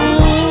 And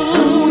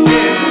ooh,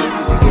 yeah,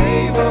 you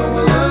gave all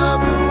my love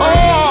away.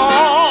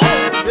 Oh,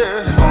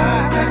 yeah.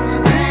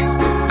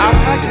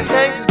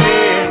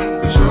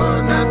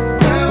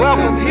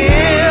 Welcome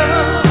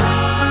here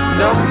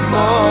no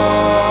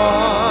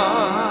more.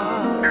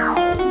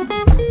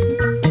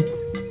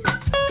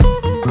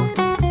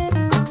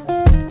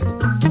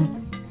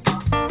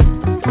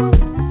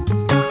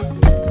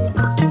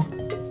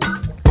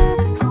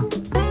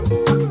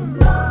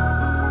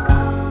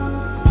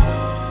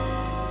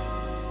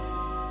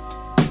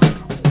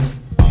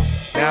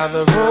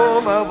 the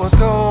rumor was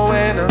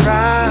going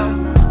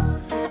around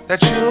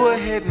that you were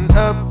hitting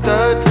up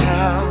the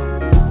town.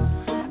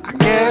 I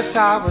guess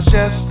I was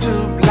just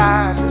too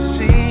blind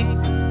to see.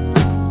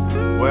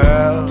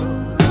 Well,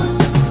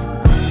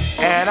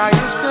 and I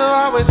used to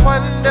always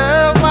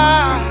wonder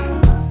why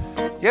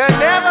you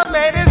never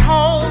made it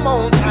home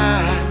on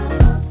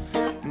time.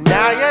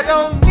 Now you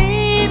don't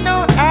need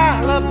no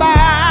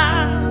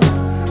alibi.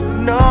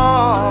 No,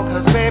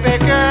 'cause baby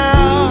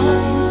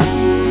girl,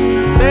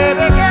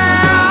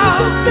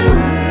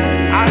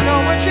 I know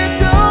what you're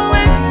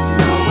doing.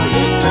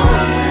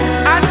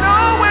 I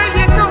know where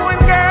you're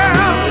going,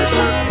 girl.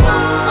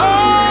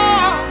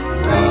 Oh,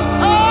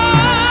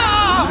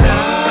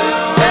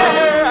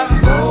 yeah.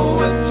 Know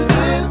what you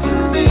did to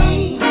me.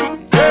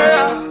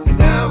 Yeah.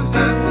 Now it's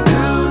time for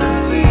you to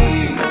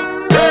leave.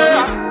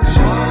 Yeah.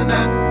 Sure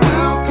not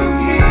welcome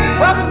here.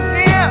 Welcome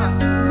here.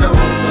 No.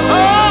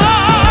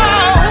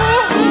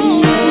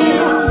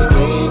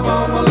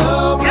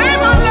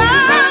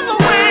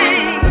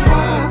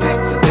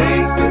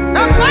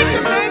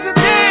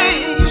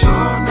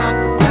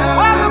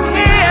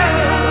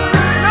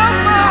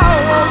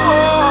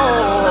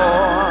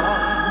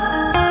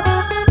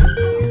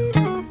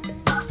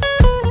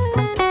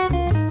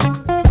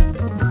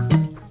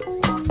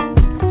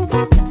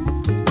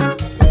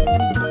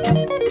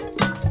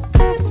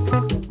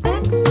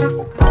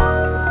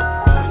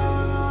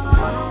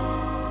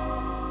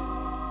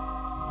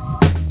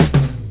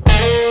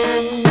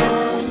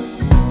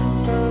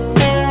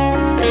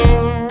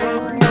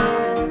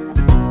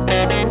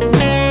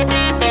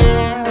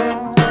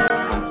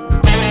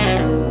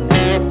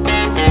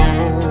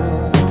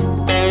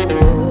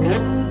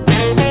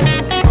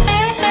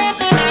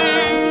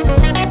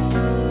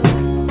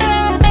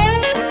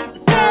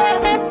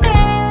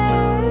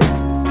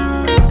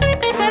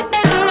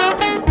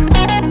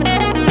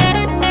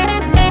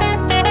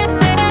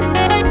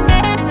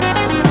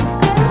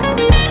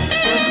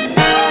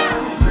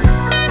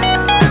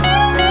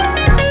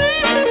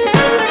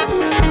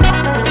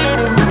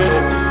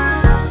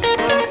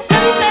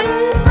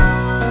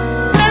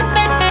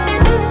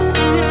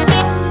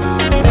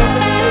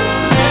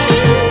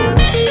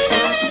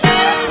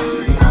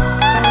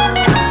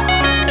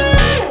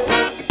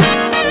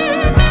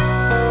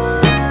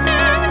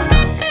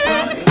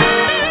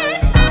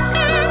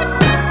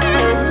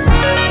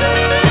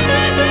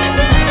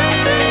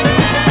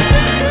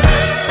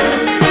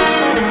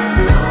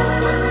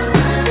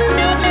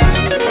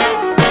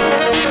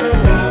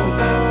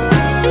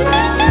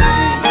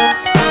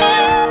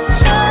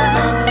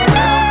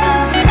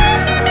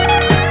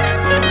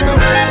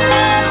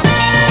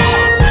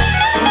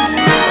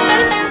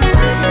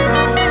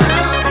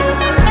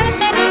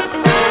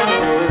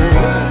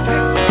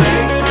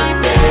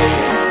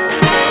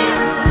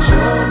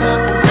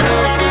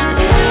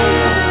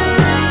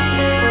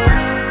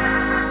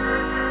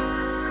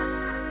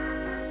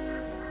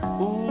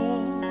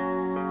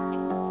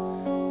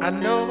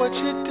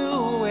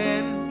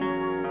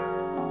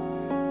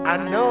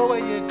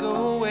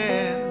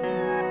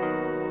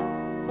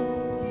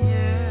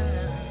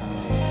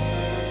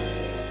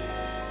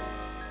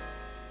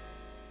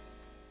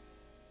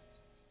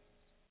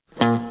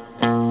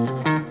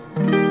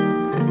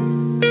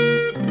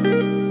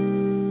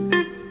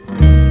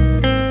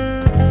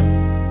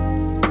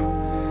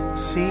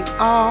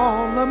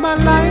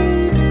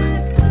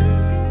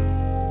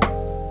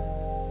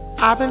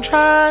 I've been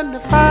trying to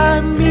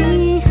find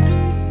me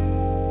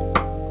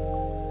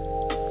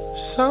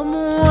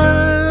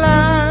someone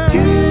like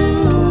you.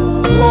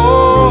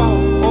 Oh,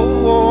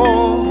 oh,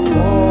 oh,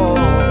 oh.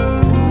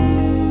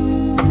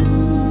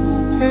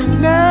 And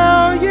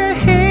now you're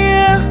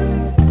here.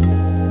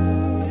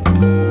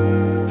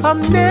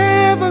 I'm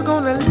never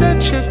gonna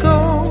let you go,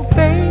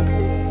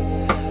 baby,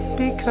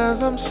 because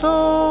I'm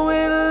so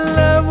in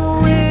love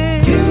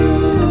with you.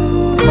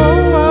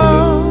 Oh, oh.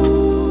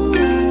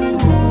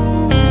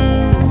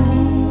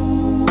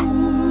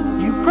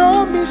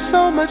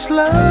 So much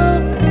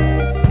love,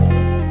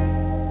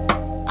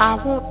 I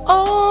want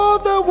all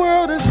the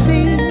world to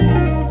see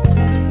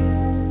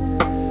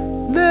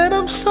that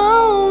I'm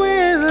so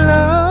in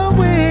love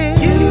with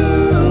you,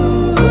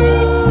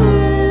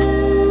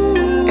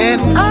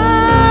 and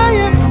I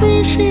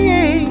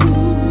appreciate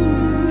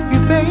you,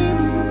 baby,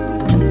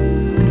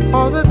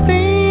 all the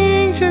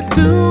things you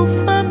do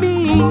for me.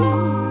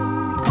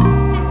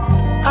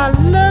 I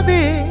love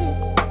it,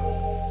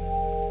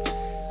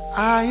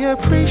 I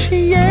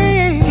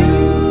appreciate you.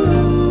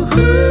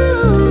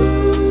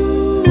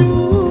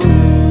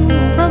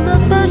 From the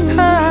first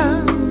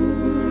time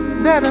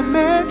that I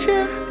met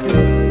you,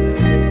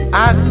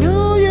 I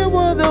knew you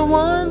were the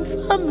one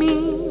for me.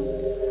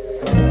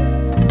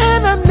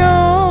 And I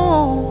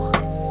know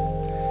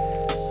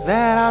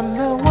that I'm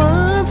the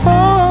one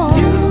for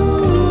you.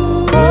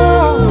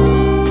 Oh.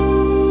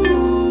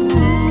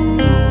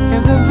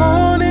 In the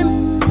morning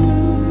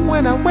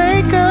when I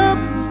wake up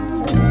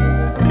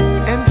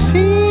and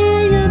see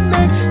you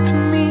next to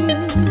me,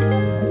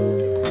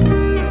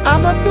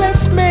 I'm a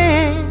blessed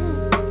man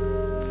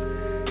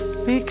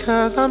because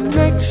 'cause I'm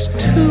next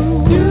to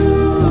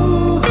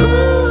you.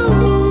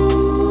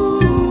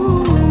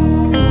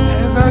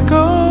 As I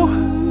go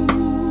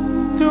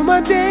through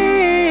my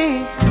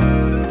day,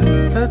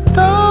 the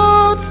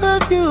thoughts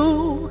of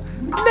you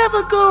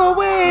never go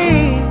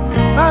away.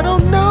 I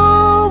don't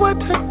know what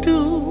to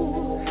do,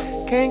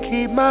 can't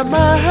keep my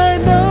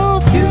mind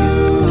off you.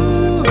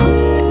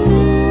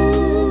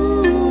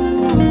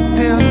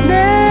 There'll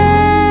never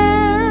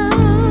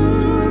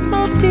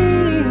be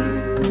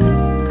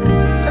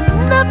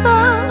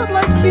another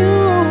like you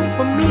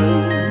for me,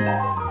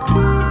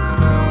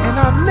 and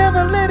I'll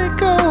never let it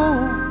go.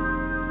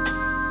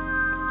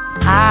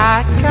 I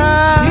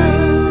got you.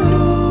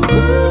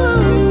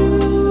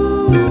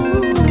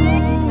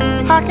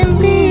 I can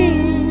be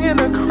in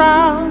a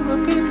crowd of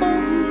people,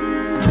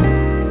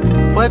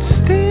 but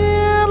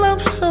still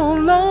I'm so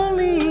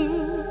lonely,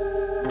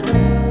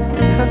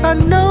 'cause I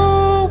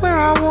know where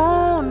I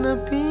wanna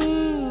be,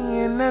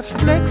 and that's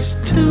next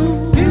to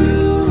you.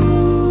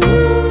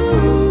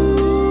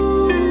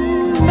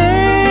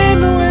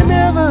 And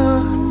whenever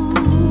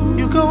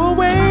you go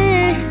away,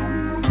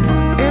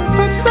 it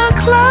puts a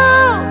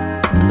cloud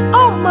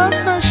on my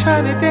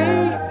sunshiny day.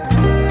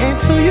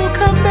 Until you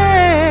come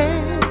back,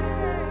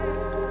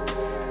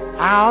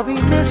 I'll be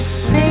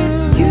missing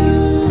you.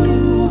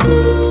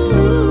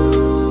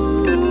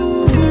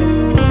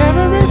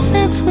 Ever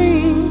since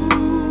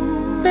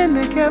we've been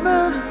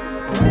together,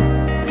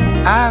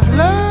 I've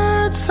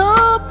learned so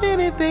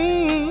many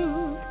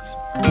things.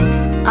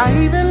 I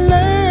even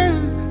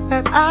learned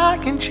that I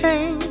can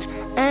change,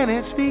 and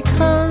it's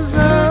because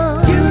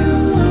of you.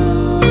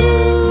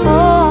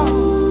 Oh.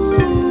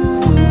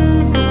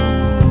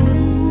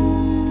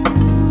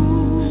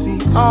 See,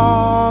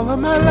 all of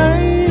my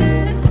life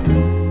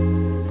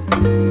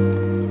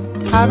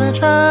I've been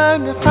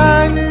trying to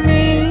find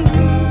me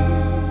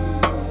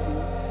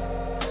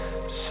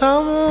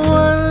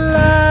someone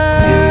like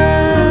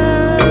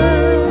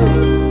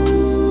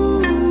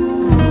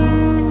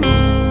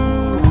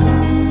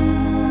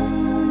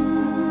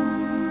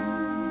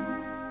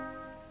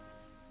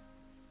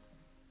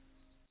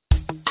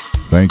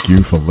Thank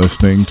you for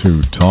listening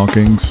to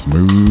Talking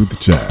Smooth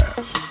Jazz.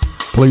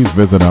 Please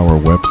visit our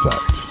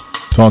websites,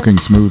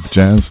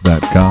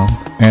 TalkingSmoothJazz.com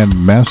and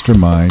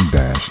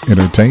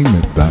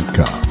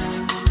Mastermind-Entertainment.com.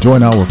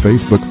 Join our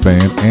Facebook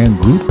fan and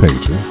group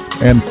pages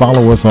and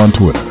follow us on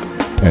Twitter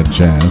at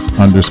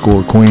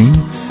Jazz_Queen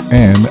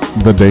and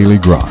The Daily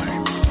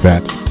Grind.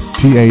 That's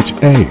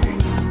THA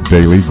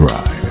Daily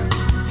Grind.